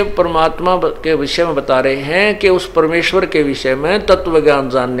ऐसे परमात्मा के विषय में बता रहे हैं कि उस परमेश्वर के विषय में तत्व ज्ञान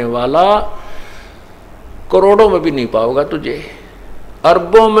जानने वाला करोड़ों में भी नहीं पाओगा तुझे,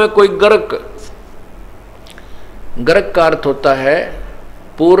 अरबों में कोई गर्क। गर्क का अर्थ होता है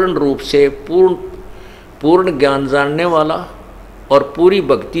पूर्ण रूप से पूर्ण ज्ञान जानने वाला और पूरी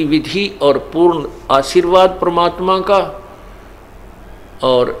भक्ति विधि और पूर्ण आशीर्वाद परमात्मा का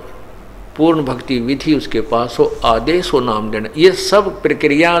और पूर्ण भक्ति विधि उसके पास हो, आदेश हो नाम देना, ये सब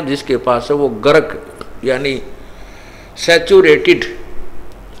प्रक्रिया जिसके पास है वो गर्क यानी सैचुरेटेड,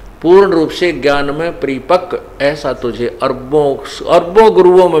 पूर्ण रूप से ज्ञान में परिपक्व, ऐसा तुझे अरबों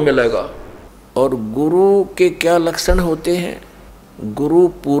गुरुओं में मिलेगा। और गुरु के क्या लक्षण होते हैं? गुरु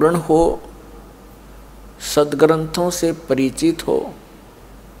पूर्ण हो, सदग्रंथों से परिचित हो।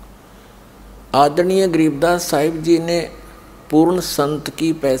 आदरणीय गरीबदास साहिब जी ने पूर्ण संत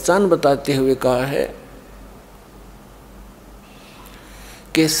की पहचान बताते हुए कहा है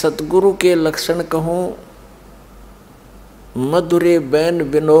कि सतगुरु के लक्षण कहूँ, मधुरे बैन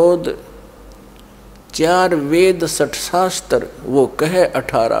विनोद, 4 वेद 60 शास्त्र, वो कहे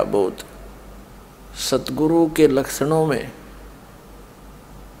 18 बोध। सतगुरु के लक्षणों में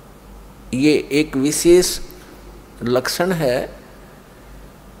ये एक विशेष लक्षण है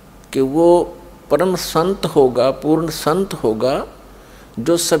कि वो परम संत होगा, पूर्ण संत होगा,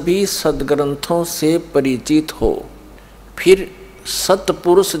 जो सभी सदग्रंथों से परिचित हो। फिर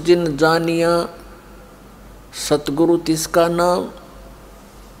सतपुरुष जिन जानिया, सतगुरु तिसका नाम,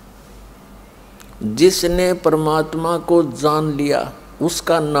 जिसने परमात्मा को जान लिया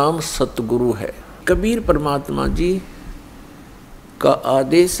उसका नाम सतगुरु है। कबीर परमात्मा जी का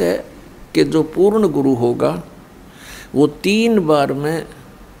आदेश है कि जो पूर्ण गुरु होगा वो 3 बार में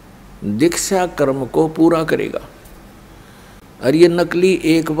दीक्षा कर्म को पूरा करेगा। और ये नकली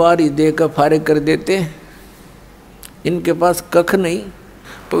एक बार ही देकर फारिग कर देते हैं, इनके पास कख नहीं।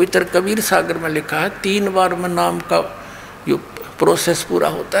 पवित्र कबीर सागर में लिखा है 3 बार में नाम का जो प्रोसेस पूरा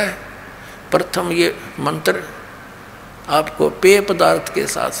होता है। प्रथम ये मंत्र आपको पेय पदार्थ के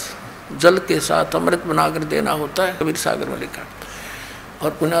साथ, जल के साथ अमृत बनाकर देना होता है, कबीर सागर में लिखा।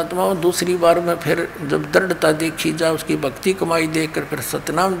 और पुण्यात्माओं, दूसरी बार में फिर जब दृढ़ता देखी जाए, उसकी भक्ति कमाई देखकर फिर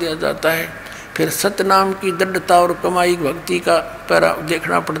सतनाम दिया जाता है। फिर सतनाम की दृढ़ता और कमाई भक्ति का पैरा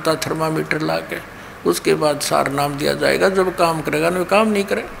देखना पड़ता थर्मामीटर ला के, उसके बाद सार नाम दिया जाएगा। जब काम करेगा ना, काम नहीं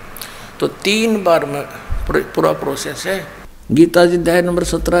करे तो 3 बार में पूरा प्रोसेस है। गीता जी अध्याय नंबर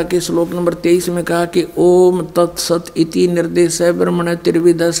 17 के श्लोक नंबर 23 में कहा कि ओम तत्सत इति निर्देश है ब्रह्मण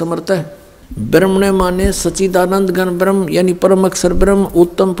त्रिविध समर्थ है। ब्रह्मण माने सचिदानंद घन ब्रह्म यानी परम अक्षर ब्रह्म,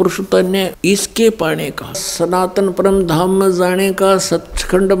 उत्तम पुरुषोत्तम, इसके पाने का, सनातन परम धाम में जाने का,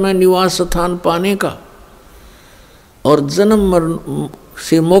 सचखंड में निवास स्थान पाने का और जन्म मरण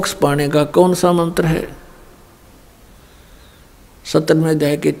से मोक्ष पाने का कौन सा मंत्र है? 17वें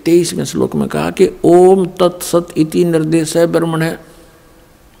अध्याय के 23वें श्लोक में कहा कि ओम तत्सत इति निर्देश है ब्रह्मण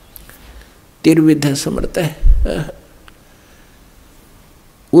त्रिविध समर्थ है।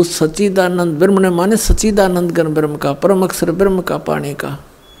 उस सच्चिदानंद ब्रह्म ने माने सच्चिदानंद घन ब्रह्म का, परम अक्षर ब्रह्म का पाने का,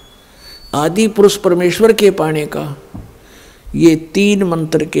 आदि पुरुष परमेश्वर के पाने का, ये 3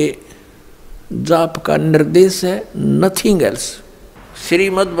 मंत्र के जाप का निर्देश है, नथिंग एल्स।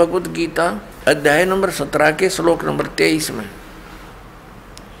 श्रीमद् भगवद गीता अध्याय नंबर 17 के श्लोक नंबर 23 में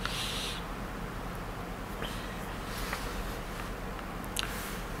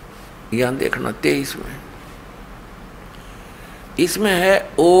यहां देखना 23 में, इसमें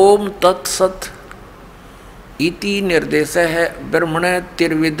है ओम तत्सत इति निर्देश है ब्रह्मण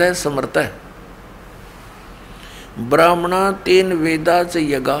त्रिविध समर्थ है। ब्राह्मण 3 वेदा च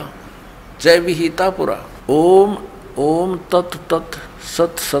यगा जय विहिता पुरा। ओम ओम तत् तत्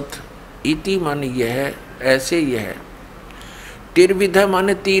सत सत इति माने यह है, ऐसे यह है। त्रिविध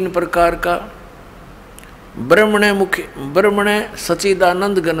माने 3 प्रकार का। ब्रह्मण मुख्य, ब्रह्मण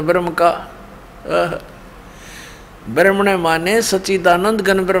सचिदानंद घन ब्रह्म का, ब्रह्मण माने सचिदानंद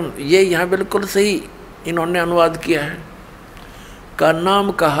घन ब्रह्म, ये यहाँ बिल्कुल सही इन्होंने अनुवाद किया है, का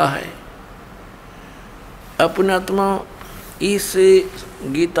नाम कहा है। अपने आत्मा इस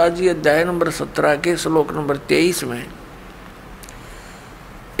गीता जी अध्याय नंबर 17 के श्लोक नंबर 23 में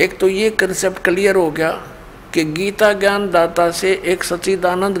एक तो ये कंसेप्ट क्लियर हो गया कि गीता ज्ञान दाता से एक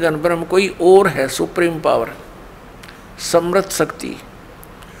सच्चिदानंद घन ब्रह्म कोई और है, सुप्रीम पावर, समृद्ध शक्ति,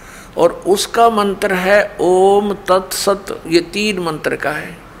 और उसका मंत्र है ओम तत्सत। ये 3 मंत्र का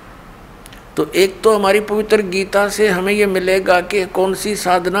है। तो एक तो हमारी पवित्र गीता से हमें ये मिलेगा कि कौन सी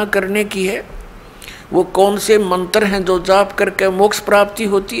साधना करने की है, वो कौन से मंत्र हैं जो जाप करके मोक्ष प्राप्ति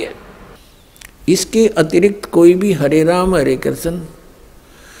होती है। इसके अतिरिक्त कोई भी हरे राम हरे कृष्ण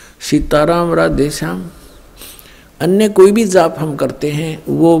सीताराम राधे श्याम अन्य कोई भी जाप हम करते हैं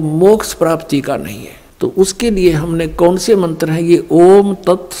वो मोक्ष प्राप्ति का नहीं है। तो उसके लिए हमने कौन से मंत्र हैं, ये ओम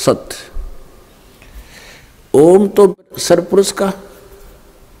तत्सत। ओम तो सरपुरुष का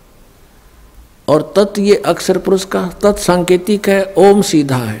और तत् ये अक्षर पुरुष का, तत् सांकेतिक है, ओम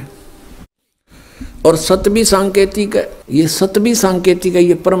सीधा है और सत भी सांकेतिक है। ये सत भी सांकेतिक है,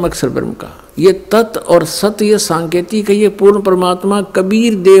 ये परम अक्षर ब्रह्म का। ये तत् और सत ये सांकेतिक है, ये पूर्ण परमात्मा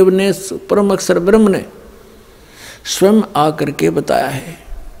कबीर देव ने परम अक्षर ब्रह्म ने स्वयं आकर के बताया है।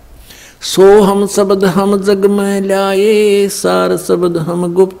 सो हम शब्द हम जग में लाए, सार शब्द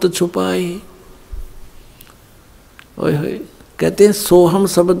हम गुप्त छुपाए। ओए होए, कहते हैं सोहम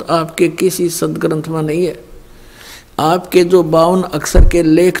शब्द आपके किसी सदग्रंथ में नहीं है। आपके जो 52 अक्षर के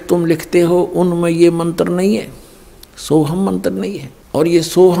लेख तुम लिखते हो उनमें ये मंत्र नहीं है, सोहम मंत्र नहीं है। और ये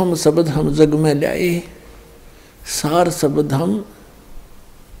सोहम शब्द हम जग में लाए, सार शब्द हम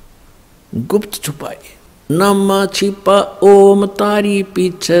गुप्त छुपाए। नामा छिपा ओम तारी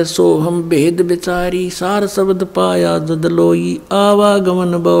पीछे सोहम भेद बिचारी, सार शब्द पाया जद लोई,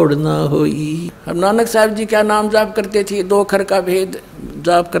 आवागमन बौड़ ना होई। हम नानक साहब जी क्या नाम जाप करते थे, 2 अक्षर का भेद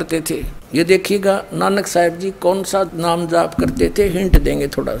जाप करते थे। ये देखिएगा नानक साहब जी कौन सा नाम जाप करते थे, हिंट देंगे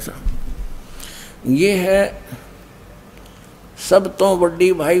थोड़ा सा। ये है सब तो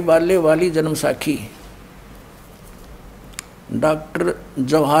बड़ी भाई बाले वाली जन्म साखी, doctor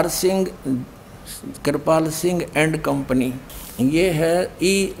Jawahar Singh Kripal Singh and company. ये है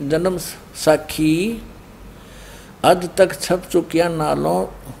ई जन्म साखी, अज तक छप चुकिया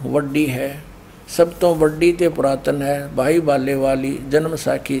नालों वड्डी है, सब तो वड्डी ते पुरातन है, भाई बाले वाली जन्म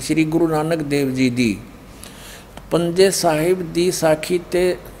साखी श्री गुरु नानक देव जी दी। पंजे साहिब दी साखी ते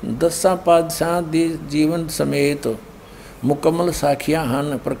 10 पातशाह दी जीवन समेत मुकम्मल साखियाँ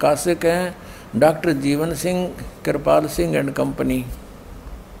हन। प्रकाशक हैं doctor Jeevan Singh Kripal Singh and company.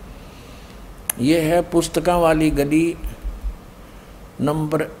 ये है पुस्तकां वाली गली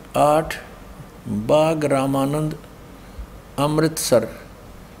नंबर 8 बाग रामानंद अमृतसर।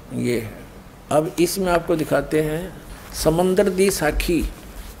 ये है। अब इसमें आपको दिखाते हैं समंदर दी साखी।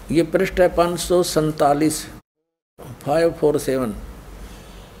 ये पृष्ठ है 547 547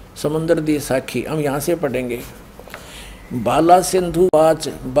 समंदर दी साखी। हम यहाँ से पढ़ेंगे। बाला सिंधु वाच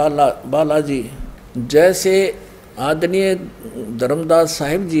बालाजी, जैसे आदरणीय धर्मदास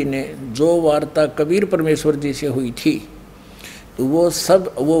साहिब जी ने जो वार्ता कबीर परमेश्वर जी से हुई थी, वो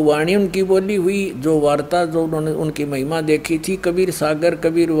सब वो वाणी उनकी बोली हुई, जो वार्ता जो उन्होंने उनकी महिमा देखी थी, कबीर सागर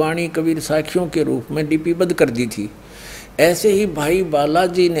कबीर वाणी कबीर साखियों के रूप में लिपिबद्ध कर दी थी। ऐसे ही भाई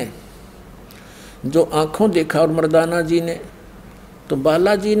बालाजी ने जो आँखों देखा और मर्दाना जी ने, तो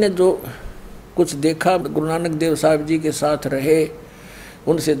बालाजी ने जो कुछ देखा, गुरु नानक देव साहब जी के साथ रहे,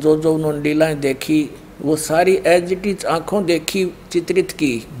 उनसे जो जो उन्होंने लीलाएं देखी वो सारी एज इट इज आँखों देखी चित्रित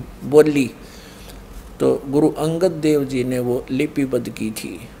की बोली, तो गुरु अंगद देव जी ने वो लिपिबद्ध की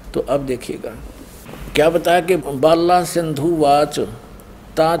थी। तो अब देखिएगा क्या बताया कि बाला सिंधु वाच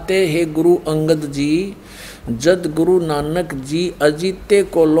ताते हे गुरु अंगद जी, जद गुरु नानक जी अजीते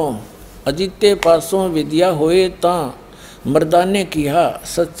कोलों अजीते पासों विद्या होए ता मर्दाने किया,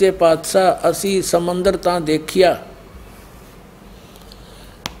 सच्चे पातशाह असी समंदर ता देखिया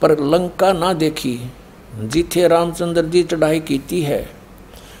पर लंका ना देखी, जिथे रामचंद्र जी चढ़ाई कीती है।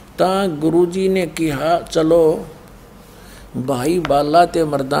 ता गुरु जी ने कहा चलो भाई बाला ते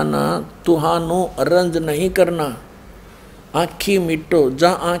मर्दाना, तुहानू रंज नहीं करना, आँखी मीटो।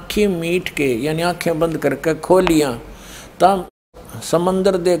 जहाँ आँखी मीट के यानी आँखें बंद करके खोलियाँ, ता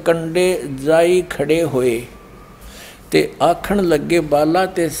समंदर दे कंडे जाई खड़े होए ते आखण लगे बाला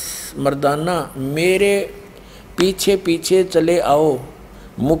ते मर्दाना, मेरे पीछे पीछे चले आओ,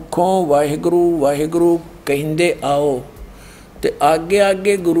 मुखों वाहिगुरु वाहिगुरु कहिंदे आओ। ते आगे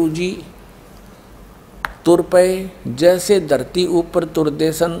आगे गुरु जी तुर पे, जैसे धरती ऊपर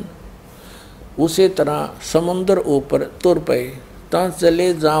तुरदे सन उसे तरह समुंदर ऊपर तुर पे। ता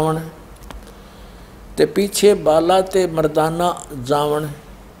चले जावण ते पीछे बाला ते मर्दाना जावण।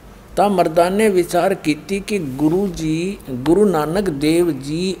 ता मर्दाने विचार कीती कि गुरु जी गुरु नानक देव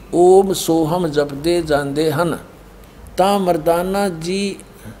जी ओम सोहम जपदे जांदे हन। ता मर्दाना जी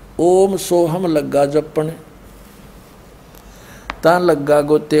ओम सोहम लगा जपण, ता लगा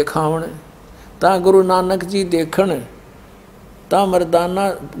गोते खावण। ता गुरु नानक जी देखण, ता मर्दाना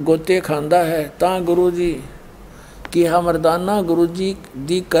गोते खांदा है। ता गुरु जी कि हा मर्दाना गुरु जी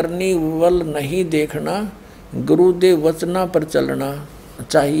दी करनी वल नहीं देखना, गुरुदेव वचना पर चलना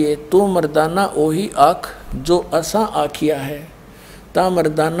चाहिए। तू मर्दाना ओही आँख जो असा आखिया है, ता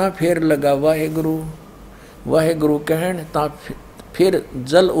मर्दाना फेर लगा वाहे गुरु कहन, ता फिर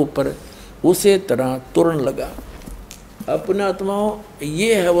जल ऊपर उसे तरह तुरन लगा। अपने आत्माओं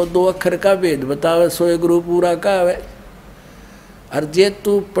ये है वो 2 अक्षर का भेद बतावे, सोए गुरु पूरा का है। और जे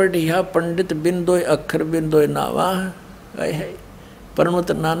तू पढ़िया पंडित बिंदोय अक्षर बिंदोय नावा है,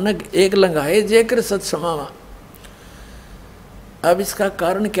 परमत नानक एक लंघाए जेकर सत समावा। अब इसका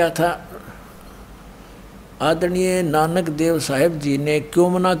कारण क्या था? आदरणीय नानक देव साहेब जी ने क्यों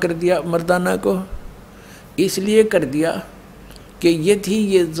मना कर दिया मर्दाना को? इसलिए कर दिया कि ये थी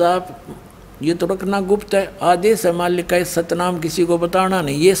ये जाप, ये तो रखना गुप्त है। आदेश है मालिक का, सतनाम किसी को बताना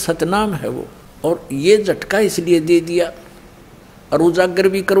नहीं, ये सतनाम है वो। और ये झटका इसलिए दे दिया और उजागर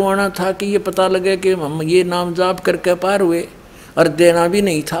भी करवाना था कि ये पता लगे कि हम ये नाम जाप करके पार हुए, और देना भी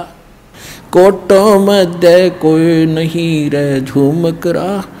नहीं था। कोटों में दे कोई नहीं रे झूमक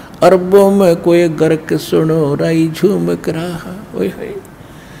रहा, अरबों में कोई गर्क सुनो राई झूमक रहा।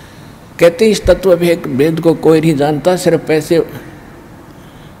 कहते इस तत्व भेद को कोई नहीं जानता, सिर्फ पैसे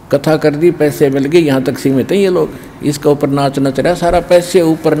कथा कर दी, पैसे मिल गए, यहाँ तक सीमित है ये लोग। इसका ऊपर नाच नच रहा सारा, पैसे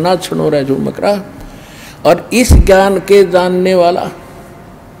ऊपर नाच सुनो रहा झूमक रहा। और इस ज्ञान के जानने वाला,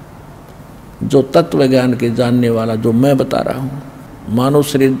 जो तत्व ज्ञान के जानने वाला जो मैं बता रहा हूँ, मानव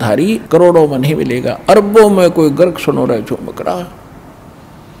शरीरधारी करोड़ों में नहीं मिलेगा, अरबों में कोई गर्क सुनो रहा झूमक रहा,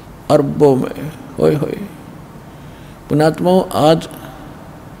 अरबों में। होए पुण्यात्माओं, आज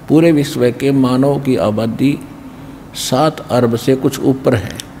पूरे विश्व के मानव की आबादी 7 अरब से कुछ ऊपर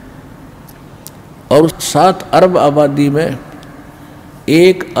है, और उस 7 अरब आबादी में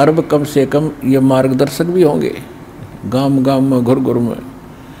 1 अरब कम से कम ये मार्गदर्शक भी होंगे गांव गांव में, घर घर में।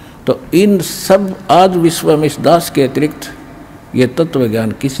 तो इन सब आज विश्व में इस दास के अतिरिक्त ये तत्व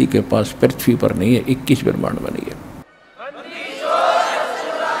ज्ञान किसी के पास पृथ्वी पर नहीं है, 21 ब्रह्मांड में नहीं है।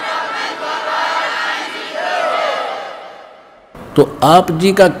 तो आप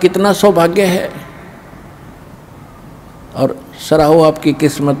जी का कितना सौभाग्य है, और सराहो आपकी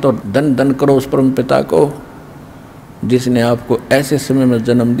किस्मत, और धन धन करो उस परम पिता को जिसने आपको ऐसे समय में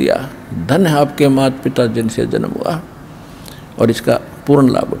जन्म दिया। धन है आपके माता पिता जिनसे जन्म हुआ, और इसका पूर्ण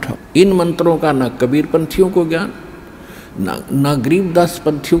लाभ उठाओ। इन मंत्रों का ना कबीर पंथियों को ज्ञान, ना गरीबदास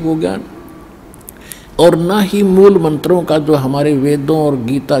पंथियों को ज्ञान, और ना ही मूल मंत्रों का जो हमारे वेदों और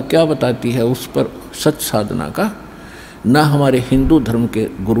गीता क्या बताती है उस पर सच साधना का, ना हमारे हिंदू धर्म के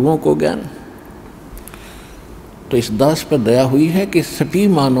गुरुओं को ज्ञान। तो इस दास पर दया हुई है कि सभी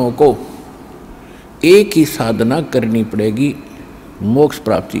मानवों को एक ही साधना करनी पड़ेगी मोक्ष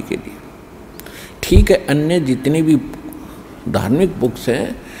प्राप्ति के लिए। ठीक है, अन्य जितनी भी धार्मिक बुक्स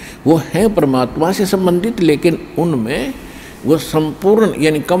हैं वो हैं परमात्मा से संबंधित, लेकिन उनमें वो संपूर्ण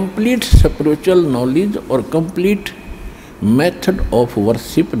यानी कंप्लीट स्पिरिचुअल नॉलेज और कंप्लीट मेथड ऑफ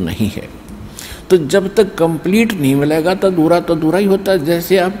वर्शिप नहीं है। तो जब तक कंप्लीट नहीं मिलेगा तो अधूरा ही होता है।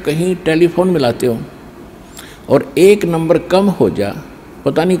 जैसे आप कहीं टेलीफोन मिलाते हो और 1 नंबर कम हो जा,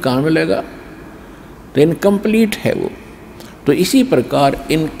 पता नहीं कहाँ मिलेगा, तो इनकम्प्लीट है वो। तो इसी प्रकार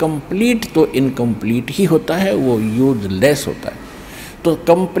इनकम्प्लीट तो इनकम्प्लीट ही होता है, वो यूजलेस होता है। तो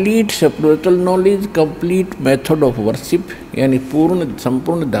complete spiritual knowledge, complete method of worship यानी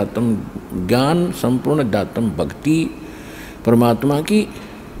संपूर्ण अध्यात्म ज्ञान, संपूर्ण अध्यात्म भक्ति परमात्मा की,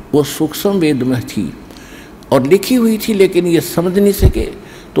 वो सूक्ष्म वेद में थी और लिखी हुई थी, लेकिन ये समझ नहीं सके।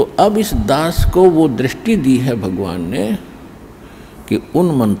 तो अब इस दास को वो दृष्टि दी है भगवान ने कि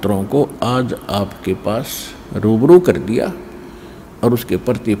उन मंत्रों को आज आपके पास रूबरू कर दिया, और उसके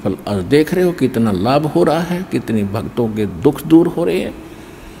प्रतिफल आज देख रहे हो कितना लाभ हो रहा है, कितनी भक्तों के दुख दूर हो रहे हैं,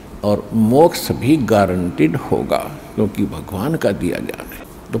 और मोक्ष भी गारंटीड होगा क्योंकि भगवान का दिया ज्ञान है।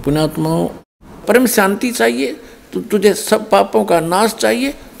 तो पुण्यात्माओं, परम शांति चाहिए तो तुझे सब पापों का नाश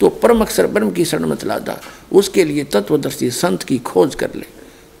चाहिए तो परम अक्षर ब्रह्म की शरण में चला जा। उसके लिए तत्वदर्शी संत की खोज कर ले।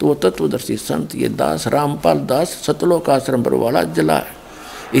 तो वो तत्वदर्शी संत ये दास रामपाल दास सतलोक आश्रम बरवाला जिला है,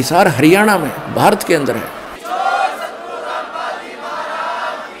 हिसार हरियाणा में, भारत के अंदर है।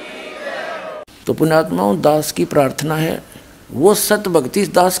 तो पुण्यात्माओं, दास की प्रार्थना है वो सत भक्ति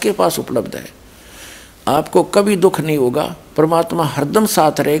इस दास के पास उपलब्ध है। आपको कभी दुख नहीं होगा, परमात्मा हरदम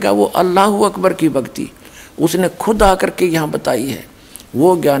साथ रहेगा। वो अल्लाह अकबर की भक्ति उसने खुद आकर के यहाँ बताई है,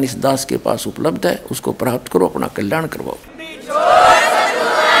 वो ज्ञान इस दास के पास उपलब्ध है। उसको प्राप्त करो, अपना कल्याण करवाओ।